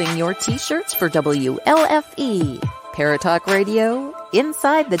purchasing your t-shirts for WLFE, Paratalk Radio,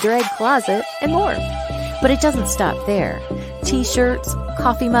 Inside the Drag Closet, and more. But it doesn't stop there. T-shirts,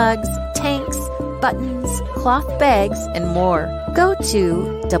 coffee mugs, tanks, buttons, cloth bags, and more. Go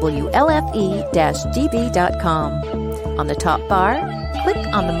to WLFE-DB.com. On the top bar, click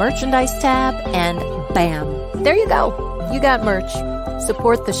on the merchandise tab, and bam, there you go. You got merch.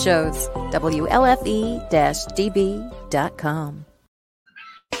 Support the shows. WLFE-DB.com.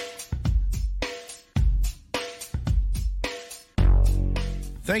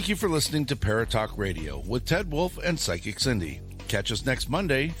 Thank you for listening to Paratalk Radio with Ted Wolf and Psychic Cindy. Catch us next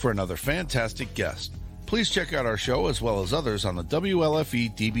Monday for another fantastic guest. Please check out our show as well as others on the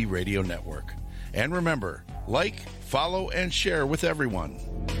WLFE DB Radio Network. And remember, like, follow, and share with everyone.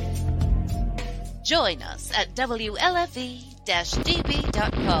 Join us at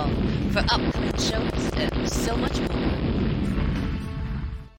WLFE-DB.com for upcoming shows and so much more.